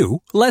makes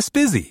you less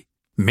busy.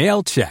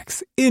 Mail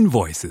checks,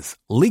 invoices,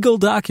 legal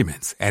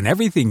documents, and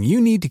everything you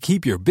need to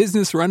keep your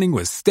business running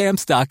with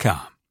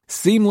Stamps.com.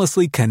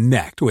 Seamlessly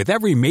connect with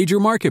every major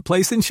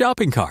marketplace and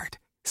shopping cart.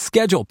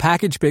 Schedule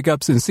package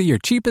pickups and see your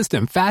cheapest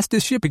and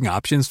fastest shipping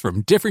options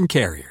from different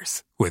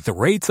carriers, with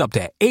rates up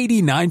to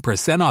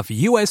 89% off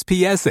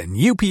USPS and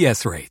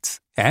UPS rates.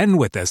 And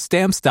with the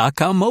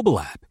Stamps.com mobile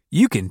app,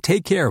 you can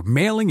take care of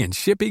mailing and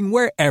shipping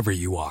wherever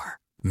you are.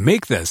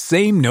 Make the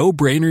same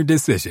no-brainer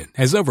decision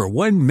as over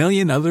 1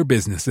 million other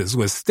businesses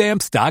with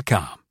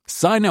Stamps.com.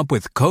 Sign up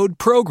with code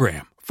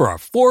PROGRAM for a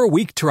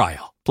 4-week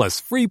trial,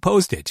 plus free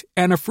postage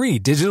and a free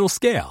digital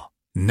scale.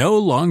 No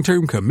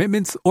long-term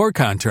commitments or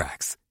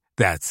contracts.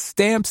 That's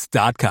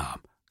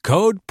Stamps.com.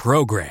 Code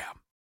PROGRAM.